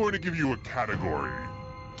alive. I'm going to give you a category.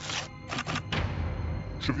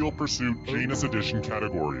 Trivial Pursuit Janus Edition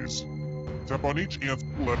categories. Tap on each answer.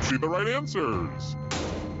 Let's see the right answers.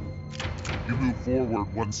 You move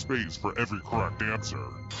forward one space for every correct answer.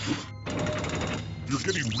 You're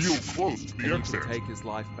getting real close to the exit. Take his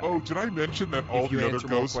life back. Oh, did I mention that all If you the other answer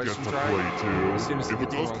more ghosts get to questions play right, too? as soon as he If a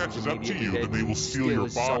gets ghost wrong, catches he's up to you, immediately then they dead. will steal Steal your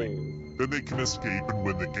his body. soul. Then they can escape and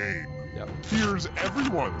win the game. Yep. Here's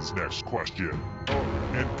everyone's next question.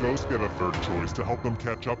 And ghosts get a third choice to help them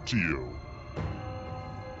catch up to you.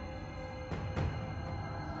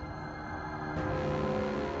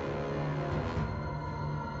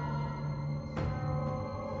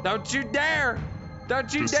 Don't you dare!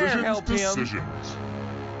 Don't you Decisions, dare help him! decisions.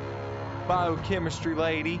 Biochemistry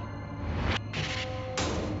lady.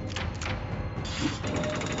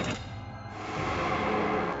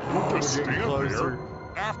 Don't just We're getting stand closer. there.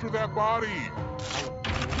 After that body.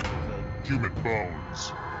 Human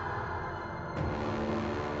bones.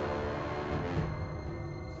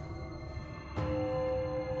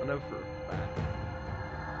 I know for a fact.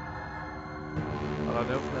 But I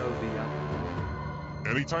don't know the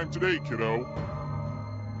Anytime today, kiddo.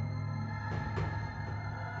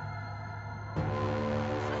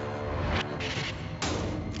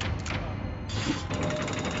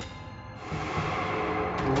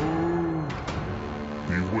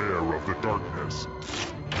 Beware of the darkness.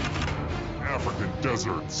 African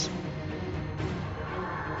deserts.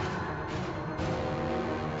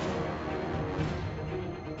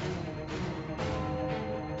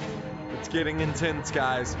 It's getting intense,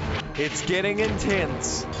 guys. It's getting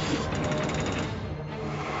intense.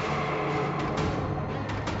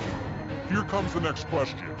 Here comes the next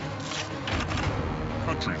question.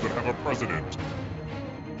 Countries that have a president.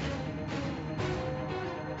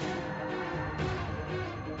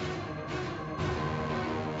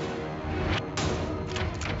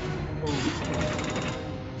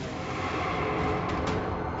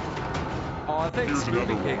 Oh, I think Here's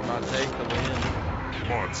another Spoopy Cake one. might take the win.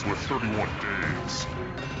 Months with 31 days.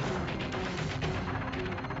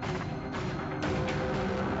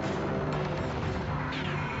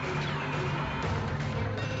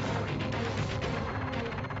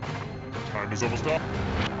 Time is almost up.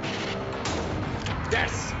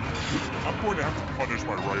 Yes! I'm going to have to punish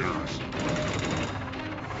my writers.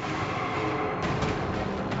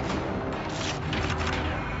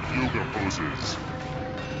 Yoga poses.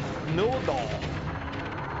 No doll.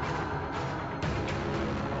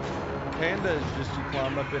 Panda is just you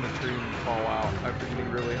climb up in a tree and you fall out after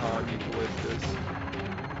getting really high and you can lift this.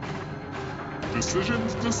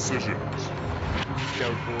 Decisions, decisions. Just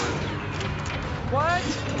go for it. What?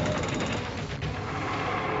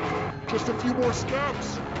 Just a few more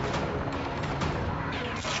steps.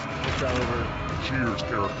 It's over. Cheers,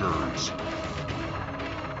 characters.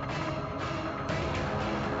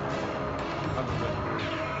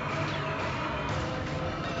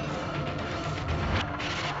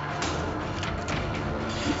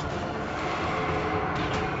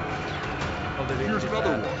 Here's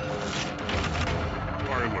another one.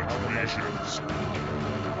 Violent nations.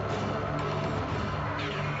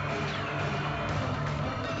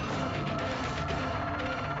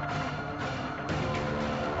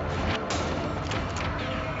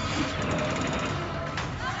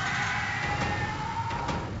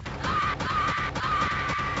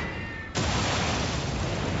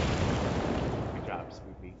 Good job,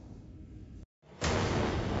 Spoopy.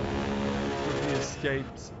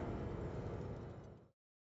 escapes.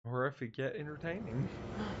 Horrific yet entertaining.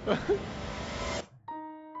 Let's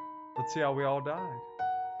see how we all died.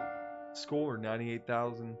 Score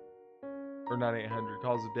 98,000 or 9,800.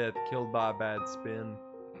 Cause of death killed by a bad spin.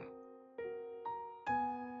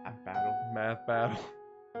 Math battle.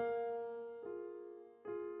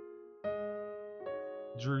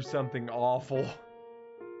 Drew something awful.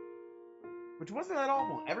 Which wasn't that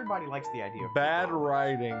awful. Everybody likes the idea of Bad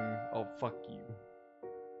writing. Oh, fuck you.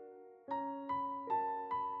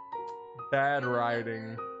 Bad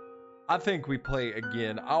writing. I think we play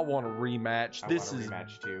again. I want a rematch. This is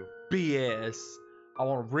rematch too. BS. I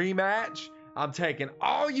want a rematch. I'm taking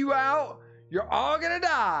all you out. You're all gonna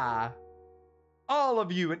die. All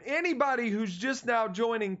of you and anybody who's just now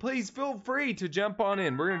joining, please feel free to jump on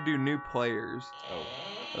in. We're gonna do new players.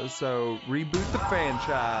 So reboot the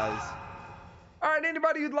franchise. All right,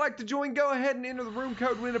 anybody who'd like to join, go ahead and enter the room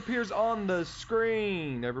code when it appears on the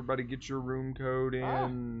screen. Everybody get your room code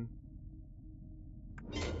in.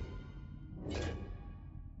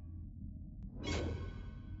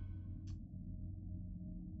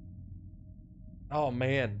 Oh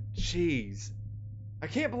man, jeez. I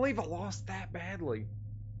can't believe I lost that badly.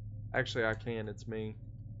 Actually, I can, it's me.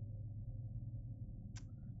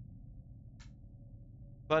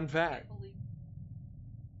 Fun fact.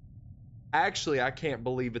 Actually, I can't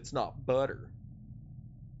believe it's not butter.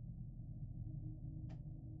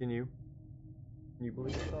 Can you? Can you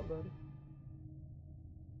believe it's not butter?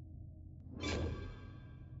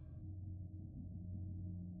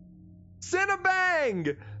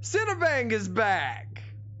 Cinnabang! Cinnabang is back!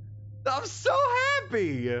 I'm so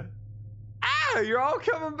happy! Ah, you're all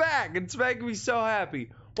coming back. It's making me so happy.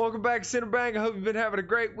 Welcome back, Cinnabang. I hope you've been having a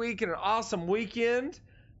great week and an awesome weekend.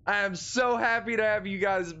 I am so happy to have you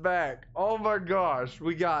guys back. Oh my gosh,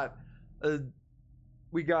 we got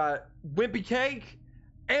Wimpy Cake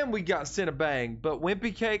and we got Cinnabang. But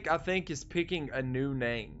Wimpy Cake, I think, is picking a new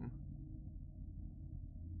name.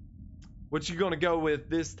 What you gonna go with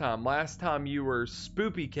this time? Last time you were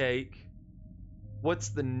Spoopy Cake. What's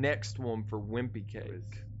the next one for Wimpy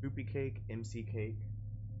Cake? Spoopy Cake, MC Cake.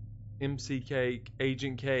 MC Cake,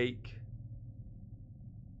 Agent Cake.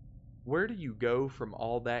 Where do you go from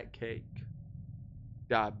all that cake?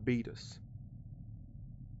 Diabetes.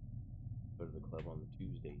 Go to the club on the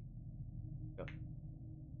Tuesday. Go.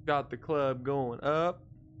 Got the club going up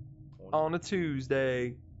on a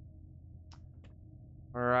Tuesday.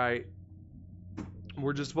 All right.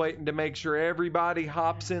 We're just waiting to make sure everybody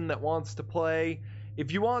hops in that wants to play.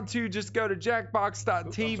 If you want to, just go to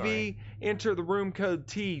jackbox.tv, enter the room code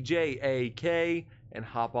TJAK, and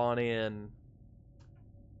hop on in.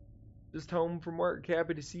 Just home from work.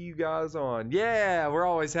 Happy to see you guys on. Yeah, we're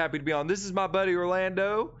always happy to be on. This is my buddy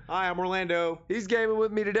Orlando. Hi, I'm Orlando. He's gaming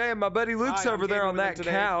with me today, and my buddy Luke's over there on that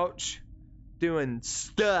couch doing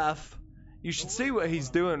stuff. You should see what he's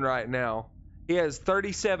doing right now. He has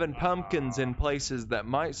 37 pumpkins in places that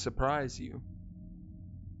might surprise you.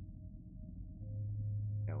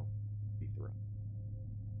 No, be thrown.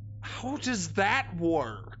 How does that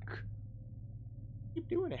work? Keep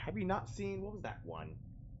doing it. Have you not seen, what was that one?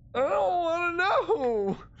 I don't want to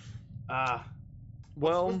know.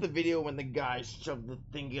 What's the video when the guy shoved the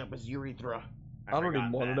thingy up his urethra? I don't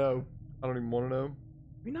even want to know. I don't even want to know.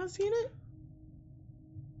 Have you not seen it?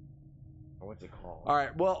 What's it called? All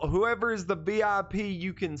right. Well, whoever is the VIP,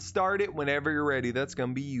 you can start it whenever you're ready. That's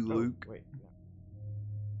gonna be you, Luke. Wait.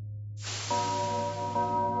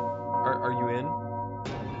 Are you in?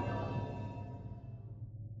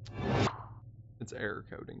 It's error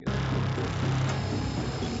coding.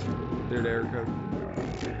 There's error code.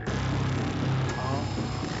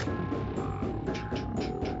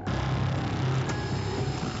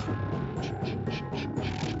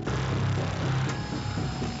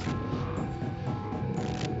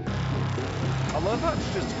 I love how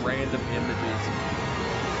it's just random images.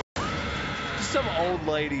 Just some old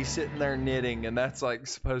lady sitting there knitting, and that's like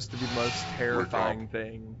supposed to be the most terrifying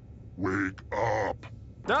thing. Wake up!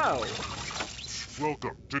 No!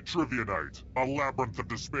 Welcome to Trivia Night, a labyrinth of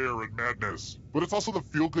despair and madness. But it's also the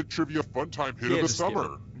feel-good trivia fun-time hit of the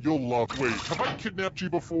summer. You'll love. Wait, have I kidnapped you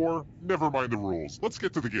before? Never mind the rules. Let's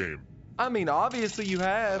get to the game. I mean, obviously you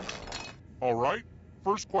have. All right.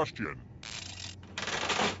 First question.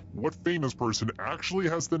 What famous person actually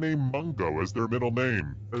has the name Mungo as their middle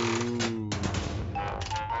name? Ooh.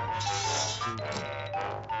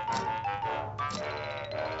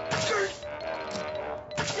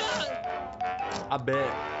 I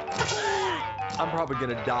bet. I'm probably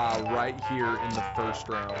gonna die right here in the first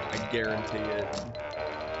round. I guarantee it.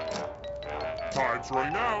 Time's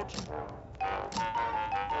running out.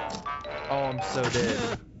 Oh, I'm so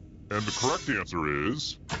dead. And the correct answer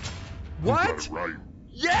is... What? You got it right.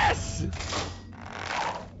 Yes!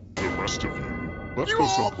 The rest of you, let's You go all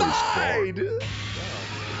someplace died!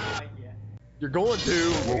 fun. You're going to.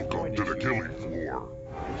 Welcome to the killing floor.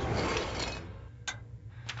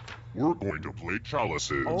 We're going to play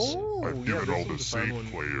chalices. Oh, I've yeah, given this all the was a fun safe one.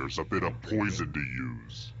 players a bit of poison to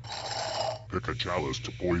use. Pick a chalice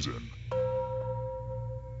to poison.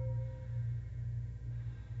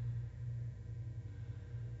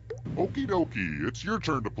 Okie dokie, it's your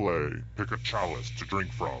turn to play. Pick a chalice to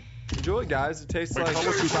drink from. Enjoy, guys. It tastes My like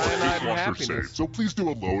chalice is cyanide and dishwasher happiness. safe, so please do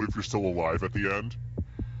a load if you're still alive at the end.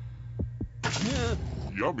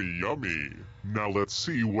 Yummy, yummy. Now let's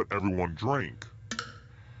see what everyone drank.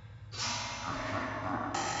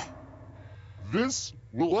 This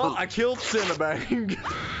will Well, hurt. I killed Cinnabang.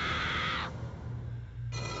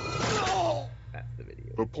 That's the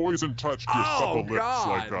video. The poison touched your supple lips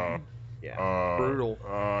God. like Brutal.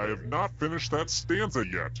 I have not finished that stanza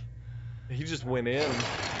yet. He just went in.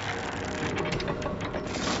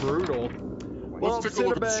 Brutal. Well, Let's take a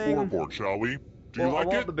look at the Cinnabang. scoreboard, shall we? Do you Well, like I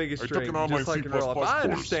want it? the biggest I took drink, an online just like C++ in real life. course. I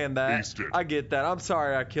understand that. Aced it. I get that. I'm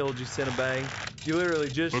sorry I killed you, Cinnabang. You literally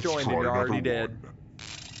just Let's joined try and you're another already dead.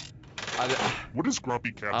 What is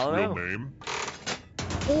Grumpy Cat's I don't real know. name?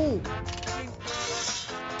 Ooh.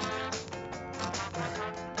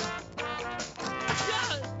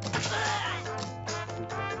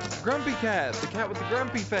 Grumpy Cat, the cat with the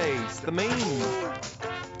grumpy face, the meme.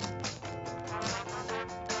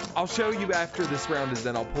 I'll show you after this round is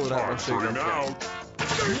done. I'll pull it out and Time's show you. running out.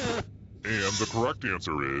 And the correct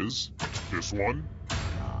answer is this one.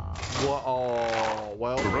 Well, oh,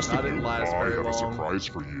 well, The rest I of didn't you, last I very have a long. surprise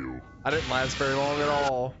for you. I didn't last very long at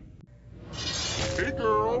all. Hey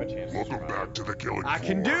girl, welcome back to the killing I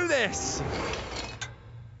can floor. do this.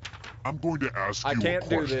 I'm going to ask I you can't a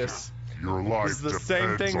do question. this. Your life This is the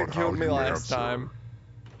same depends thing on that killed how me you last answer. time.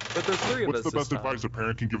 But there's three of What's us the this best time. advice a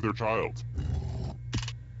parent can give their child?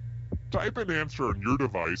 Type an answer on your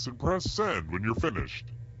device and press send when you're finished.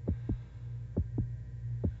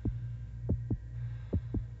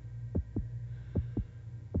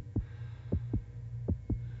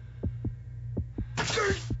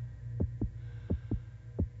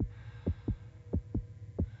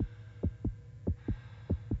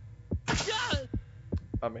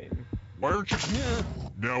 I mean, Why aren't you?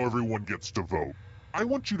 Now everyone gets to vote. I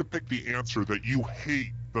want you to pick the answer that you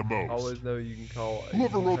hate the most. always know you can call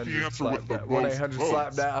Whoever wrote the 1-800 answer with the slap that- most 1-800 votes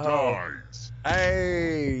slap that hoe. dies.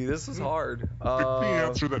 Hey, this is hard. Pick the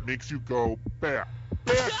answer that makes you go, bad.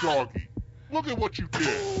 Bad doggy. Look at what you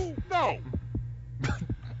did. No.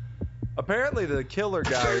 Apparently the killer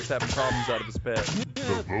guy is having problems out of his pet.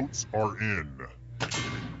 The votes are in. I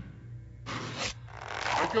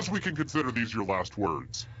guess we can consider these your last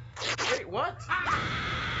words. Wait, what?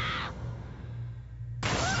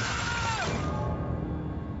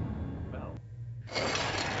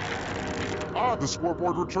 Ah, the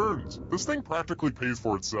scoreboard returns. This thing practically pays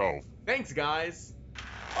for itself. Thanks, guys.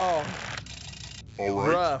 Oh, All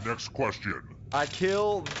right, Rough. next question. I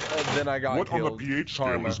killed, then I got What on killed. the pH scale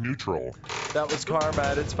Karma. is neutral? That was karma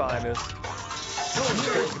at its finest.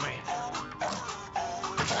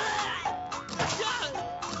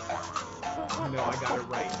 No, I got it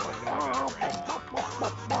right.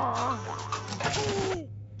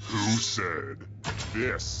 Who said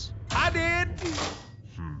this? I did.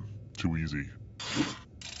 Too easy.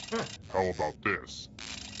 How about this?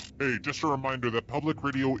 Hey, just a reminder that public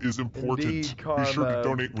radio is important. Indeed, Be sure to karma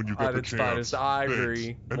donate when you get at the its chance. finest. I Thanks.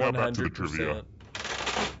 agree. And now back to the trivia.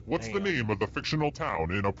 100%. What's the name of the fictional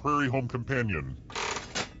town in A Prairie Home Companion?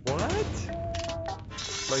 What?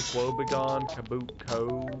 Lake Wobegon, Kaboot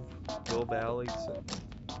Cove, Bill Valley.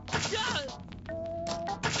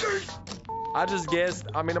 I just guessed.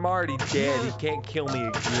 I mean, I'm already dead. He can't kill me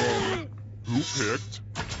again. Who picked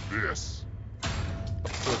this?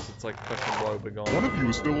 Of course, it's like fucking Wobegon. One of you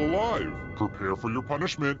is still alive. Prepare for your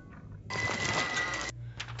punishment.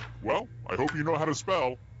 Well, I hope you know how to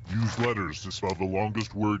spell. Use letters to spell the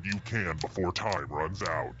longest word you can before time runs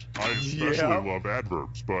out. I especially Yeah. love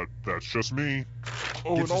adverbs, but that's just me.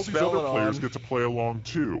 Oh, Get and to all these spell other it players on. get to play along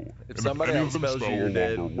too. If And somebody if any else of them spells you, spell you're a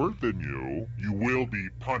dead. longer word than you will be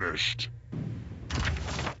punished.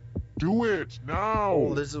 Do it now!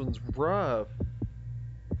 Oh, this one's rough.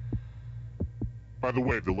 By the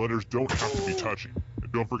way, the letters don't have to be touchy.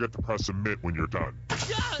 And don't forget to press submit when you're done.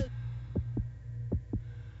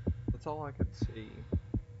 That's all I could see.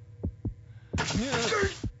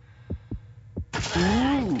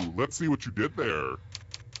 Ooh, let's see what you did there.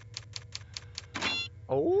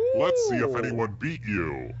 Oh. Let's see if anyone beat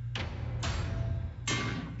you.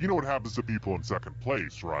 You know what happens to people in second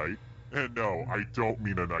place, right? And no, I don't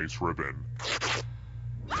mean a nice ribbon.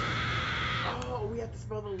 Oh, we have to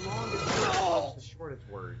spell the longest word plus the shortest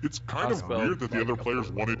word. It's kind of weird that the other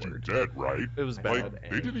players wanted you dead, right? It was Like, bad.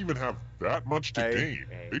 they didn't even have that much to gain.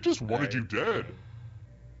 They just wanted you dead.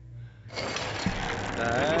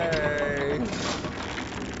 Hey.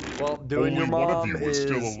 Well, doing your Only one of mom you was is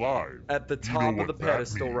still alive. at the You know top of what the that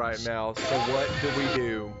pedestal right means. now. So what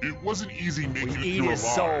do? It wasn't easy making it eat through his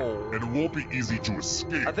alive, soul. and it won't be easy to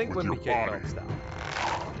escape I think with your Wimpy Kid body. bounced out.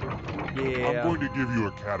 Yeah. I'm going to give you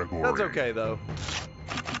a category. That's okay though.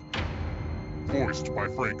 Voiced by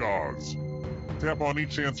Frank Oz. Tap on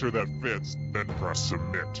each answer that fits, then press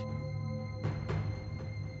submit.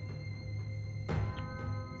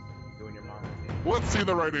 Doing your mom. Let's see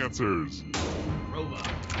the right answers. Robot.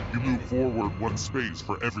 You move forward one space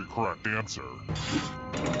for every correct answer.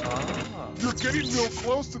 You're getting real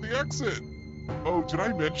close to the exit. Oh, did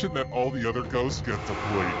I mention that all the other ghosts get to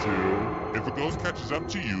play too? If a ghost catches up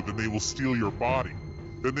to you, then they will steal your body.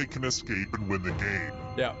 Then they can escape and win the game.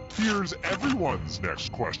 Yeah. Here's everyone's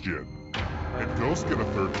next question. And ghosts get a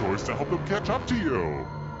third choice to help them catch up to you.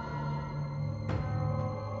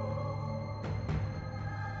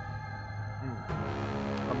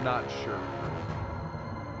 I'm not sure.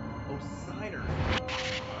 Oh, signer.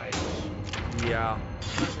 Yeah.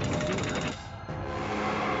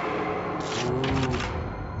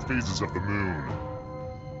 Phases of the moon.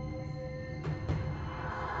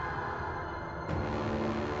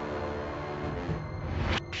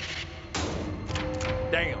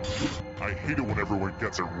 Damn. I hate it when everyone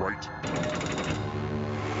gets it right.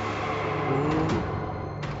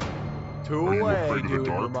 Two Are you away, afraid of the doing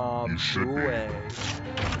your dark? mom. You should Two be. away.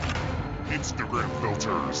 Instagram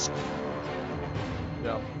filters.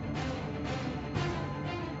 Yep.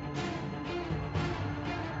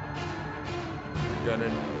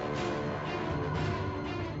 Gunning.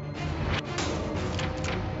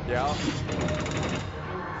 Yeah.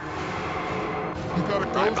 You got a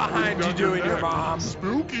ghost Right behind you, down doing your neck. mom.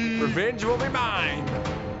 Spooky. Revenge will be mine.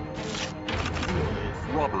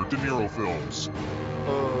 Robert De Niro films.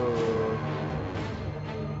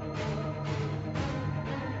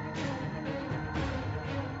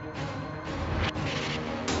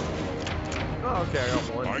 Oh, okay, I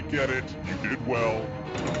got one. I get it. You did well.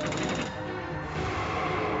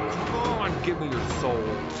 Come on, give me your soul.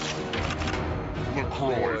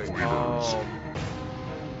 LaCroix flavors.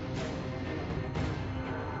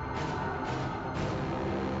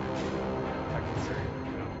 I can see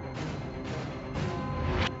it.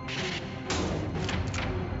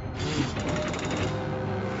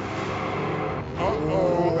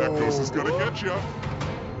 Uh-oh, that ghost is gonna get you.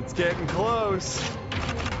 It's getting close.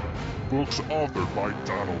 Books authored by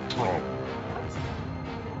Donald Trump.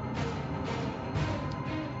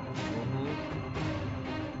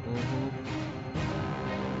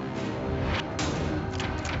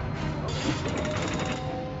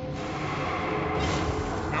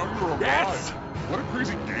 Now you're alive. Yes! What a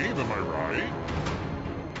crazy game, am I right?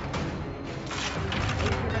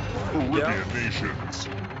 Caribbean nations.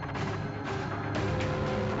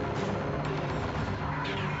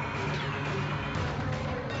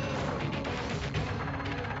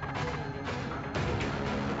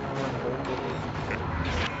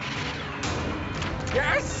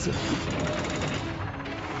 Yes!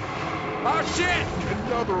 Oh shit!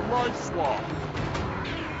 Another life swap.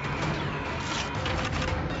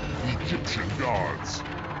 Egyptian gods.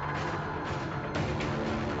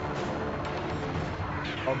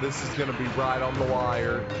 Oh, this is gonna be right on the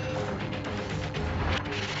wire.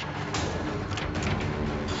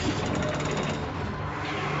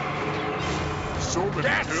 So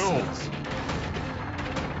many kills.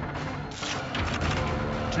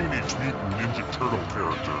 Teenage Mutant Ninja Turtle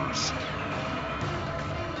characters.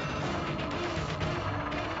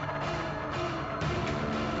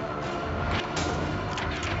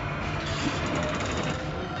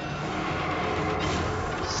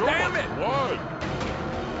 So Damn much it! blood.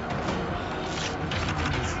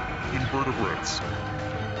 Invertebrates.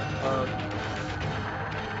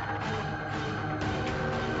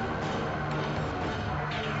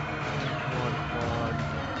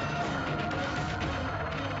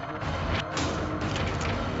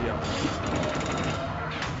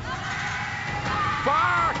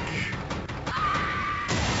 Fuck!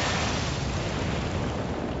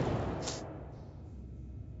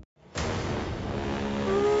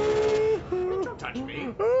 Don't touch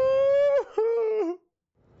me.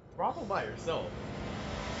 Bravo by yourself.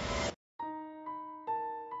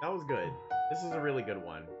 That was good. This is a really good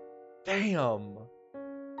one. Damn.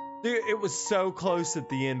 Dude, it was so close at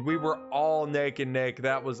the end. We were all neck and neck.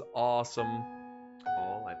 That was awesome.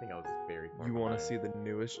 Oh, I think I was very far You want to behind. see the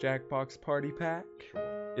newest Jackbox Party Pack?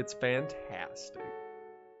 Sure. It's fantastic.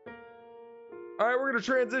 All right, we're going to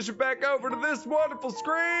transition back over to this wonderful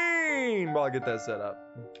screen while I get that set up.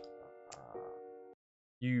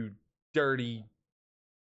 You dirty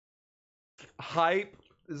hype.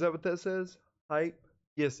 Is that what that says? Hype?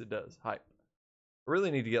 Yes, it does. Hype. I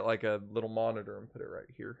really need to get like a little monitor and put it right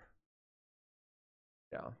here.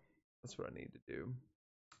 Yeah, that's what I need to do.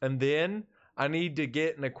 And then I need to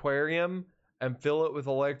get an aquarium and fill it with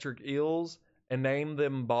electric eels and name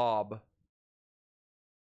them Bob.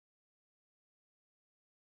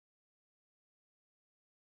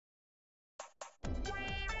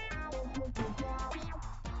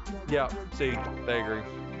 Yeah, see, they agree.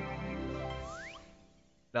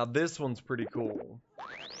 Now this one's pretty cool.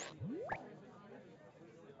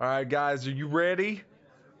 All right, guys, are you ready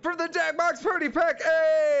for the Jackbox Party Pack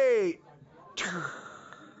 8?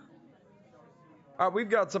 All right, we've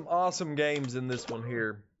got some awesome games in this one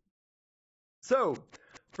here. So,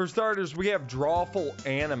 for starters, we have Drawful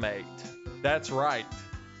Animate. That's right.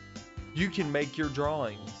 You can make your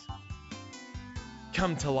drawings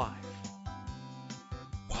come to life.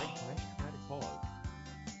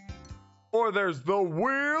 Or there's the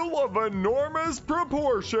Wheel of Enormous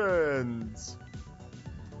Proportions.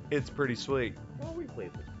 It's pretty sweet. Well, we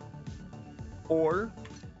played this. Or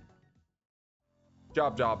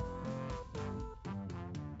Job.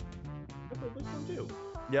 I played this one too.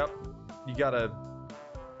 Yep. You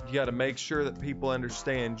gotta make sure that people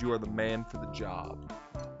understand you are the man for the job.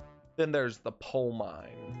 Then there's the Pole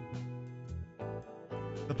Mine.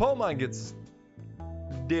 The Pole Mine gets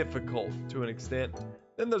difficult to an extent.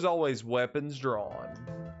 Then there's always Weapons Drawn.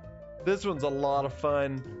 This one's a lot of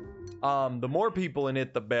fun. The more people in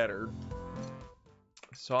it, the better.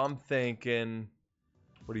 So I'm thinking,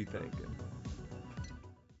 what are you thinking?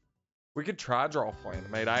 We could try Drawful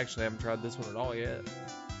Animate. I actually haven't tried this one at all yet.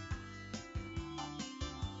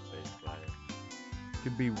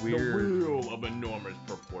 Could be weird. The Wheel of Enormous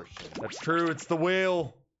Proportions. That's true. It's the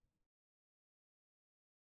wheel.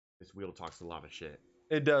 This wheel talks a lot of shit.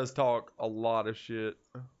 It does talk a lot of shit.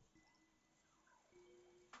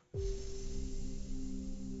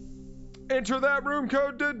 Enter that room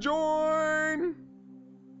code to join.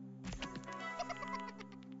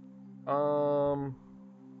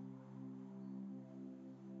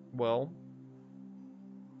 Well,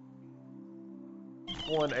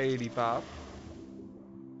 185.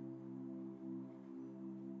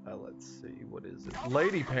 Let's see, what is it?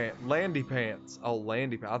 Landy Pants. Oh,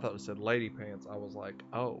 Landy Pants. I thought it said Lady Pants. I was like,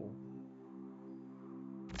 oh.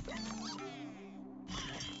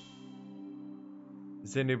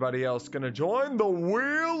 Is anybody else gonna join the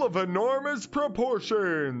Wheel of Enormous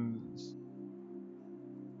Proportions?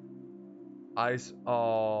 Ice.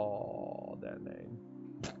 Oh, that name.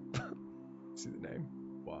 See the name?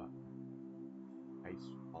 What? Ice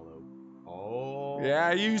Hollow. Oh.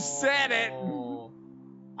 Yeah, you said it.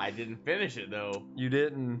 I didn't finish it though. You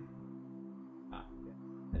didn't. Ah, yeah.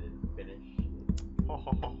 I didn't finish.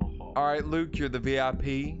 All right, Luke, you're the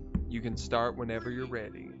VIP. You can start whenever you're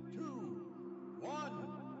ready.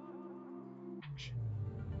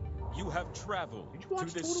 You have traveled to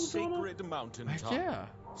this sacred mountaintop. Yeah.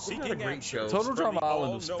 Seeking a great show. Total Drama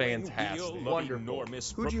Island was fantastic. Wonderful.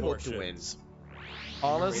 Who'd you hope to win?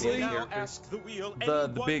 Honestly, Now ask the wheel the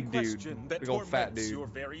any one big dude, question that big old fat torments dude. your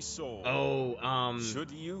very soul. Oh, Should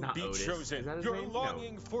you not be Otis. Is chosen, that his your name?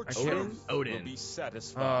 longing for Odin? truth Odin. will be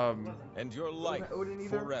satisfied, and your life Odin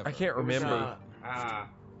either? forever. I can't remember.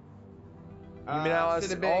 You mean now ask,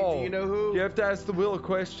 do you know who? You have to ask the wheel a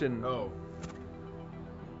question. Oh.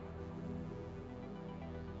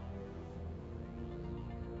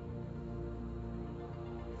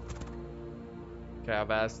 Okay,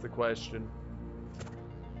 I've asked the question.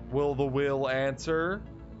 Will the will answer?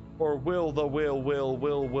 Or will the will?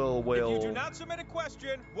 If you do not submit a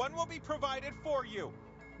question, one will be provided for you.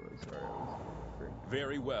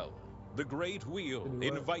 Very well. The Great Wheel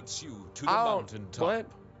invites you to the mountaintop. What?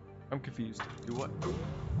 I'm confused. Do what?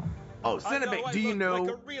 Oh, Cinnabait, I do you know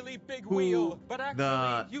like a really big who wheel, but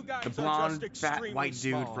actually, you guys the are blonde, just fat, extremely white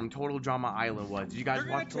dude small. from Total Drama Island was? Did you guys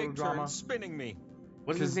You're watch gonna Total take Drama? turns spinning me.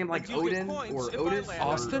 Wasn't his name like You get Odin points or if I Otis? land or-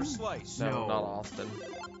 on your slice. No, not Austin.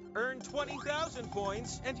 Earn 20,000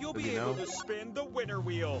 points, and you'll be you able know? to spin the winner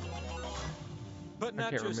wheel. But not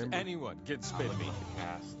can't just remember. anyone can spin me.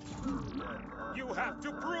 You have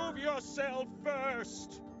to prove yourself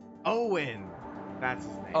first. Owen. That's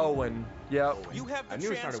his name. Owen. Yep. You have I the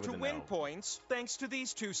knew it chance started to with an win O. points thanks to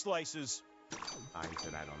these two slices. I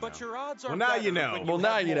said I don't know. But your odds are Well, now better you know. when Well,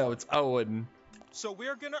 now have you know more. it's Owen. So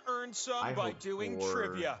we're gonna earn some I by hope doing for-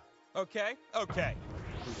 trivia. Okay? Okay.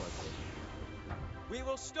 Who was it? We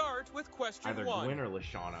will start with question Either 1. Gwen or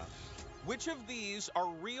Lashana. Which of these are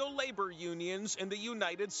real labor unions in the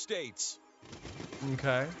United States?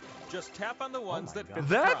 Okay. Just tap on the ones that fit the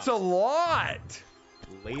That's a prompt. lot.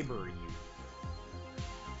 Labor union.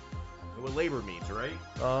 What labor means, right?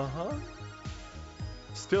 Uh-huh.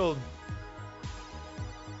 Still. Do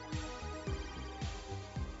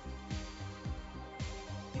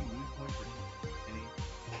you lose points for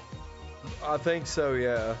any? I think so,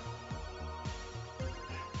 yeah.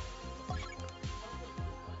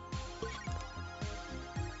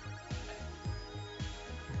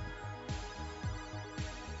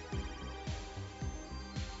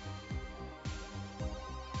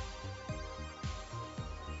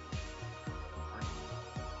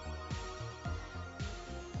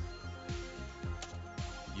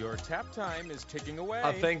 Your tap time is ticking away.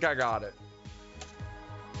 I think I got it.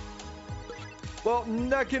 Well,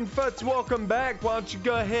 Nuck and Futz, welcome back. Why don't you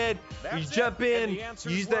go ahead, you jump in,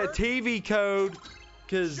 use that TV code,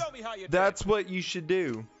 because that's what you should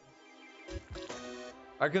do.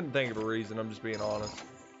 I couldn't think of a reason, I'm just being honest.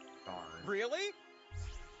 Really?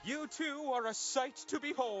 You two are a sight to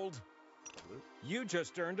behold. You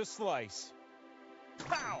just earned a slice.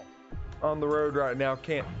 Pow! On the road right now,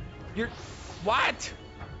 can't. You're. What?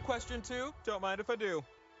 Question 2, don't mind if I do.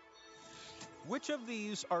 Which of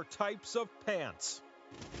these are types of pants?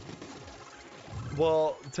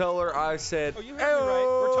 Well, tell her I said. Oh, you heard me right.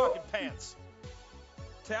 We're talking pants.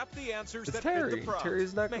 Tap the answers It's that Terry. fit the prompt.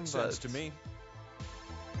 Terry's Nuck and Makes sense Futz. to me.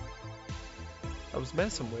 I was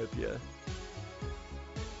messing with you.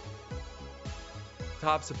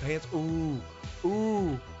 Tops of pants. Ooh.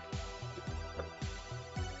 Ooh.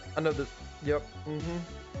 I know this. Yep.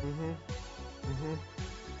 Mm-hmm. Mm-hmm. Mm-hmm.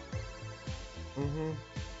 Mm-hmm.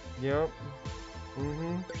 Yep.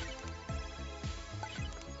 Mm-hmm.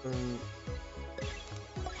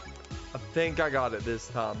 I think I got it this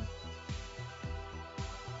time.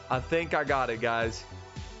 I think I got it, guys.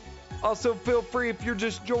 Also, feel free if you're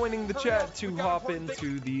just joining the chat to hop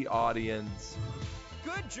into the audience.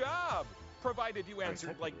 Good job! Provided you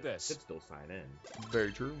answered like this. Should still sign in.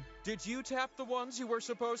 Very true. Did you tap the ones you were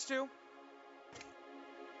supposed to?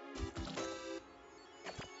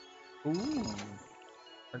 Ooh.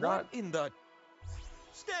 I got. What in the...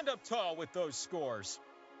 Stand up tall with those scores.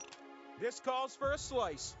 This calls for a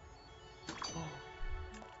slice.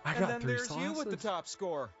 I And got then 3 there's slices. you with the top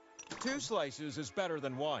score. 2 slices is better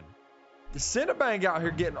than 1. The Cinnabang out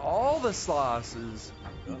here getting all the slices.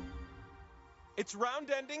 It's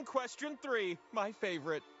round-ending question 3, my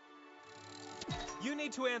favorite. You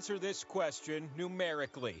need to answer this question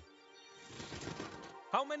numerically.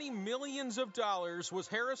 How many millions of dollars was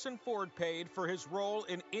Harrison Ford paid for his role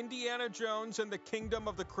in Indiana Jones and the Kingdom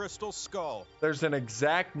of the Crystal Skull? There's an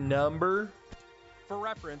exact number. For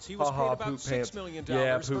reference, he was Ha-ha, paid about poop $6 pants. million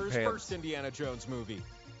Yeah, for poop his pants. first Indiana Jones movie.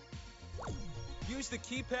 Use the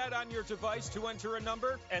keypad on your device to enter a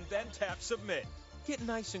number, and then tap submit. Get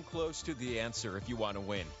nice and close to the answer if you want to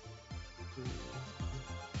win.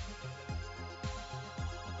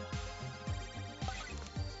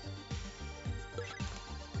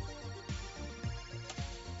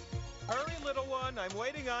 Hurry, little one, I'm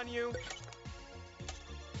waiting on you.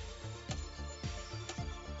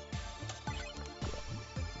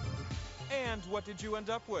 And what did you end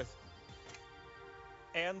up with?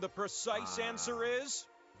 And the precise answer is...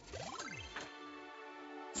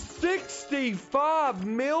 $65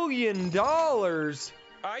 million.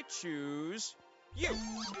 I choose you.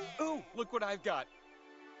 Ooh, look what I've got.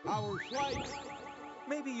 Power slice.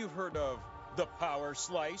 Maybe you've heard of the power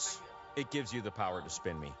slice. It gives you the power to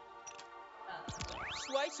spin me.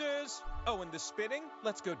 Slices! Oh, and the spinning?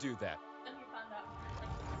 Let's go do that.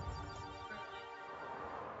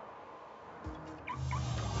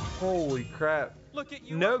 Holy crap. Look at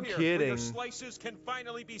you No up here, where kidding. your slices can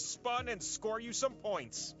finally be spun and score you some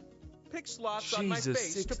points. Pick slots on my Jesus,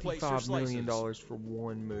 face to place your $65 slices. million for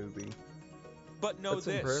one movie. But know That's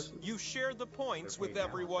this, impressive. you share the points with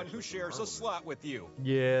everyone who shares a slot with you.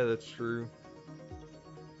 Yeah, that's true.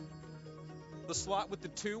 The slot with the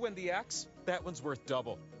 2 and the X, that one's worth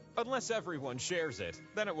double. Unless everyone shares it,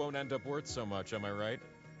 then it won't end up worth so much, am I right?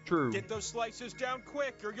 True. Get those slices down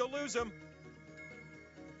quick or you'll lose them.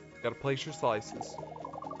 Gotta place your slices.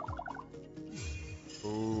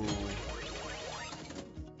 Ooh.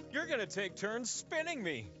 You're gonna take turns spinning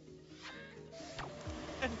me.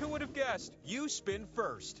 And who would have guessed? You spin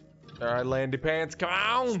first. All right, Landy Pants, come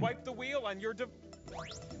on. Swipe the wheel on your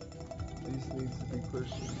These needs to be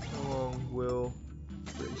questioned. How long will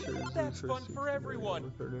That's fun for everyone.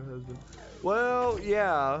 with her new husband? Well,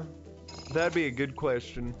 yeah, that'd be a good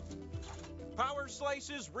question. Power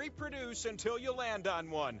slices reproduce until you land on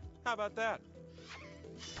one. How about that?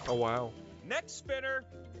 Oh wow. Next spinner.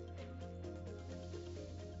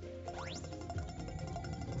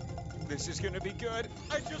 This is gonna be good.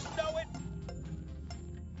 I just know it.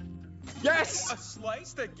 Yes! A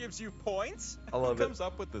slice that gives you points? I love Who it. comes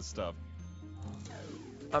up with this stuff?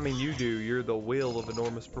 I mean, you do. You're the wheel of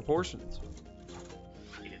enormous proportions.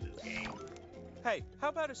 Hey, how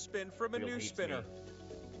about a spin from a new spinner?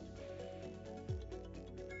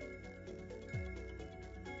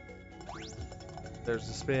 There's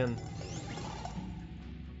the spin.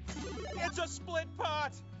 It's a split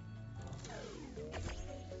pot!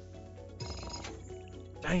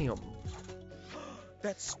 Damn.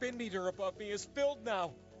 That spin meter above me is filled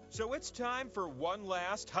now. So it's time for one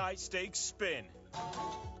last high-stakes spin.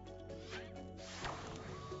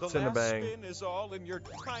 The last Cinnabang. spin is all in your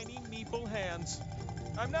tiny meeple hands.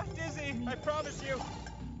 I'm not dizzy, I promise you.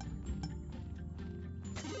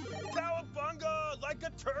 Cowabunga, like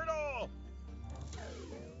a turtle!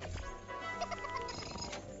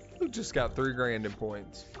 Who just got 3 grand in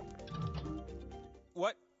points?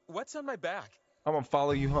 What's on my back? I'm gonna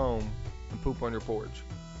follow you home and poop on your porch.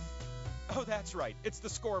 Oh, that's right. It's the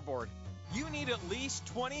scoreboard. You need at least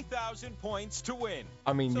 20,000 points to win.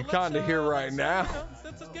 I mean, So you let's, kind of here right let's, now.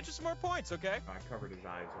 Let's get you some more points, okay? I covered his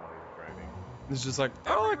eyes while he was driving. It's just like,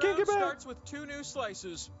 Every oh, I can't round get back. starts with 2 new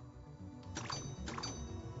slices.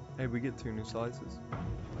 Hey, we get 2 new slices.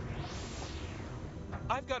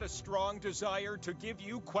 I've got a strong desire to give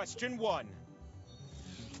you question 1.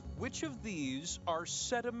 Which of these are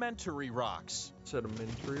sedimentary rocks?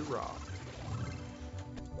 Sedimentary rock.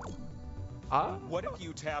 What if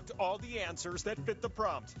you tapped all the answers that fit the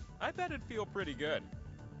prompt? I bet it'd feel pretty good.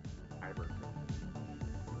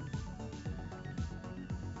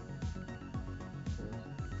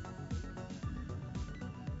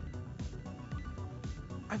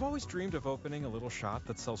 I've always dreamed of opening a little shop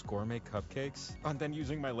that sells gourmet cupcakes, and then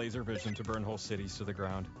using my laser vision to burn whole cities to the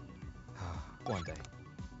ground. One day.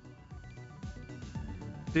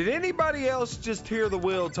 Did anybody else just hear the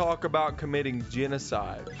wheel talk about committing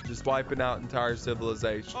genocide? Just wiping out entire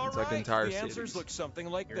civilizations, All like right, entire the cities. answers look something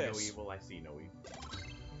like Hear this. no evil, I see no evil.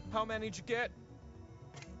 How many did you get?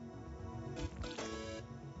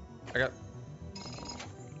 I got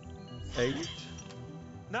 8.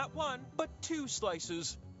 Not 1, but 2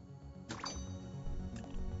 slices.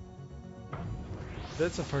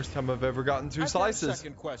 That's the first time I've ever gotten 2 I've got a slices.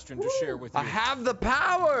 second question to share with you. I have the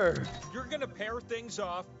power! You're gonna pair things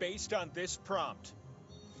off based on this prompt.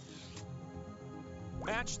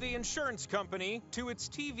 Match the insurance company to its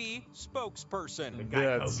TV spokesperson.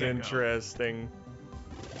 That's interesting.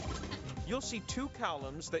 You'll see 2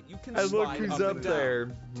 columns that you can Hey, look slide who's up up and down.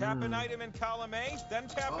 there. Tap an item in column A, then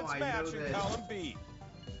tap its I match know in this. column B.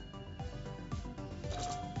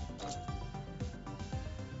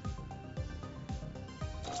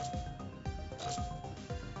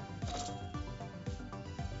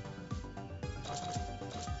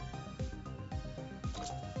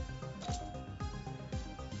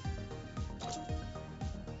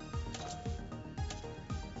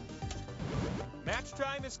 Match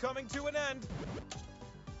time is coming to an end.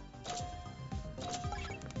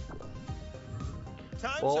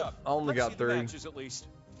 Time's Well, up. I only Let's got see the 3. matches at least.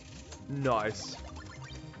 Nice.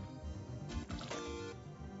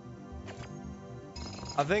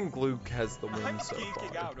 I think Luke has the win I'm so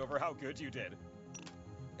geeking far. out over how good you did.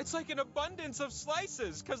 It's like an abundance of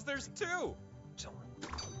slices, because there's 2.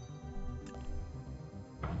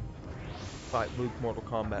 Fight Luke Mortal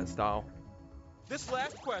Kombat style. This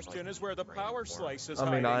last question is where the power slice is I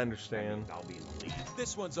mean, hiding. I understand.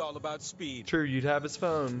 This one's all about speed. True, you'd have his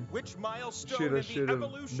phone. Which milestone Shoulda, in the shoulda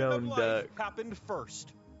evolution of known life duck. happened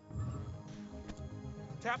first?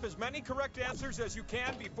 Tap as many correct answers as you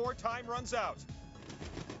can before time runs out.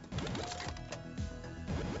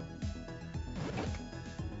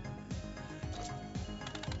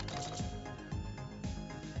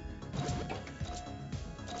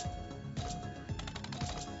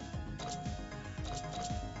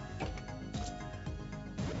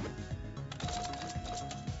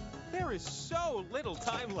 There is so little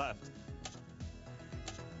time left.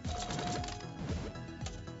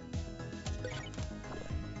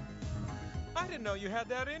 I didn't know you had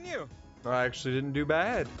that in you. I actually didn't do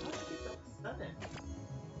bad.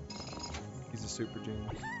 He's a super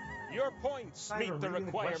genius. Your points Not meet even the reading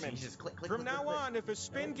the question, requirement. you just click, click, From click, now click, click. on, if a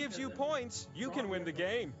spin gives you points, you can win the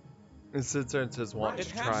game. It sits there and says, want It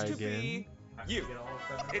to has try to again. be You.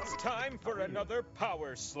 It's time for another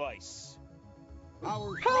power slice.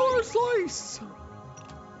 Power slice!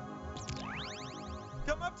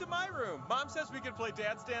 Come up to my room. Mom says we can play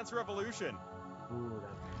Dance Dance Revolution.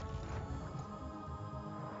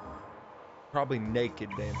 Probably naked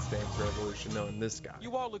Dance Dance Revolution knowing this guy.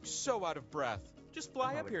 You all look so out of breath. Just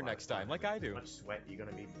fly up here next time, like I do. How much sweat you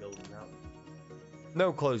gonna be building up?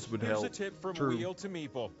 No clothes would Here's help. a tip from True. Wheel to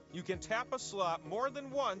Meeple. You can tap a slot more than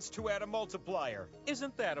once to add a multiplier.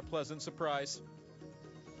 Isn't that a pleasant surprise?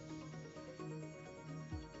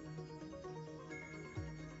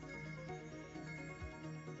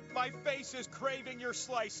 My face is craving your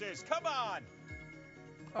slices. Come on!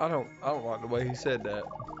 I don't like the way he said that.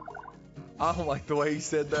 I don't like the way he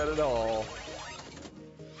said that at all.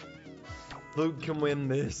 Luke can win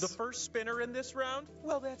this. The first spinner in this round?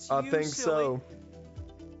 Well, that's I you, think silly. so.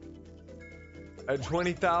 At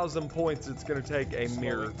 20,000 points, it's going to take a Slow it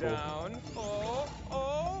miracle. down. Oh.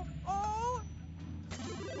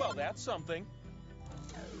 Well, that's something.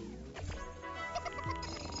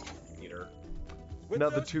 Peter. With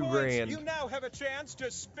Another those 2 points, grand. You now have a chance to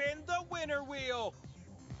spin the winner wheel.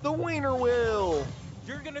 The wiener wheel.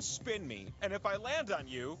 You're gonna spin me, and if I land on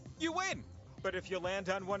you, you win. But if you land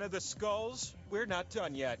on one of the skulls, we're not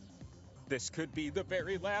done yet. This could be the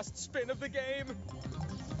very last spin of the game.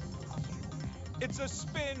 It's a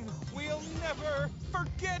spin we'll never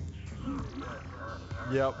forget.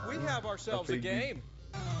 Yep. We have ourselves a figured. game.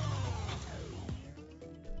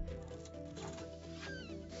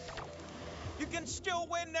 You can still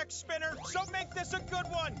win next spinner, so make this a good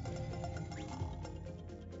one.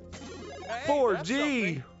 Hey,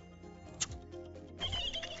 4G.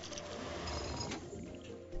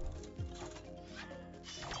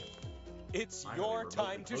 It's Finally, your we're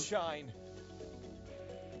time both to close. shine.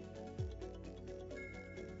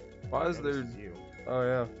 Why is No, there... this is you. Oh,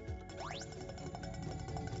 yeah.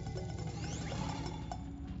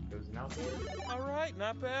 Goes an outdoor. All right,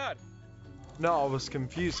 not bad. No, I was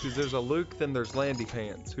confused because there's a Luke, then there's Landy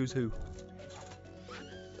Pants. Who's who?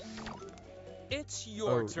 It's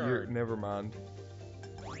your turn. Never mind.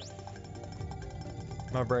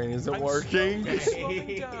 My brain isn't I'm working. slowly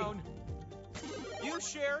slowing down. You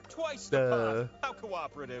share twice the pot. How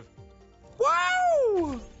cooperative.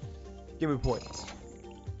 Wow! Give me points.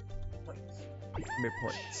 Give me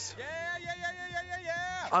points. Yeah.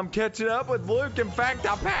 I'm catching up with Luke. In fact,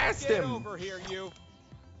 I passed Get him. over here, you.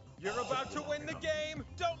 You're about to win the game.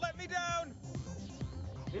 Don't let me down.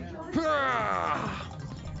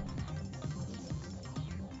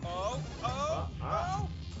 Oh.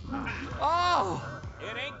 Oh!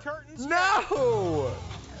 It ain't curtains No! yet.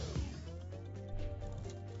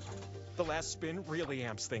 The last spin really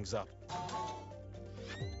amps things up.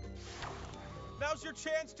 Now's your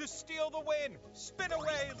chance to steal the win. Spin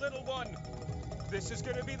away, little one. This is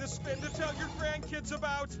gonna be the spin to tell your grandkids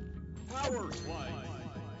about. Power Slice.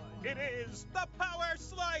 It is the Power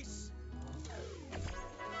Slice.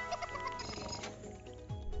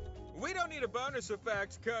 We don't need a bonus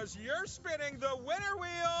effect, cause you're spinning the winner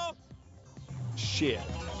wheel. Shit.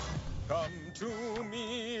 Come to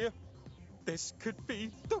me. This could be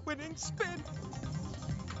the winning spin.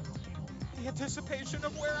 The anticipation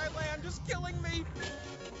of where I land is killing me.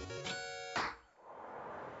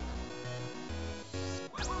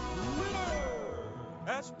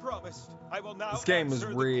 As promised, I will now This game is answer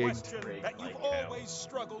the rigged. question that you've always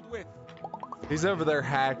struggled with. He's over there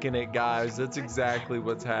hacking it, guys. That's exactly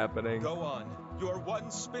what's happening. Go on. You're one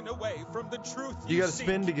spin away from the truth You gotta seek.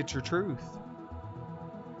 spin to get your truth.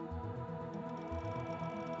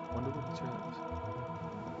 Wonder what it's yours.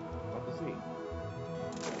 About to see.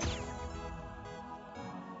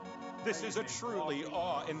 This is a truly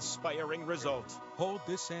awe-inspiring result. Hold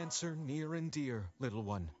this answer near and dear, little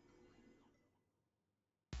one.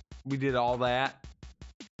 We did all that.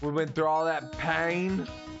 We went through all that pain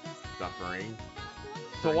Suffering.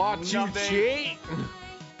 to watch you Nothing. cheat.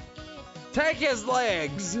 Take his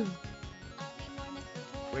legs.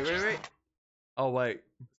 Wait. Oh, wait.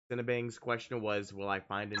 Cinnabang's question was, will I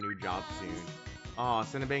find a new job soon? Aw,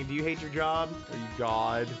 Cinnabang, do you hate your job? Are you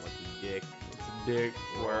God? What's a dick? It's a dick.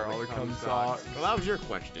 Where all the cum socks. Well, that was your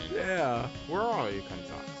question. Yeah. Where are all your cum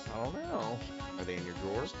socks? I don't know. Are they in your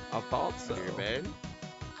drawers? I thought so. Under your bed?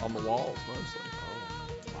 On the walls, mostly.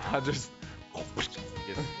 Oh. I just Just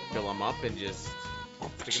fill them up and just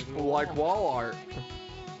stick them to the like wall. wall art.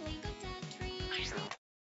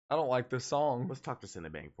 I don't like this song. Let's talk to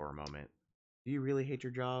Cinnabang for a moment. Do you really hate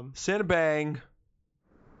your job? Cinnabang.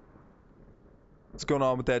 What's going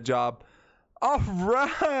on with that job? All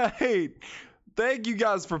right. Thank you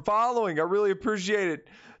guys for following. I really appreciate it.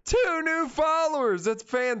 2 new followers. That's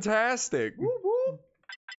fantastic.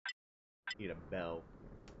 Need a bell.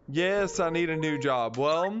 Yes, I need a new job.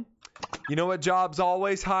 Well, you know what job's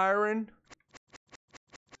always hiring?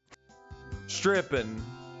 Stripping.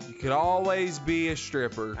 You could always be a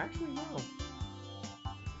stripper. Actually, no.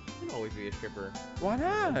 You can always be a stripper. Why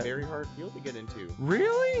not? It's a very hard field to get into.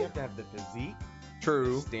 Really? You have to have the physique.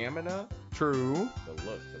 True. The stamina. True. The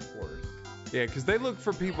looks, of course. Yeah, because they look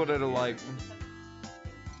for people that are like,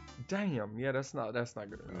 damn, yeah, that's not good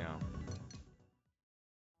enough. No.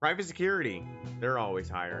 Private security. They're always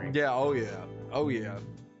hiring. Yeah, oh yeah. Oh yeah.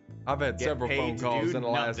 I've had Get several paid phone to calls do in the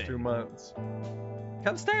last nothing. 2 months.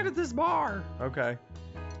 Come stand at this bar. Okay.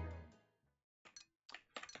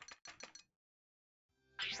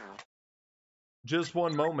 Just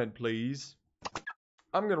one moment, please.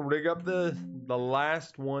 I'm gonna rig up the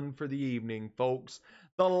last one for the evening, folks.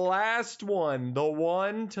 The last one. The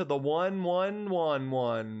 1 to the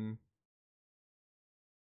 1111.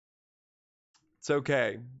 It's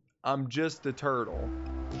okay. I'm just a turtle.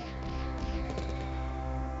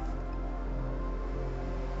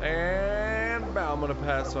 And I'm gonna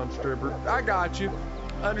pass on stripper. I got you.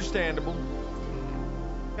 Understandable.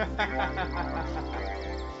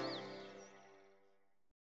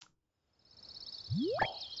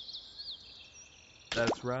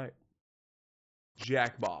 That's right.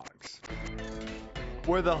 Jackbox.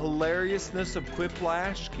 Where the hilariousness of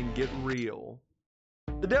Quiplash can get real.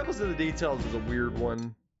 The devil's in the details is a weird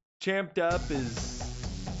one. Champed Up is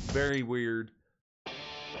very weird.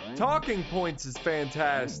 Talking Points is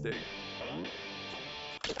fantastic.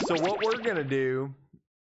 So what we're gonna do,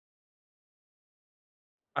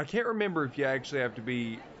 I can't remember if you actually have to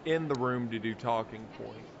be in the room to do Talking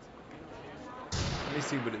Points. Let me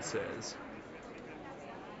see what it says.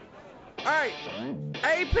 Alright,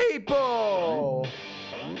 hey people!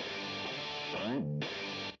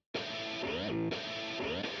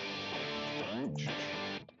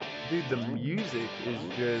 Dude, the music is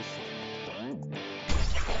just...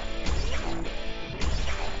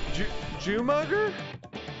 Jewmugger?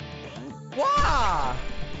 Why?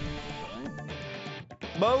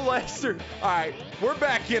 Mo Lester. Alright, we're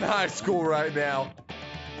back in high school right now.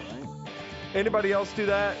 Anybody else do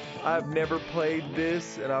that? I've never played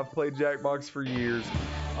this, and I've played Jackbox for years.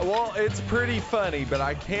 Well, it's pretty funny, but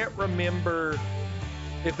I can't remember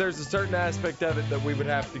if there's a certain aspect of it that we would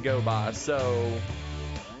have to go by, so...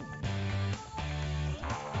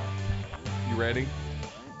 You ready?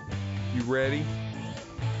 You ready?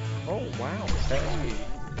 Oh, wow. Hey.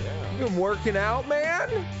 Yeah. You been working out,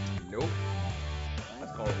 man? Nope.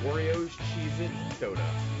 That's called Oreos, Cheez-It, Soda.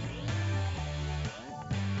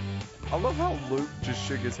 I love how Luke just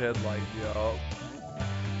shook his head like, yup. Oh,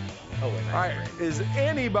 and Alright, is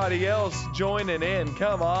anybody else joining in?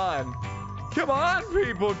 Come on. Come on,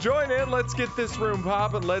 people, join in. Let's get this room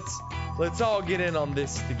popping. Let's all get in on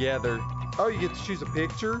this together. Oh, you get to choose a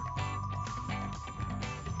picture?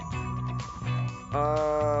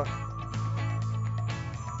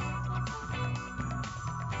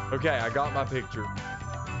 Okay, I got my picture.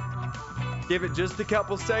 Give it just a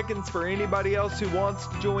couple seconds for anybody else who wants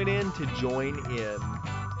to join in.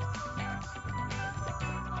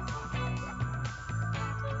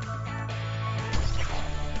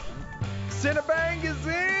 Cinnabang is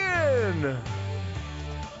in!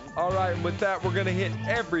 Alright, and with that, we're gonna hit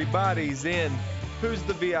everybody's in. Who's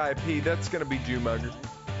the VIP? That's gonna be Jewmugger.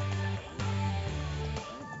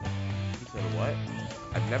 You said what?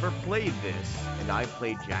 I've never played this, and I've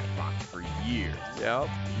played Jackbox for years. Yep.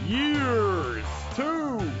 Years!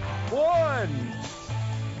 2, 1!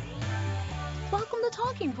 Welcome to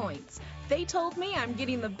Talking Points. They told me I'm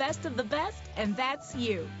getting the best of the best, and that's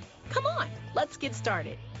you. Come on, let's get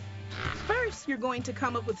started. First, you're going to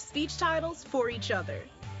come up with speech titles for each other.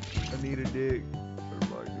 I need a dick.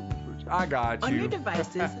 I got you. On your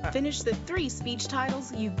devices, finish the 3 speech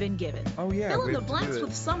titles you've been given. Oh yeah. Fill in we the have to blanks do it.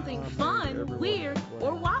 with something fun, weird,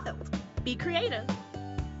 or wild. Be creative.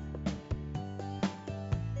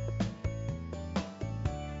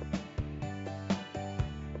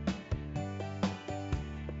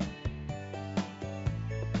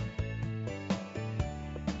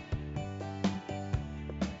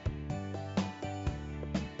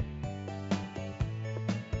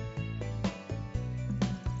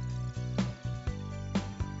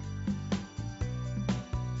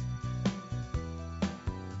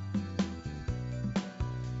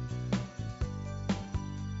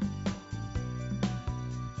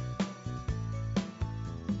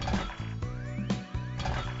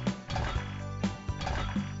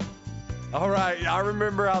 All right, I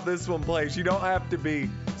remember how this one plays. You don't have to be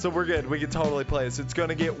So we're good. We can totally play this. It's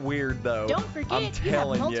gonna get weird though. Don't forget, I'm you have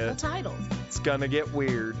telling multiple you, titles. it's gonna get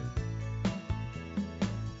weird.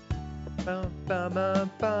 Ba, ba, ba,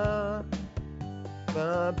 ba.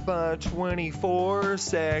 Ba, ba, 24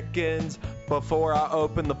 seconds before I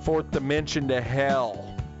open the fourth dimension to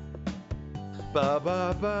hell. Ba,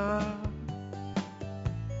 ba, ba.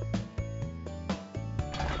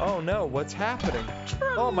 Oh no, what's happening?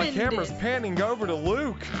 Oh, my camera's panning over to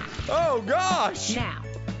Luke. Oh gosh! Now,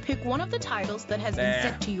 pick one of the titles that has been Nah.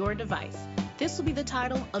 sent to your device. This will be the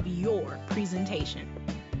title of your presentation.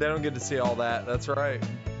 They don't get to see all that. That's right.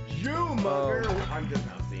 You mugger! I'm just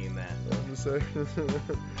now seeing that. I'm just saying.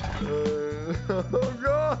 Oh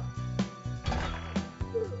god.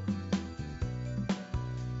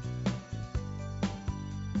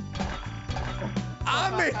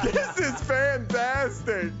 I mean, this is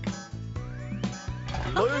fantastic.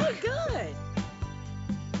 Okay, good.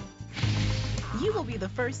 You will be the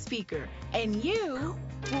first speaker, and you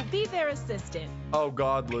will be their assistant. Oh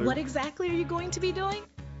God, Luke. What exactly are you going to be doing?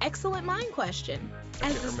 Excellent mind question.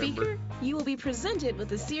 As the can't speaker, remember. you will be presented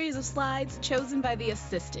with a series of slides chosen by the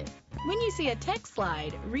assistant. When you see a text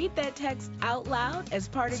slide, read that text out loud as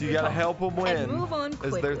part of So you your gotta talk, help them win. and move on As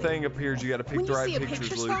quickly. their thing appears, you gotta pick When the you right see a pictures,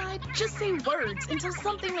 picture Luke. slide, just say words until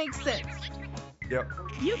something makes sense. Yep.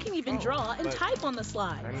 You can even draw and but type on the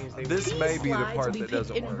slide. This These may be the slides part will be that picked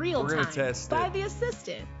doesn't in work. real We're gonna time test by it. the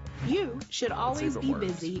assistant. You should always if it be works.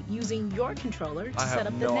 busy using your controller to I set have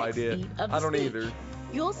up the no next idea. beat of the I don't speech. either.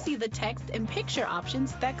 You'll see the text and picture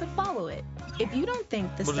options that could follow it. If you don't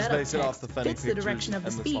think the We'll just setup base it off text the funny fits the pictures direction of the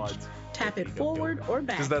and the speech, slides. tap it forward or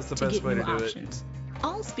back 'Cause that's the to best get way new to do it. options.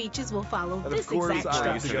 All speeches will follow And this of course, exact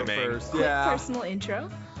I have to structure. go first. Quick Yeah. personal intro,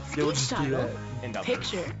 Yeah, we'll speech just do title, that.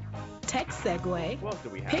 picture, text segue, What else do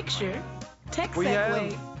we have? picture, text We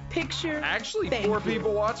segue, have picture. actually thank 4 you.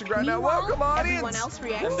 people watching right now. Meanwhile, Welcome, audience. Everyone else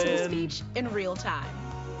reacts And to the then- speech in real time.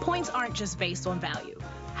 Points aren't just based on value.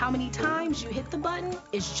 How many times you hit the button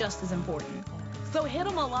is just as important. So hit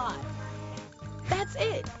them a lot. That's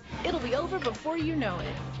it. It'll be over before you know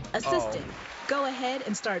it. Assistant, go ahead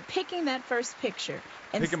and start picking that first picture.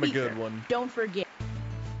 And Pick 'em a speaker, good one. don't forget.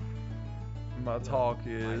 My talk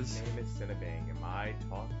is. My name is Cinnabang, and my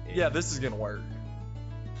talk is. Yeah, this is gonna work.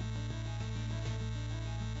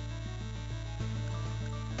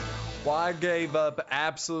 Well, I gave up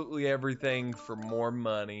absolutely everything for more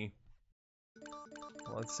money.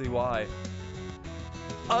 Let's see why.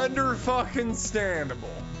 Under fucking standable.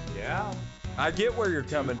 Yeah. I get where you're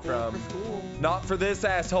coming from. Not for this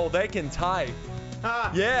asshole. They can type.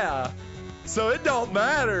 Yeah. So it don't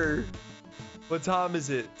matter. What time is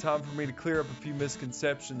it? Time for me to clear up a few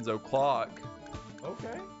misconceptions. O'clock.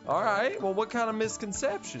 Okay. All right. Well, what kind of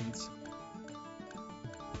misconceptions?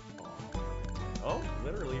 Oh,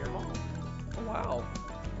 literally your mom. Oh, wow.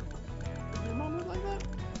 Does your mom look like that?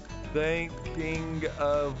 Thinking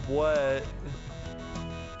of what?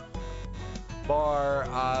 Bar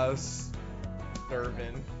ice.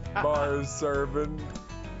 Serving. Bar serving.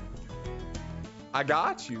 I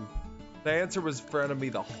got you. The answer was in front of me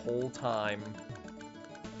the whole time.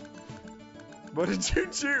 What did you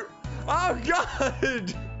choose? Oh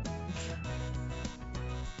God!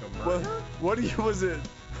 What do you was it?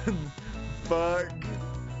 Fuck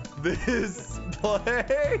this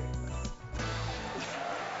place.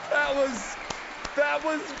 That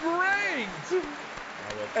was great.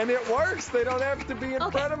 And it works. They don't have to be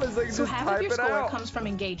in front of us. They can So just half of type your it score out. comes from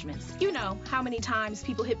engagements. You know how many times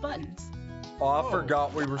people hit buttons. Oh, I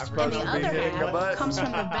forgot we were And supposed the to be other hitting a half button. comes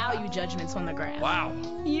from the value judgments on the graph. Wow.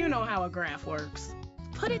 You know how a graph works.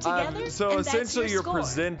 Put it together, So and that's essentially, your you're score.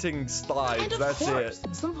 presenting slides. And of That's course,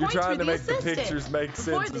 it. some You're points trying for to the make the assistant. pictures make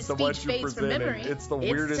Before sense the as to what speech you're fades from presenting. memory, It's the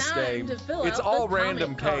it's weirdest time game. to fill It's out all the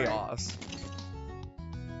random comment card. chaos.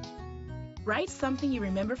 Write something you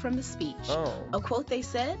remember from the speech. Oh. A quote they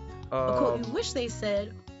said, a quote you wish they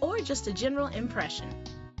said, or just a general impression.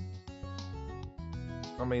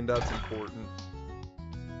 I mean, that's important.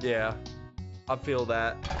 Yeah, I feel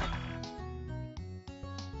that.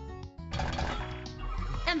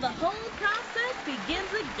 And the whole process begins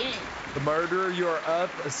again. The murderer, you are up,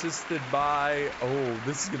 assisted by... Oh,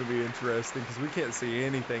 this is going to be interesting because we can't see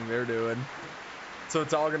anything they're doing. So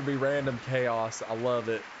it's all going to be random chaos. I love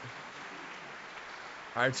it.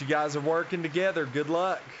 All right, you guys are working together. Good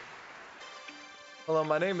luck. Hello,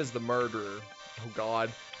 my name is the murderer. Oh,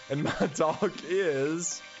 God. And my talk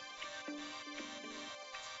is...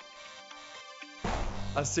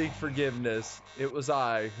 I seek forgiveness. It was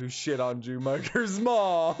I who shit on Jew Mugger's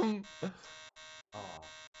mom.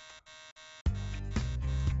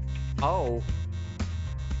 Oh.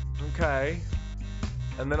 Okay.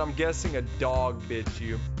 And then I'm guessing a dog bit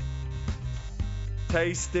you.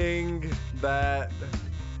 tasting that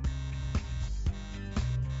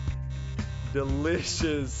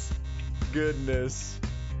delicious goodness.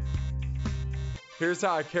 Here's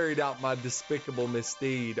how I carried out my despicable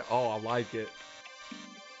misdeed. Oh, I like it.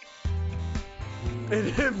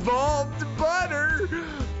 It involved butter.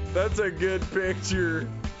 That's a good picture.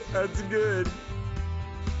 That's good.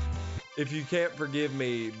 If you can't forgive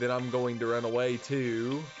me, then I'm going to run away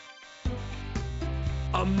to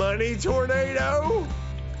a money tornado.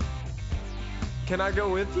 Can I go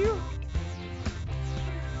with you?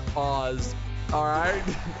 Pause. All right.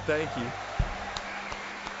 Thank you.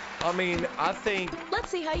 I mean, I think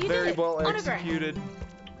Let's see how you very did. well Autograph. executed.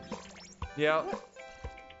 Yeah.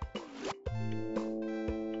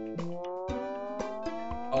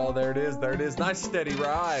 Oh, there it is. There it is. Nice steady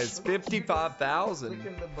rise. 55,000.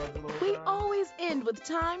 We always end with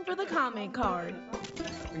time for the comment card.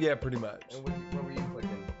 Yeah, pretty much. And what were you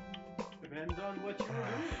clicking? Depends on what you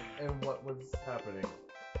do. And what was happening?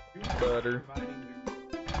 Butter.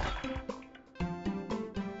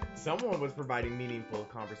 Someone was providing meaningful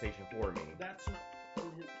conversation for me. That's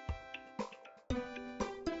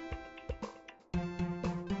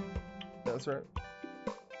That's right.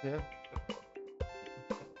 Yeah.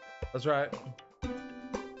 That's right.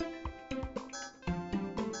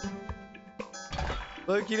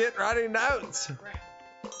 Look, you didn't write any notes.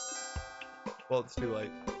 Well, it's too late.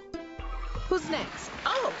 Who's next?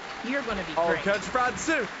 Oh, you're gonna be Oh, great. Country Fried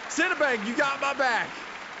Cinnabang, you got my back.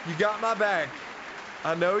 You got my back.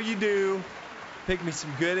 I know you do. Pick me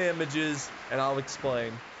some good images, and I'll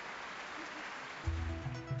explain.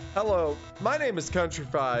 Hello, my name is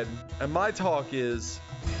Countryfied, and my talk is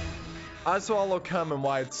I swallow cum and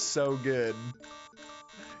why it's so good.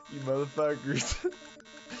 You motherfuckers.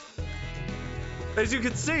 As you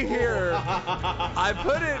can see here, I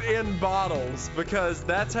put it in bottles because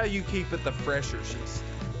that's how you keep it the freshest.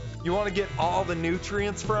 You want to get all the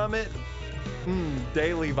nutrients from it?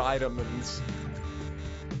 Daily vitamins.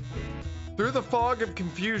 Through the fog of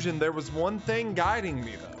confusion, there was one thing guiding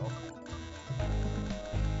me, though.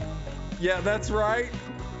 Yeah, that's right.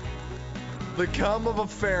 The cum of a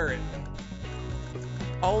ferret.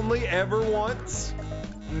 Only ever once,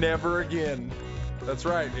 never again. That's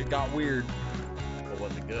right, it got weird. But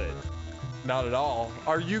was it good? Not at all.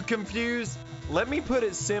 Are you confused? Let me put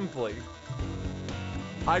it simply.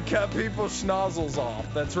 I cut people's schnozzles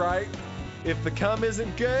off, that's right. If the cum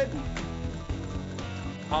isn't good,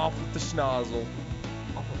 off with the schnozzle.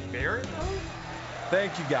 Off a ferret, though?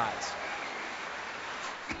 Thank you, guys.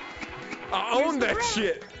 I own that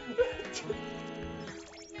shit.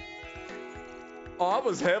 Oh, I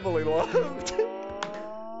was heavily loved.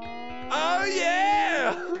 Oh,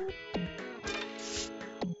 yeah.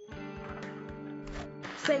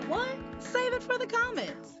 Say what? Save it for the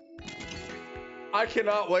comments. I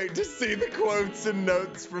cannot wait to see the quotes and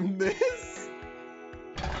notes from this.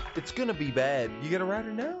 It's gonna be bad. You gotta write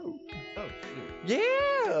a note. Oh, shoot.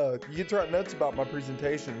 Yeah! You get to write notes about my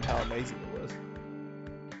presentation and how amazing it was.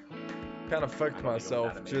 Kind of fucked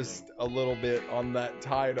myself just a little bit on that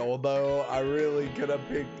title, though. I really could have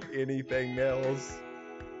picked anything else.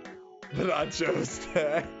 But I chose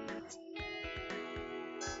that.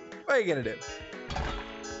 What are you gonna do?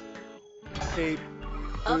 Keep.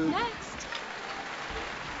 Up next.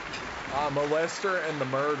 Molester and the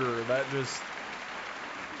murderer.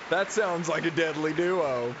 That sounds like a deadly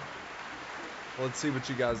duo. Let's see what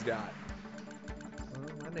you guys got.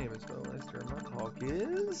 My name is Molester and my talk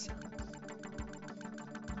is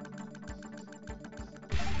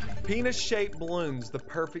penis-shaped balloons, the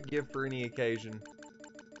perfect gift for any occasion.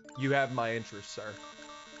 You have my interest, sir.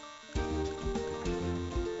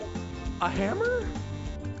 A hammer?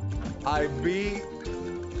 I beat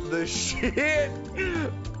the shit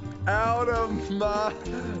out of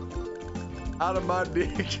my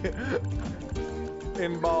dick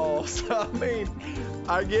and balls. I mean,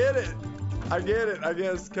 I get it. I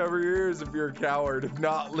guess cover your ears if you're a coward. If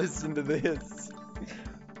not, listen to this.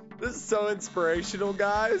 This is so inspirational,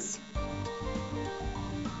 guys.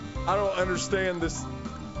 I don't understand this.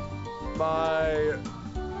 My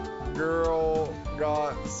girl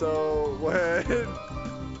got so wet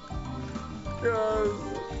because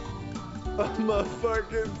I'm a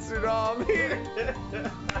fucking tsunami.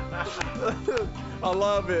 I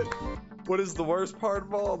love it. What is the worst part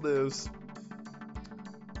of all this?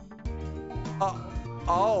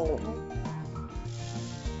 Oh.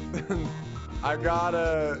 I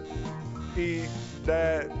gotta eat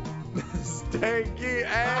that stanky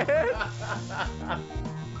ass.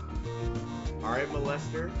 Alright,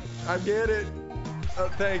 Molester. I get it.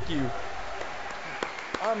 Thank you.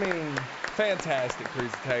 I mean, Fantastic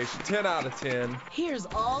presentation. 10 out of 10. Here's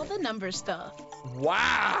all the number stuff.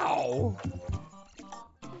 Wow.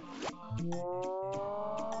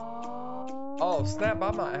 Oh, snap. I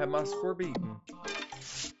might have my score beaten.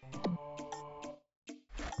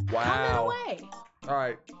 Wow. Away. All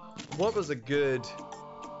right. What was a good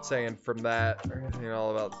saying from that? Or anything all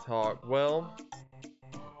about the talk? Well,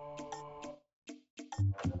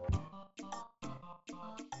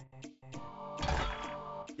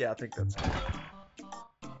 yeah, I think that's good.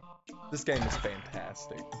 This game is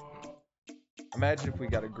fantastic. Imagine if we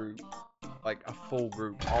got a group, like a full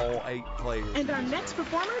group, all 8 players. And our next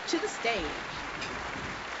performer to the stage.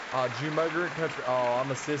 Junebugger Country. Oh, I'm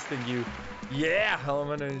assisting you. Yeah,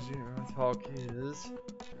 Hellman, as you talk is.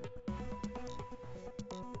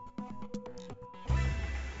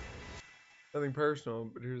 Nothing personal,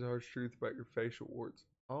 but here's the harsh truth about your facial warts.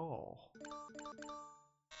 Oh.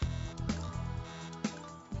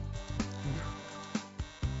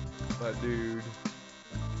 My dude,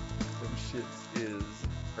 them shits is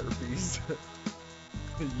herpes.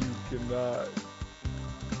 You cannot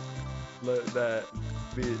let that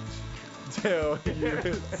bitch tell you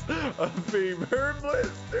it's a fever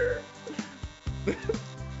blister.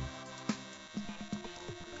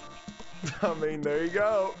 I mean, there you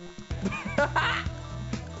go.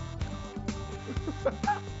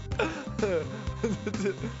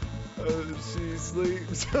 She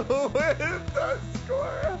sleeps with a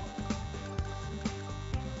squirrel.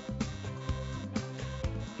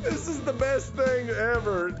 This is the best thing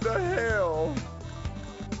ever. The hell?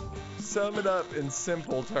 Sum it up in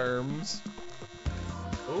simple terms.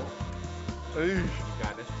 Oh. You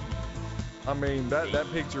got it. I mean, that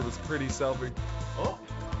picture was pretty selfie. Oh.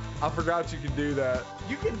 I forgot you could do that.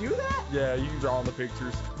 You can do that? Yeah, you can draw on the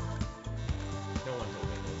pictures. No one told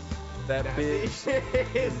me this. That Nasty.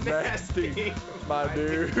 bitch is nasty, my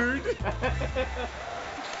dude.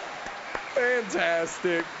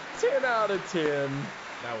 Fantastic. 10 out of 10.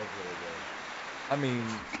 That was really good. I mean,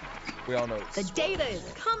 we all know it's The data is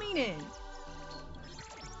coming in.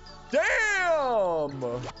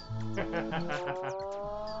 Damn!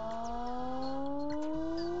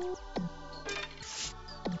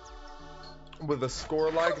 With a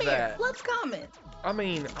score like Come that. Here, let's comment. I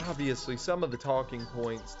mean, obviously, some of the talking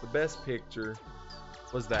points, the best picture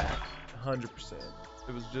was that. 100%.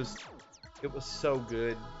 It was just, it was so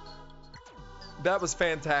good. That was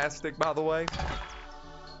fantastic, by the way.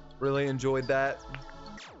 Really enjoyed that.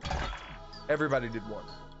 Everybody did one.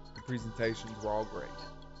 The presentations were all great.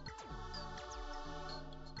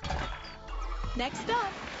 Next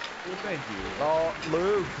up. Well, thank you. Oh,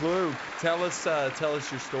 Luke, tell us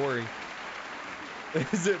your story.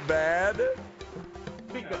 Is it bad?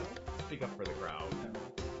 Speak up for the crowd.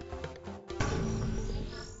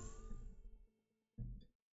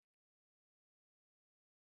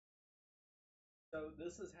 So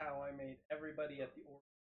this is how I made everybody at the order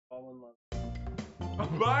fall in love. Oh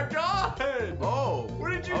my God! Oh! What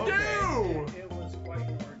did you do? It was quite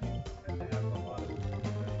an ordeal. I had to have a lot of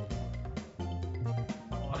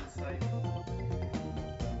on-site.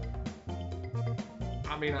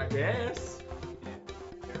 I mean, I guess.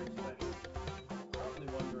 Very special. Probably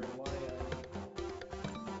wondering why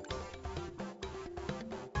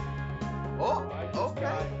Oh,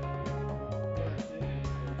 okay.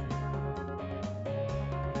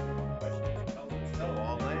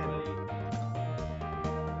 All landed.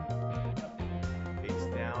 Face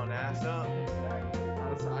down, ass up.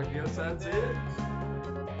 I guess that's it.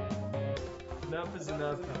 Enough is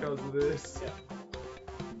enough because of this.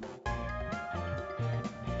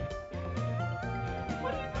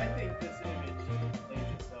 I think this image plays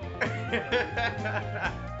itself.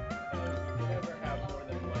 You never have more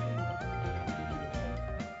than one.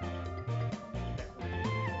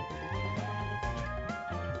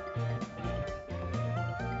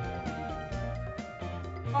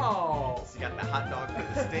 Oh. So you got the hot dog for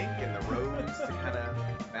the stink and the rose to kind of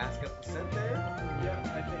mask up the scent there. Yeah,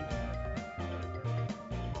 I think.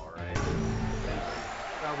 All right.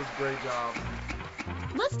 That was a great job.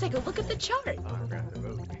 Let's take a look at the chart. I forgot to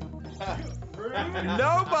vote.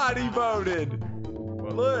 Nobody voted.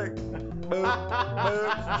 Look. I'm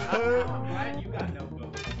glad you got no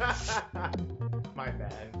vote. My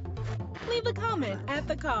bad. Leave a comment at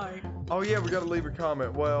the card. Oh yeah, we gotta leave a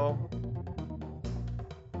comment. Well,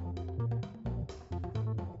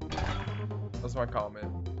 that's my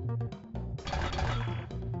comment.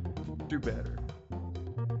 Do better.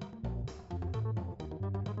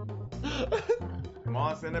 Come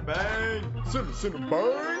on, send it bang. Send it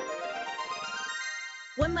bang.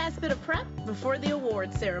 One last bit of prep before the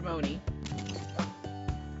award ceremony.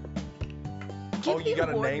 Give you the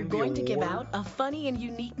gotta award name you're the going to give award? out a funny and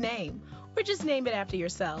unique name. Or just name it after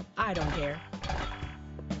yourself. I don't care.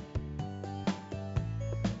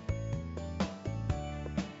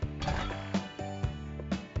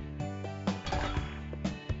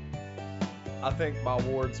 I think my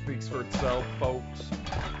award speaks for itself, folks.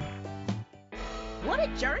 What a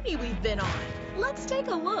journey we've been on. Let's take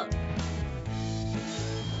a look.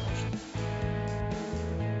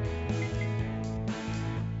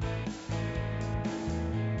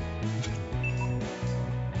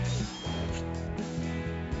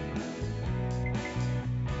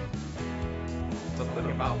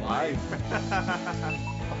 Something about life.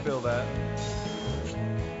 I feel that.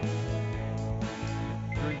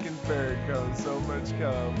 Drinking fairy comes, so much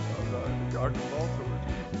cum. I'm not in the garden ball towards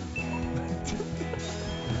you.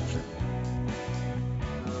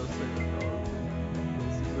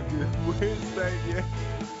 Where's that yet?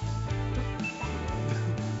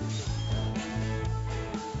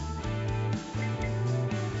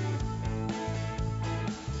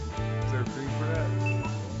 Is there a free for that?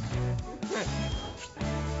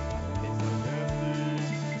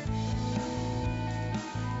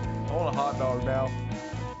 I want a hot dog now.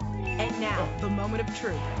 And now, the moment of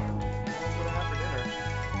truth. What I have for dinner?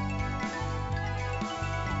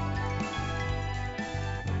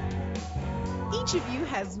 Each of you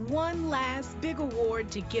has one last big award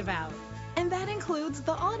to give out. And that includes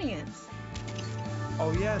the audience.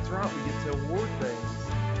 Oh yeah, that's right. We get to award things.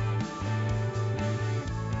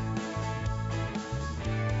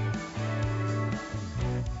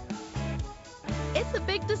 It's a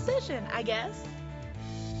big decision, I guess.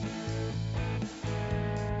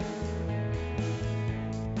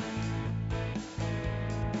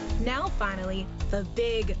 Now, finally, the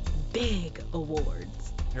big, big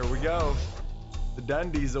awards. Here we go. The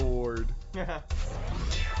Dundies Award.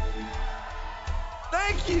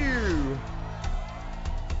 Thank you!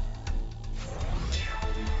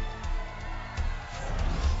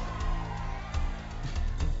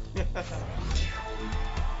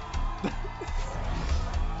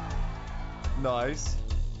 Nice.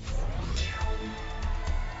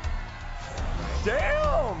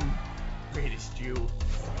 Damn! Greatest Jew.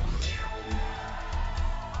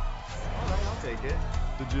 Alright, I'll take it.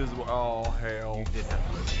 The jizz. Oh, hell. You did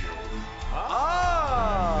have to let jizz.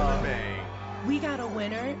 Ah! Bang. We got a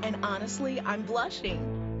winner, and honestly, I'm blushing.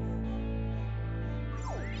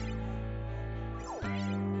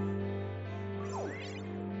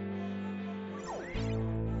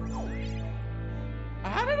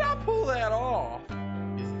 How did I pull that off?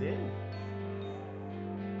 Just did.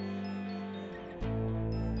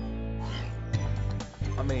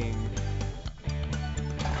 I mean,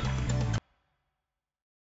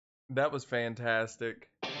 that was fantastic.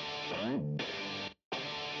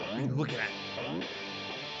 Look at that.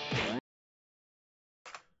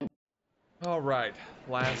 All right,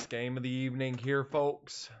 last game of the evening here,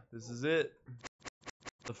 folks. This is it.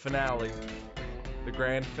 The finale. The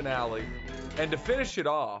grand finale. And to finish it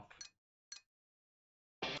off,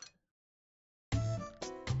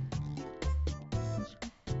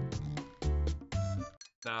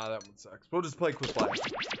 nah, that one sucks. We'll just play Quick Flash.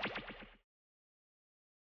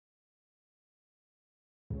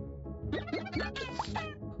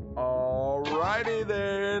 Alrighty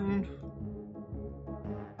then.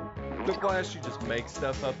 Quick Flash, you just make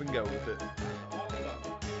stuff up and go with it.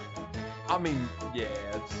 I mean, yeah,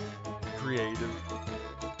 it's creative.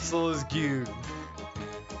 So it's cute.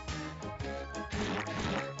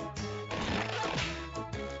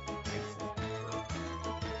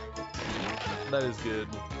 That is good.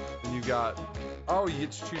 And you got, oh, you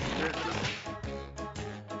get to choose your character.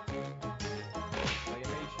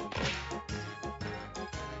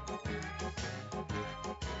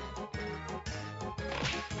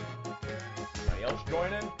 Anybody else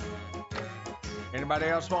joining? Anybody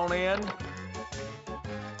else want in?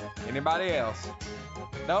 Anybody else?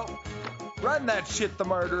 Nope. Run that shit, the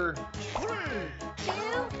murderer. 3, 2,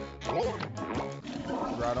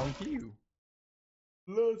 1. Right on cue.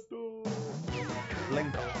 Let's go.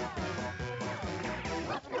 Link.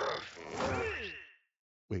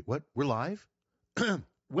 Wait, what? We're live?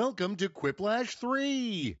 Welcome to Quiplash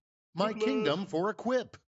 3, my kingdom for a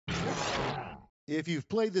quip. If you've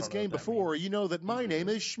played this game before, you know that my name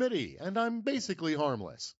is Schmitty, and I'm basically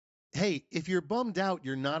harmless. Hey, if you're bummed out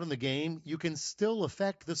you're not in the game, you can still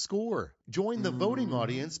affect the score. Join the voting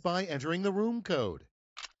audience by entering the room code.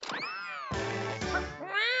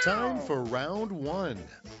 Time for round 1.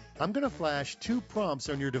 I'm going to flash 2 prompts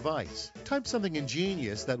on your device. Type something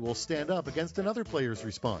ingenious that will stand up against another player's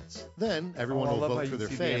response. Then everyone I will love how vote you for their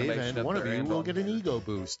see the fave, animation and of one of their you hand will on get an ego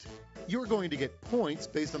boost. You're going to get points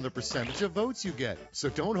based on the percentage of votes you get, so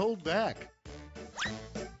don't hold back.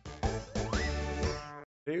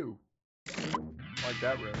 Ew. Like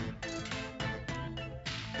that room.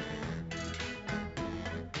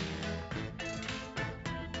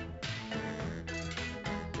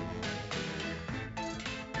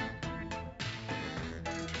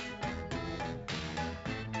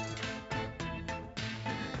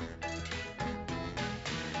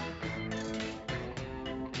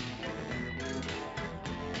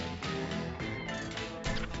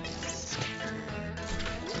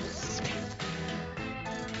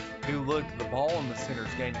 Dude, look, the ball in the center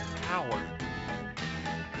is gaining power.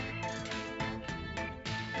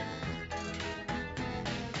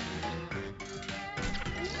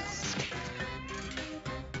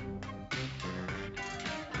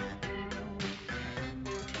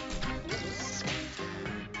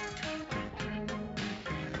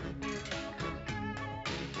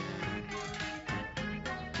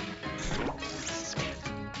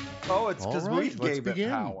 Oh, it's because All we right, let's gave it begin.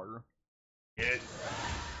 power. Get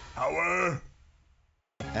power.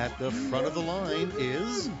 At the front of the line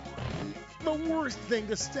is the worst thing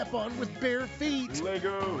to step on with bare feet.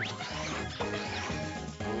 Lego.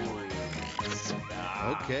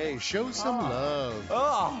 Okay, show some love.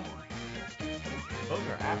 Oh, Those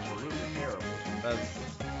are absolutely terrible.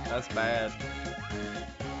 that's bad.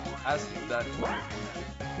 That's that.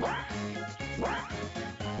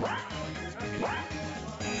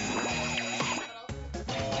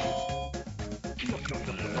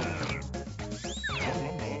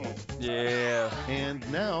 Yeah. And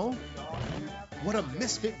now, what a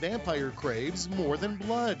misfit vampire craves more than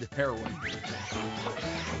blood. Heroin.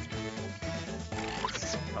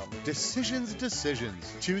 Decisions,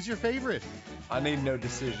 decisions. Choose your favorite. I need no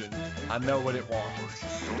decision. I know what it wants.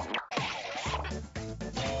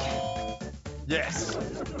 Yes.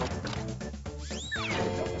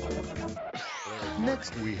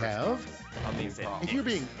 Next we have, I mean, if you're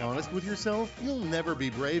being honest with yourself, you'll never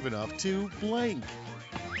be brave enough to blank.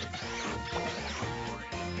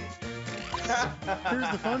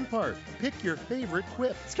 Here's the fun part. Pick your favorite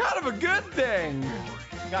quip. it's kind of a good thing.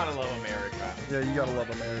 Gotta love America. Yeah, you gotta love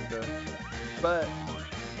America. But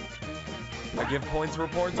I give points where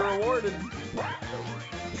points are awarded.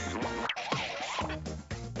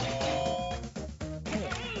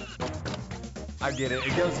 I get it.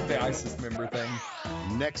 It goes with the ISIS member thing.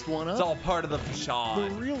 Next one up. It's all part of the The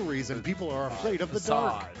facade. real reason people are afraid of the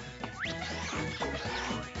dark.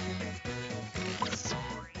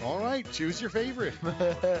 All right, choose your favorite.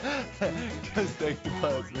 Because they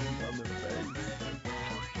buzz on the face.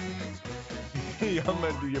 I'm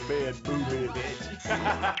under your bed, boo bitch.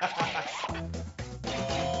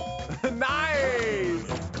 Nice!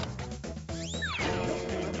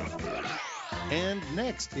 And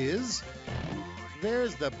next is,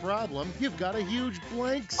 there's the problem. You've got a huge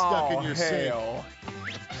blank stuck in your sink. hell.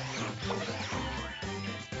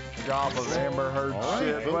 Job of Amber Heard All right,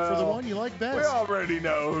 shit. vote for the one you like We best. already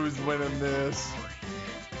know who's winning this.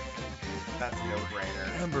 That's a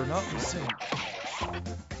no-brainer. Amber, not the sink.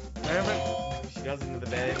 Damn it. She does it in the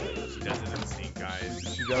bed. She does it in the sink,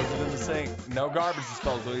 guys. She does it in the sink. No garbage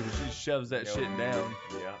disposal either. She shoves that Nope. shit down.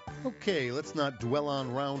 Yeah. Okay, let's not dwell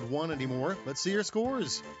on round 1 anymore. Let's see your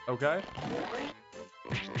scores. Okay?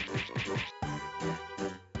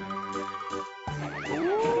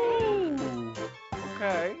 Ooh.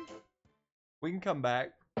 Okay. We can come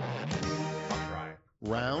back. I'll try.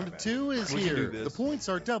 Round 2 is We can do here. this. The points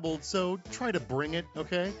are doubled, so try to bring it,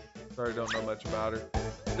 okay? Sorry, don't know much about her.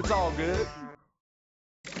 It's all good.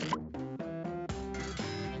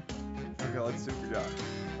 Okay, let's see what we got.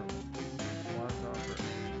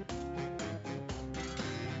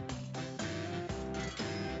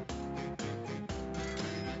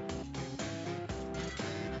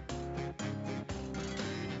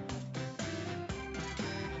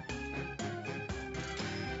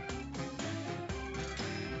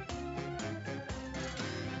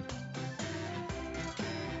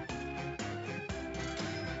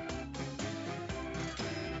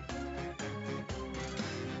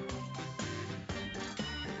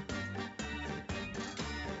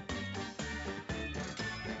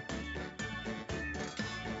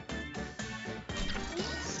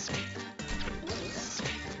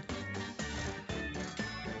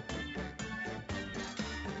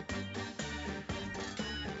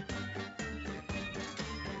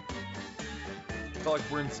 I feel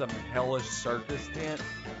like we're in some hellish circus tent.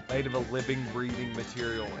 Made of a living, breathing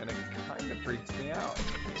material, and it kind of freaks me out.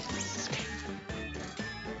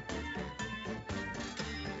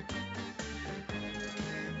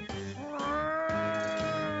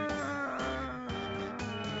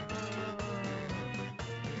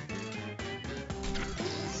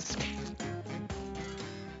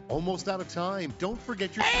 Almost out of time. Don't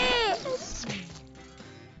forget your...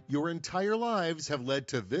 Your entire lives have led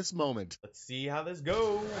to this moment. Let's see how this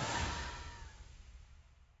goes.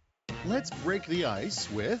 Let's break the ice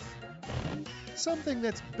with something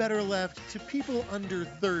that's better left to people under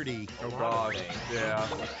 30. Oh gosh, yeah.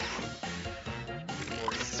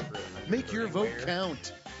 Make your vote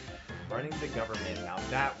count. Running the government. Now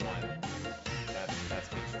that one, that's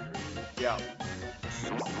big screw. Yeah.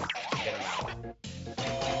 Get him out.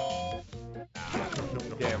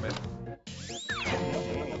 Damn it.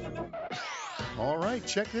 All right,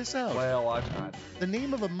 check this out. Well, I tried. The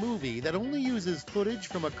name of a movie that only uses footage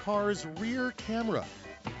from a car's rear camera.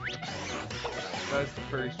 That's the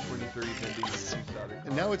first 23 Indy.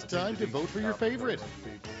 And now it's time to vote for your favorite.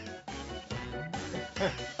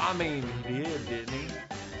 I mean, he did, didn't he?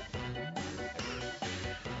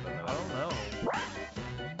 I don't know.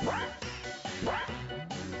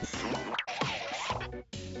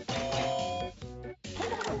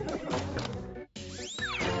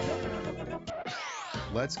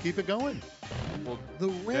 Let's keep it going. Well, the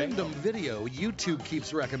random video YouTube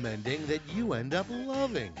keeps recommending that you end up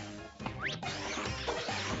loving.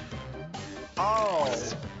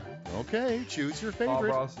 Oh. Okay, choose your Bob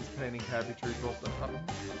favorite. Ross is painting Happy Tree Quilt.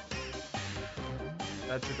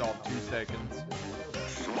 That took all 2 seconds.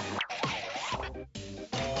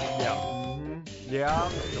 Yeah. Mm-hmm. Yeah.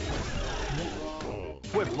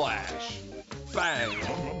 Whiplash. Bang.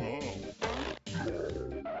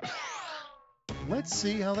 Let's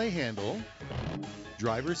see how they handle.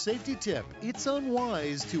 Driver safety tip. It's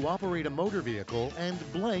unwise to operate a motor vehicle and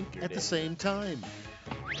blank at the same time.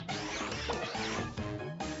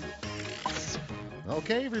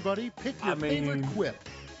 Okay, everybody, pick your favorite quip.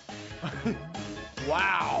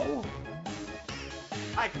 Wow.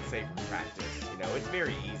 I can say from practice, you know, it's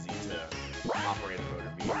very easy to operate a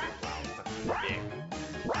motor vehicle while it's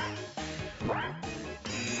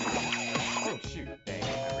Oh shoot, dang, I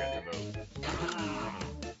forgot to vote.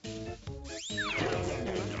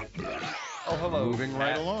 Oh, hello. Moving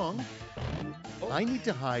right along. I need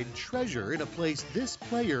to hide treasure in a place this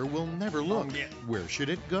player will never look. Where should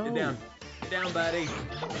it go? Get down. Get down, buddy.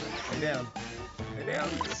 Get down. Get down.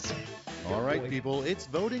 All right, people, it's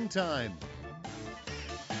voting time.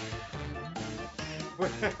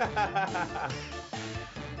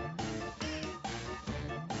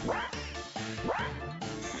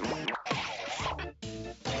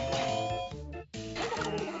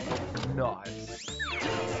 Nice.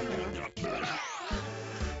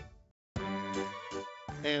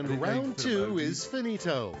 And round 2 is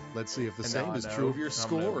finito. Let's see if the same is true of your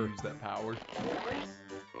score. Use that power.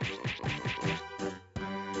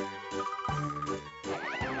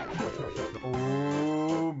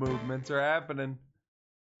 Oh, movements are happening.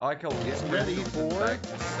 I like how Get ready for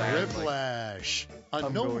Whiplash, a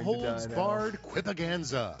no-holds-barred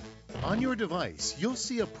quipaganza. On your device, you'll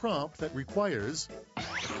see a prompt that requires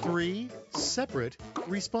 3 separate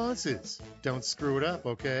responses. Don't screw it up,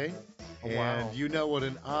 okay? Oh, wow. And you know what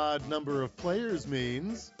an odd number of players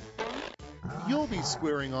means. You'll be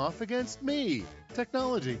squaring off against me.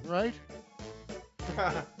 Technology, right?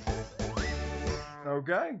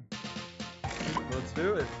 Okay. Let's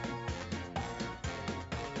do it.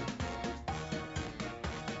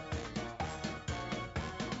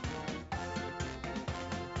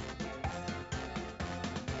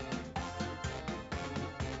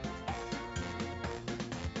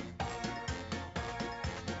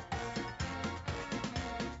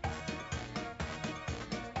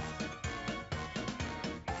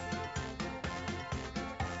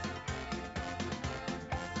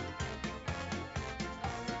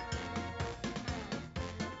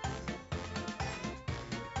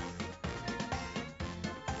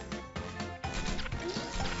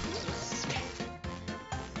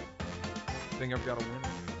 I think I've got a winner.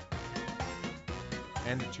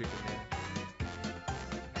 And a chicken wing.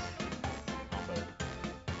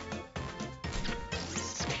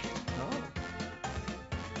 Oh.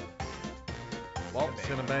 Well,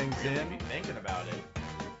 Cinnabang's in. Be thinking about it.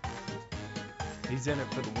 He's in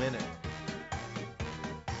it for the winning.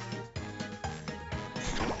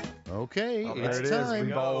 Okay, Oh, it's there it time. is.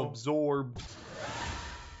 We've all absorbed.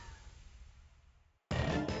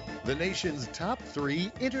 The nation's top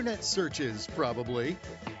 3 internet searches, probably.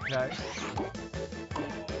 Okay.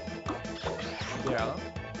 Yeah.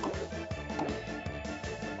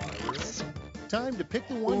 Time to pick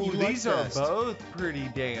the one Ooh, you like these are best. both pretty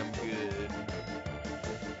damn good.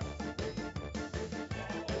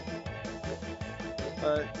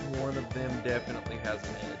 But one of them definitely has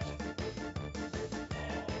an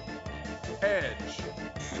edge.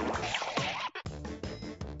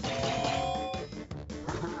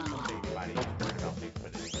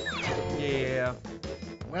 Yeah.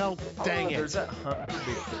 Well, dang it. There's that Hunt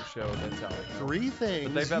Predictor show that's out. 3 things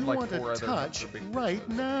But they've had you like want 4 to other touch Hunt Predictors. right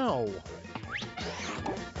now.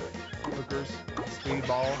 Hookers,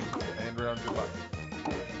 speedball, and round your butt.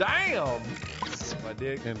 Damn! My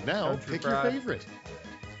dick. And now, country pick fried. your favorite.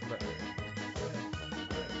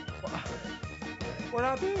 What'd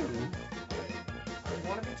I do? You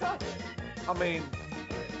want to be touched? I mean,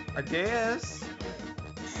 I guess.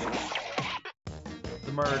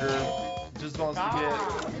 The murder just wants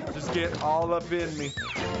to get all up in me.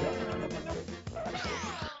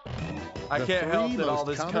 I The can't 3 help that all most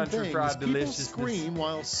this common country things fried people deliciousness scream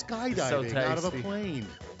while is so skydiving out of a tasty. plane.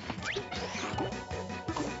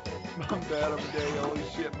 I'm bad, I'm gay, holy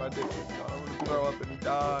shit, my dick is gone. I'm gonna throw up and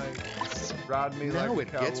die. Ride me Now like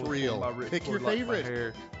it a gets cowboy, real. pull my rip Pick your cord like my favorite.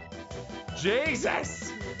 hair.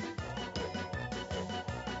 Jesus!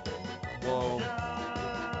 Whoa.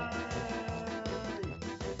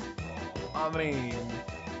 I mean,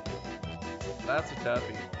 that's a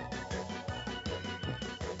toughie.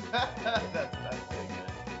 That's pretty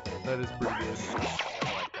good. That is pretty good. I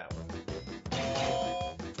like that one.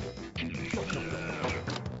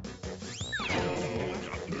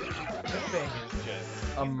 This thing is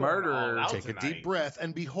just A murderer. Take a deep breath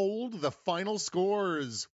and behold the final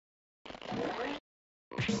scores.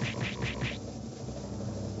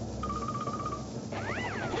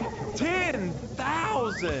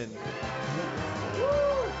 $10,000!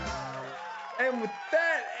 And with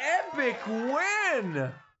that epic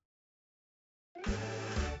win!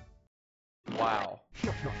 Wow.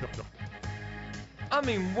 I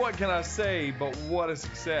mean, what can I say but what a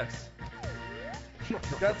success.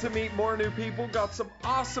 Got to meet more new people, got some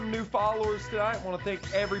awesome new followers tonight. Want to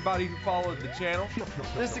thank everybody who followed the channel.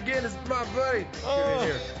 This again is my buddy,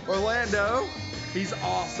 Orlando. He's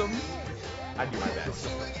awesome. I do my best.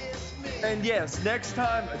 And yes, next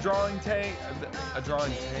time a drawing tank.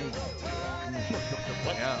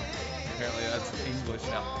 Yeah, apparently that's English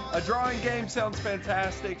now. A drawing game sounds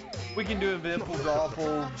fantastic. We can do eventful,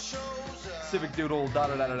 drawful, civic doodle,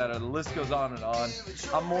 da-da-da-da-da. The list goes on and on.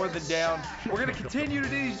 I'm more than down. We're going to continue to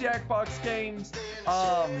do these Jackbox games.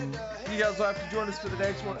 You guys will have to join us for the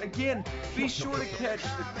next one. Again, be sure to catch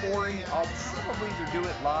the Corey. I'll probably either do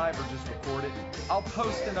it live or just record it. I'll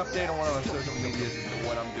post an update on one of our social medias as to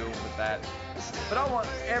what I'm doing with that. But I want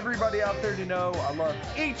everybody out there to know I love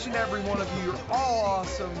each and every one of you. You're all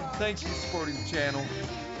awesome. Thank you for supporting the channel.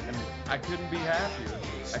 And I couldn't be happier.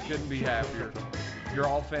 I couldn't be happier. You're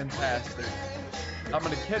all fantastic. I'm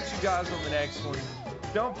going to catch you guys on the next one.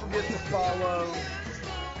 Don't forget to follow.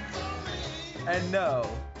 And no,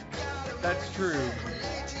 that's true.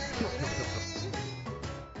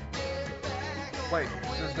 Wait,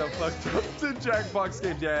 there's no fucked up Jackbox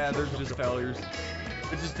games. Yeah, there's just failures.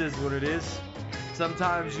 It just is what it is.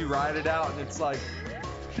 Sometimes you ride it out and it's like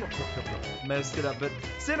messed it up. But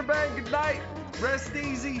Cinnabang, good night. Rest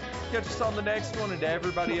easy. Catch us on the next one. And to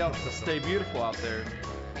everybody else, stay beautiful out there.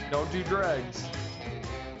 Don't do drugs.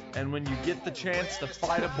 And when you get the chance to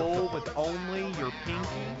fight a bull with only your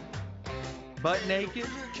pinky, butt naked,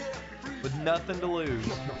 with nothing to lose,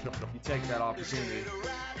 you take that opportunity.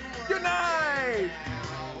 Good night!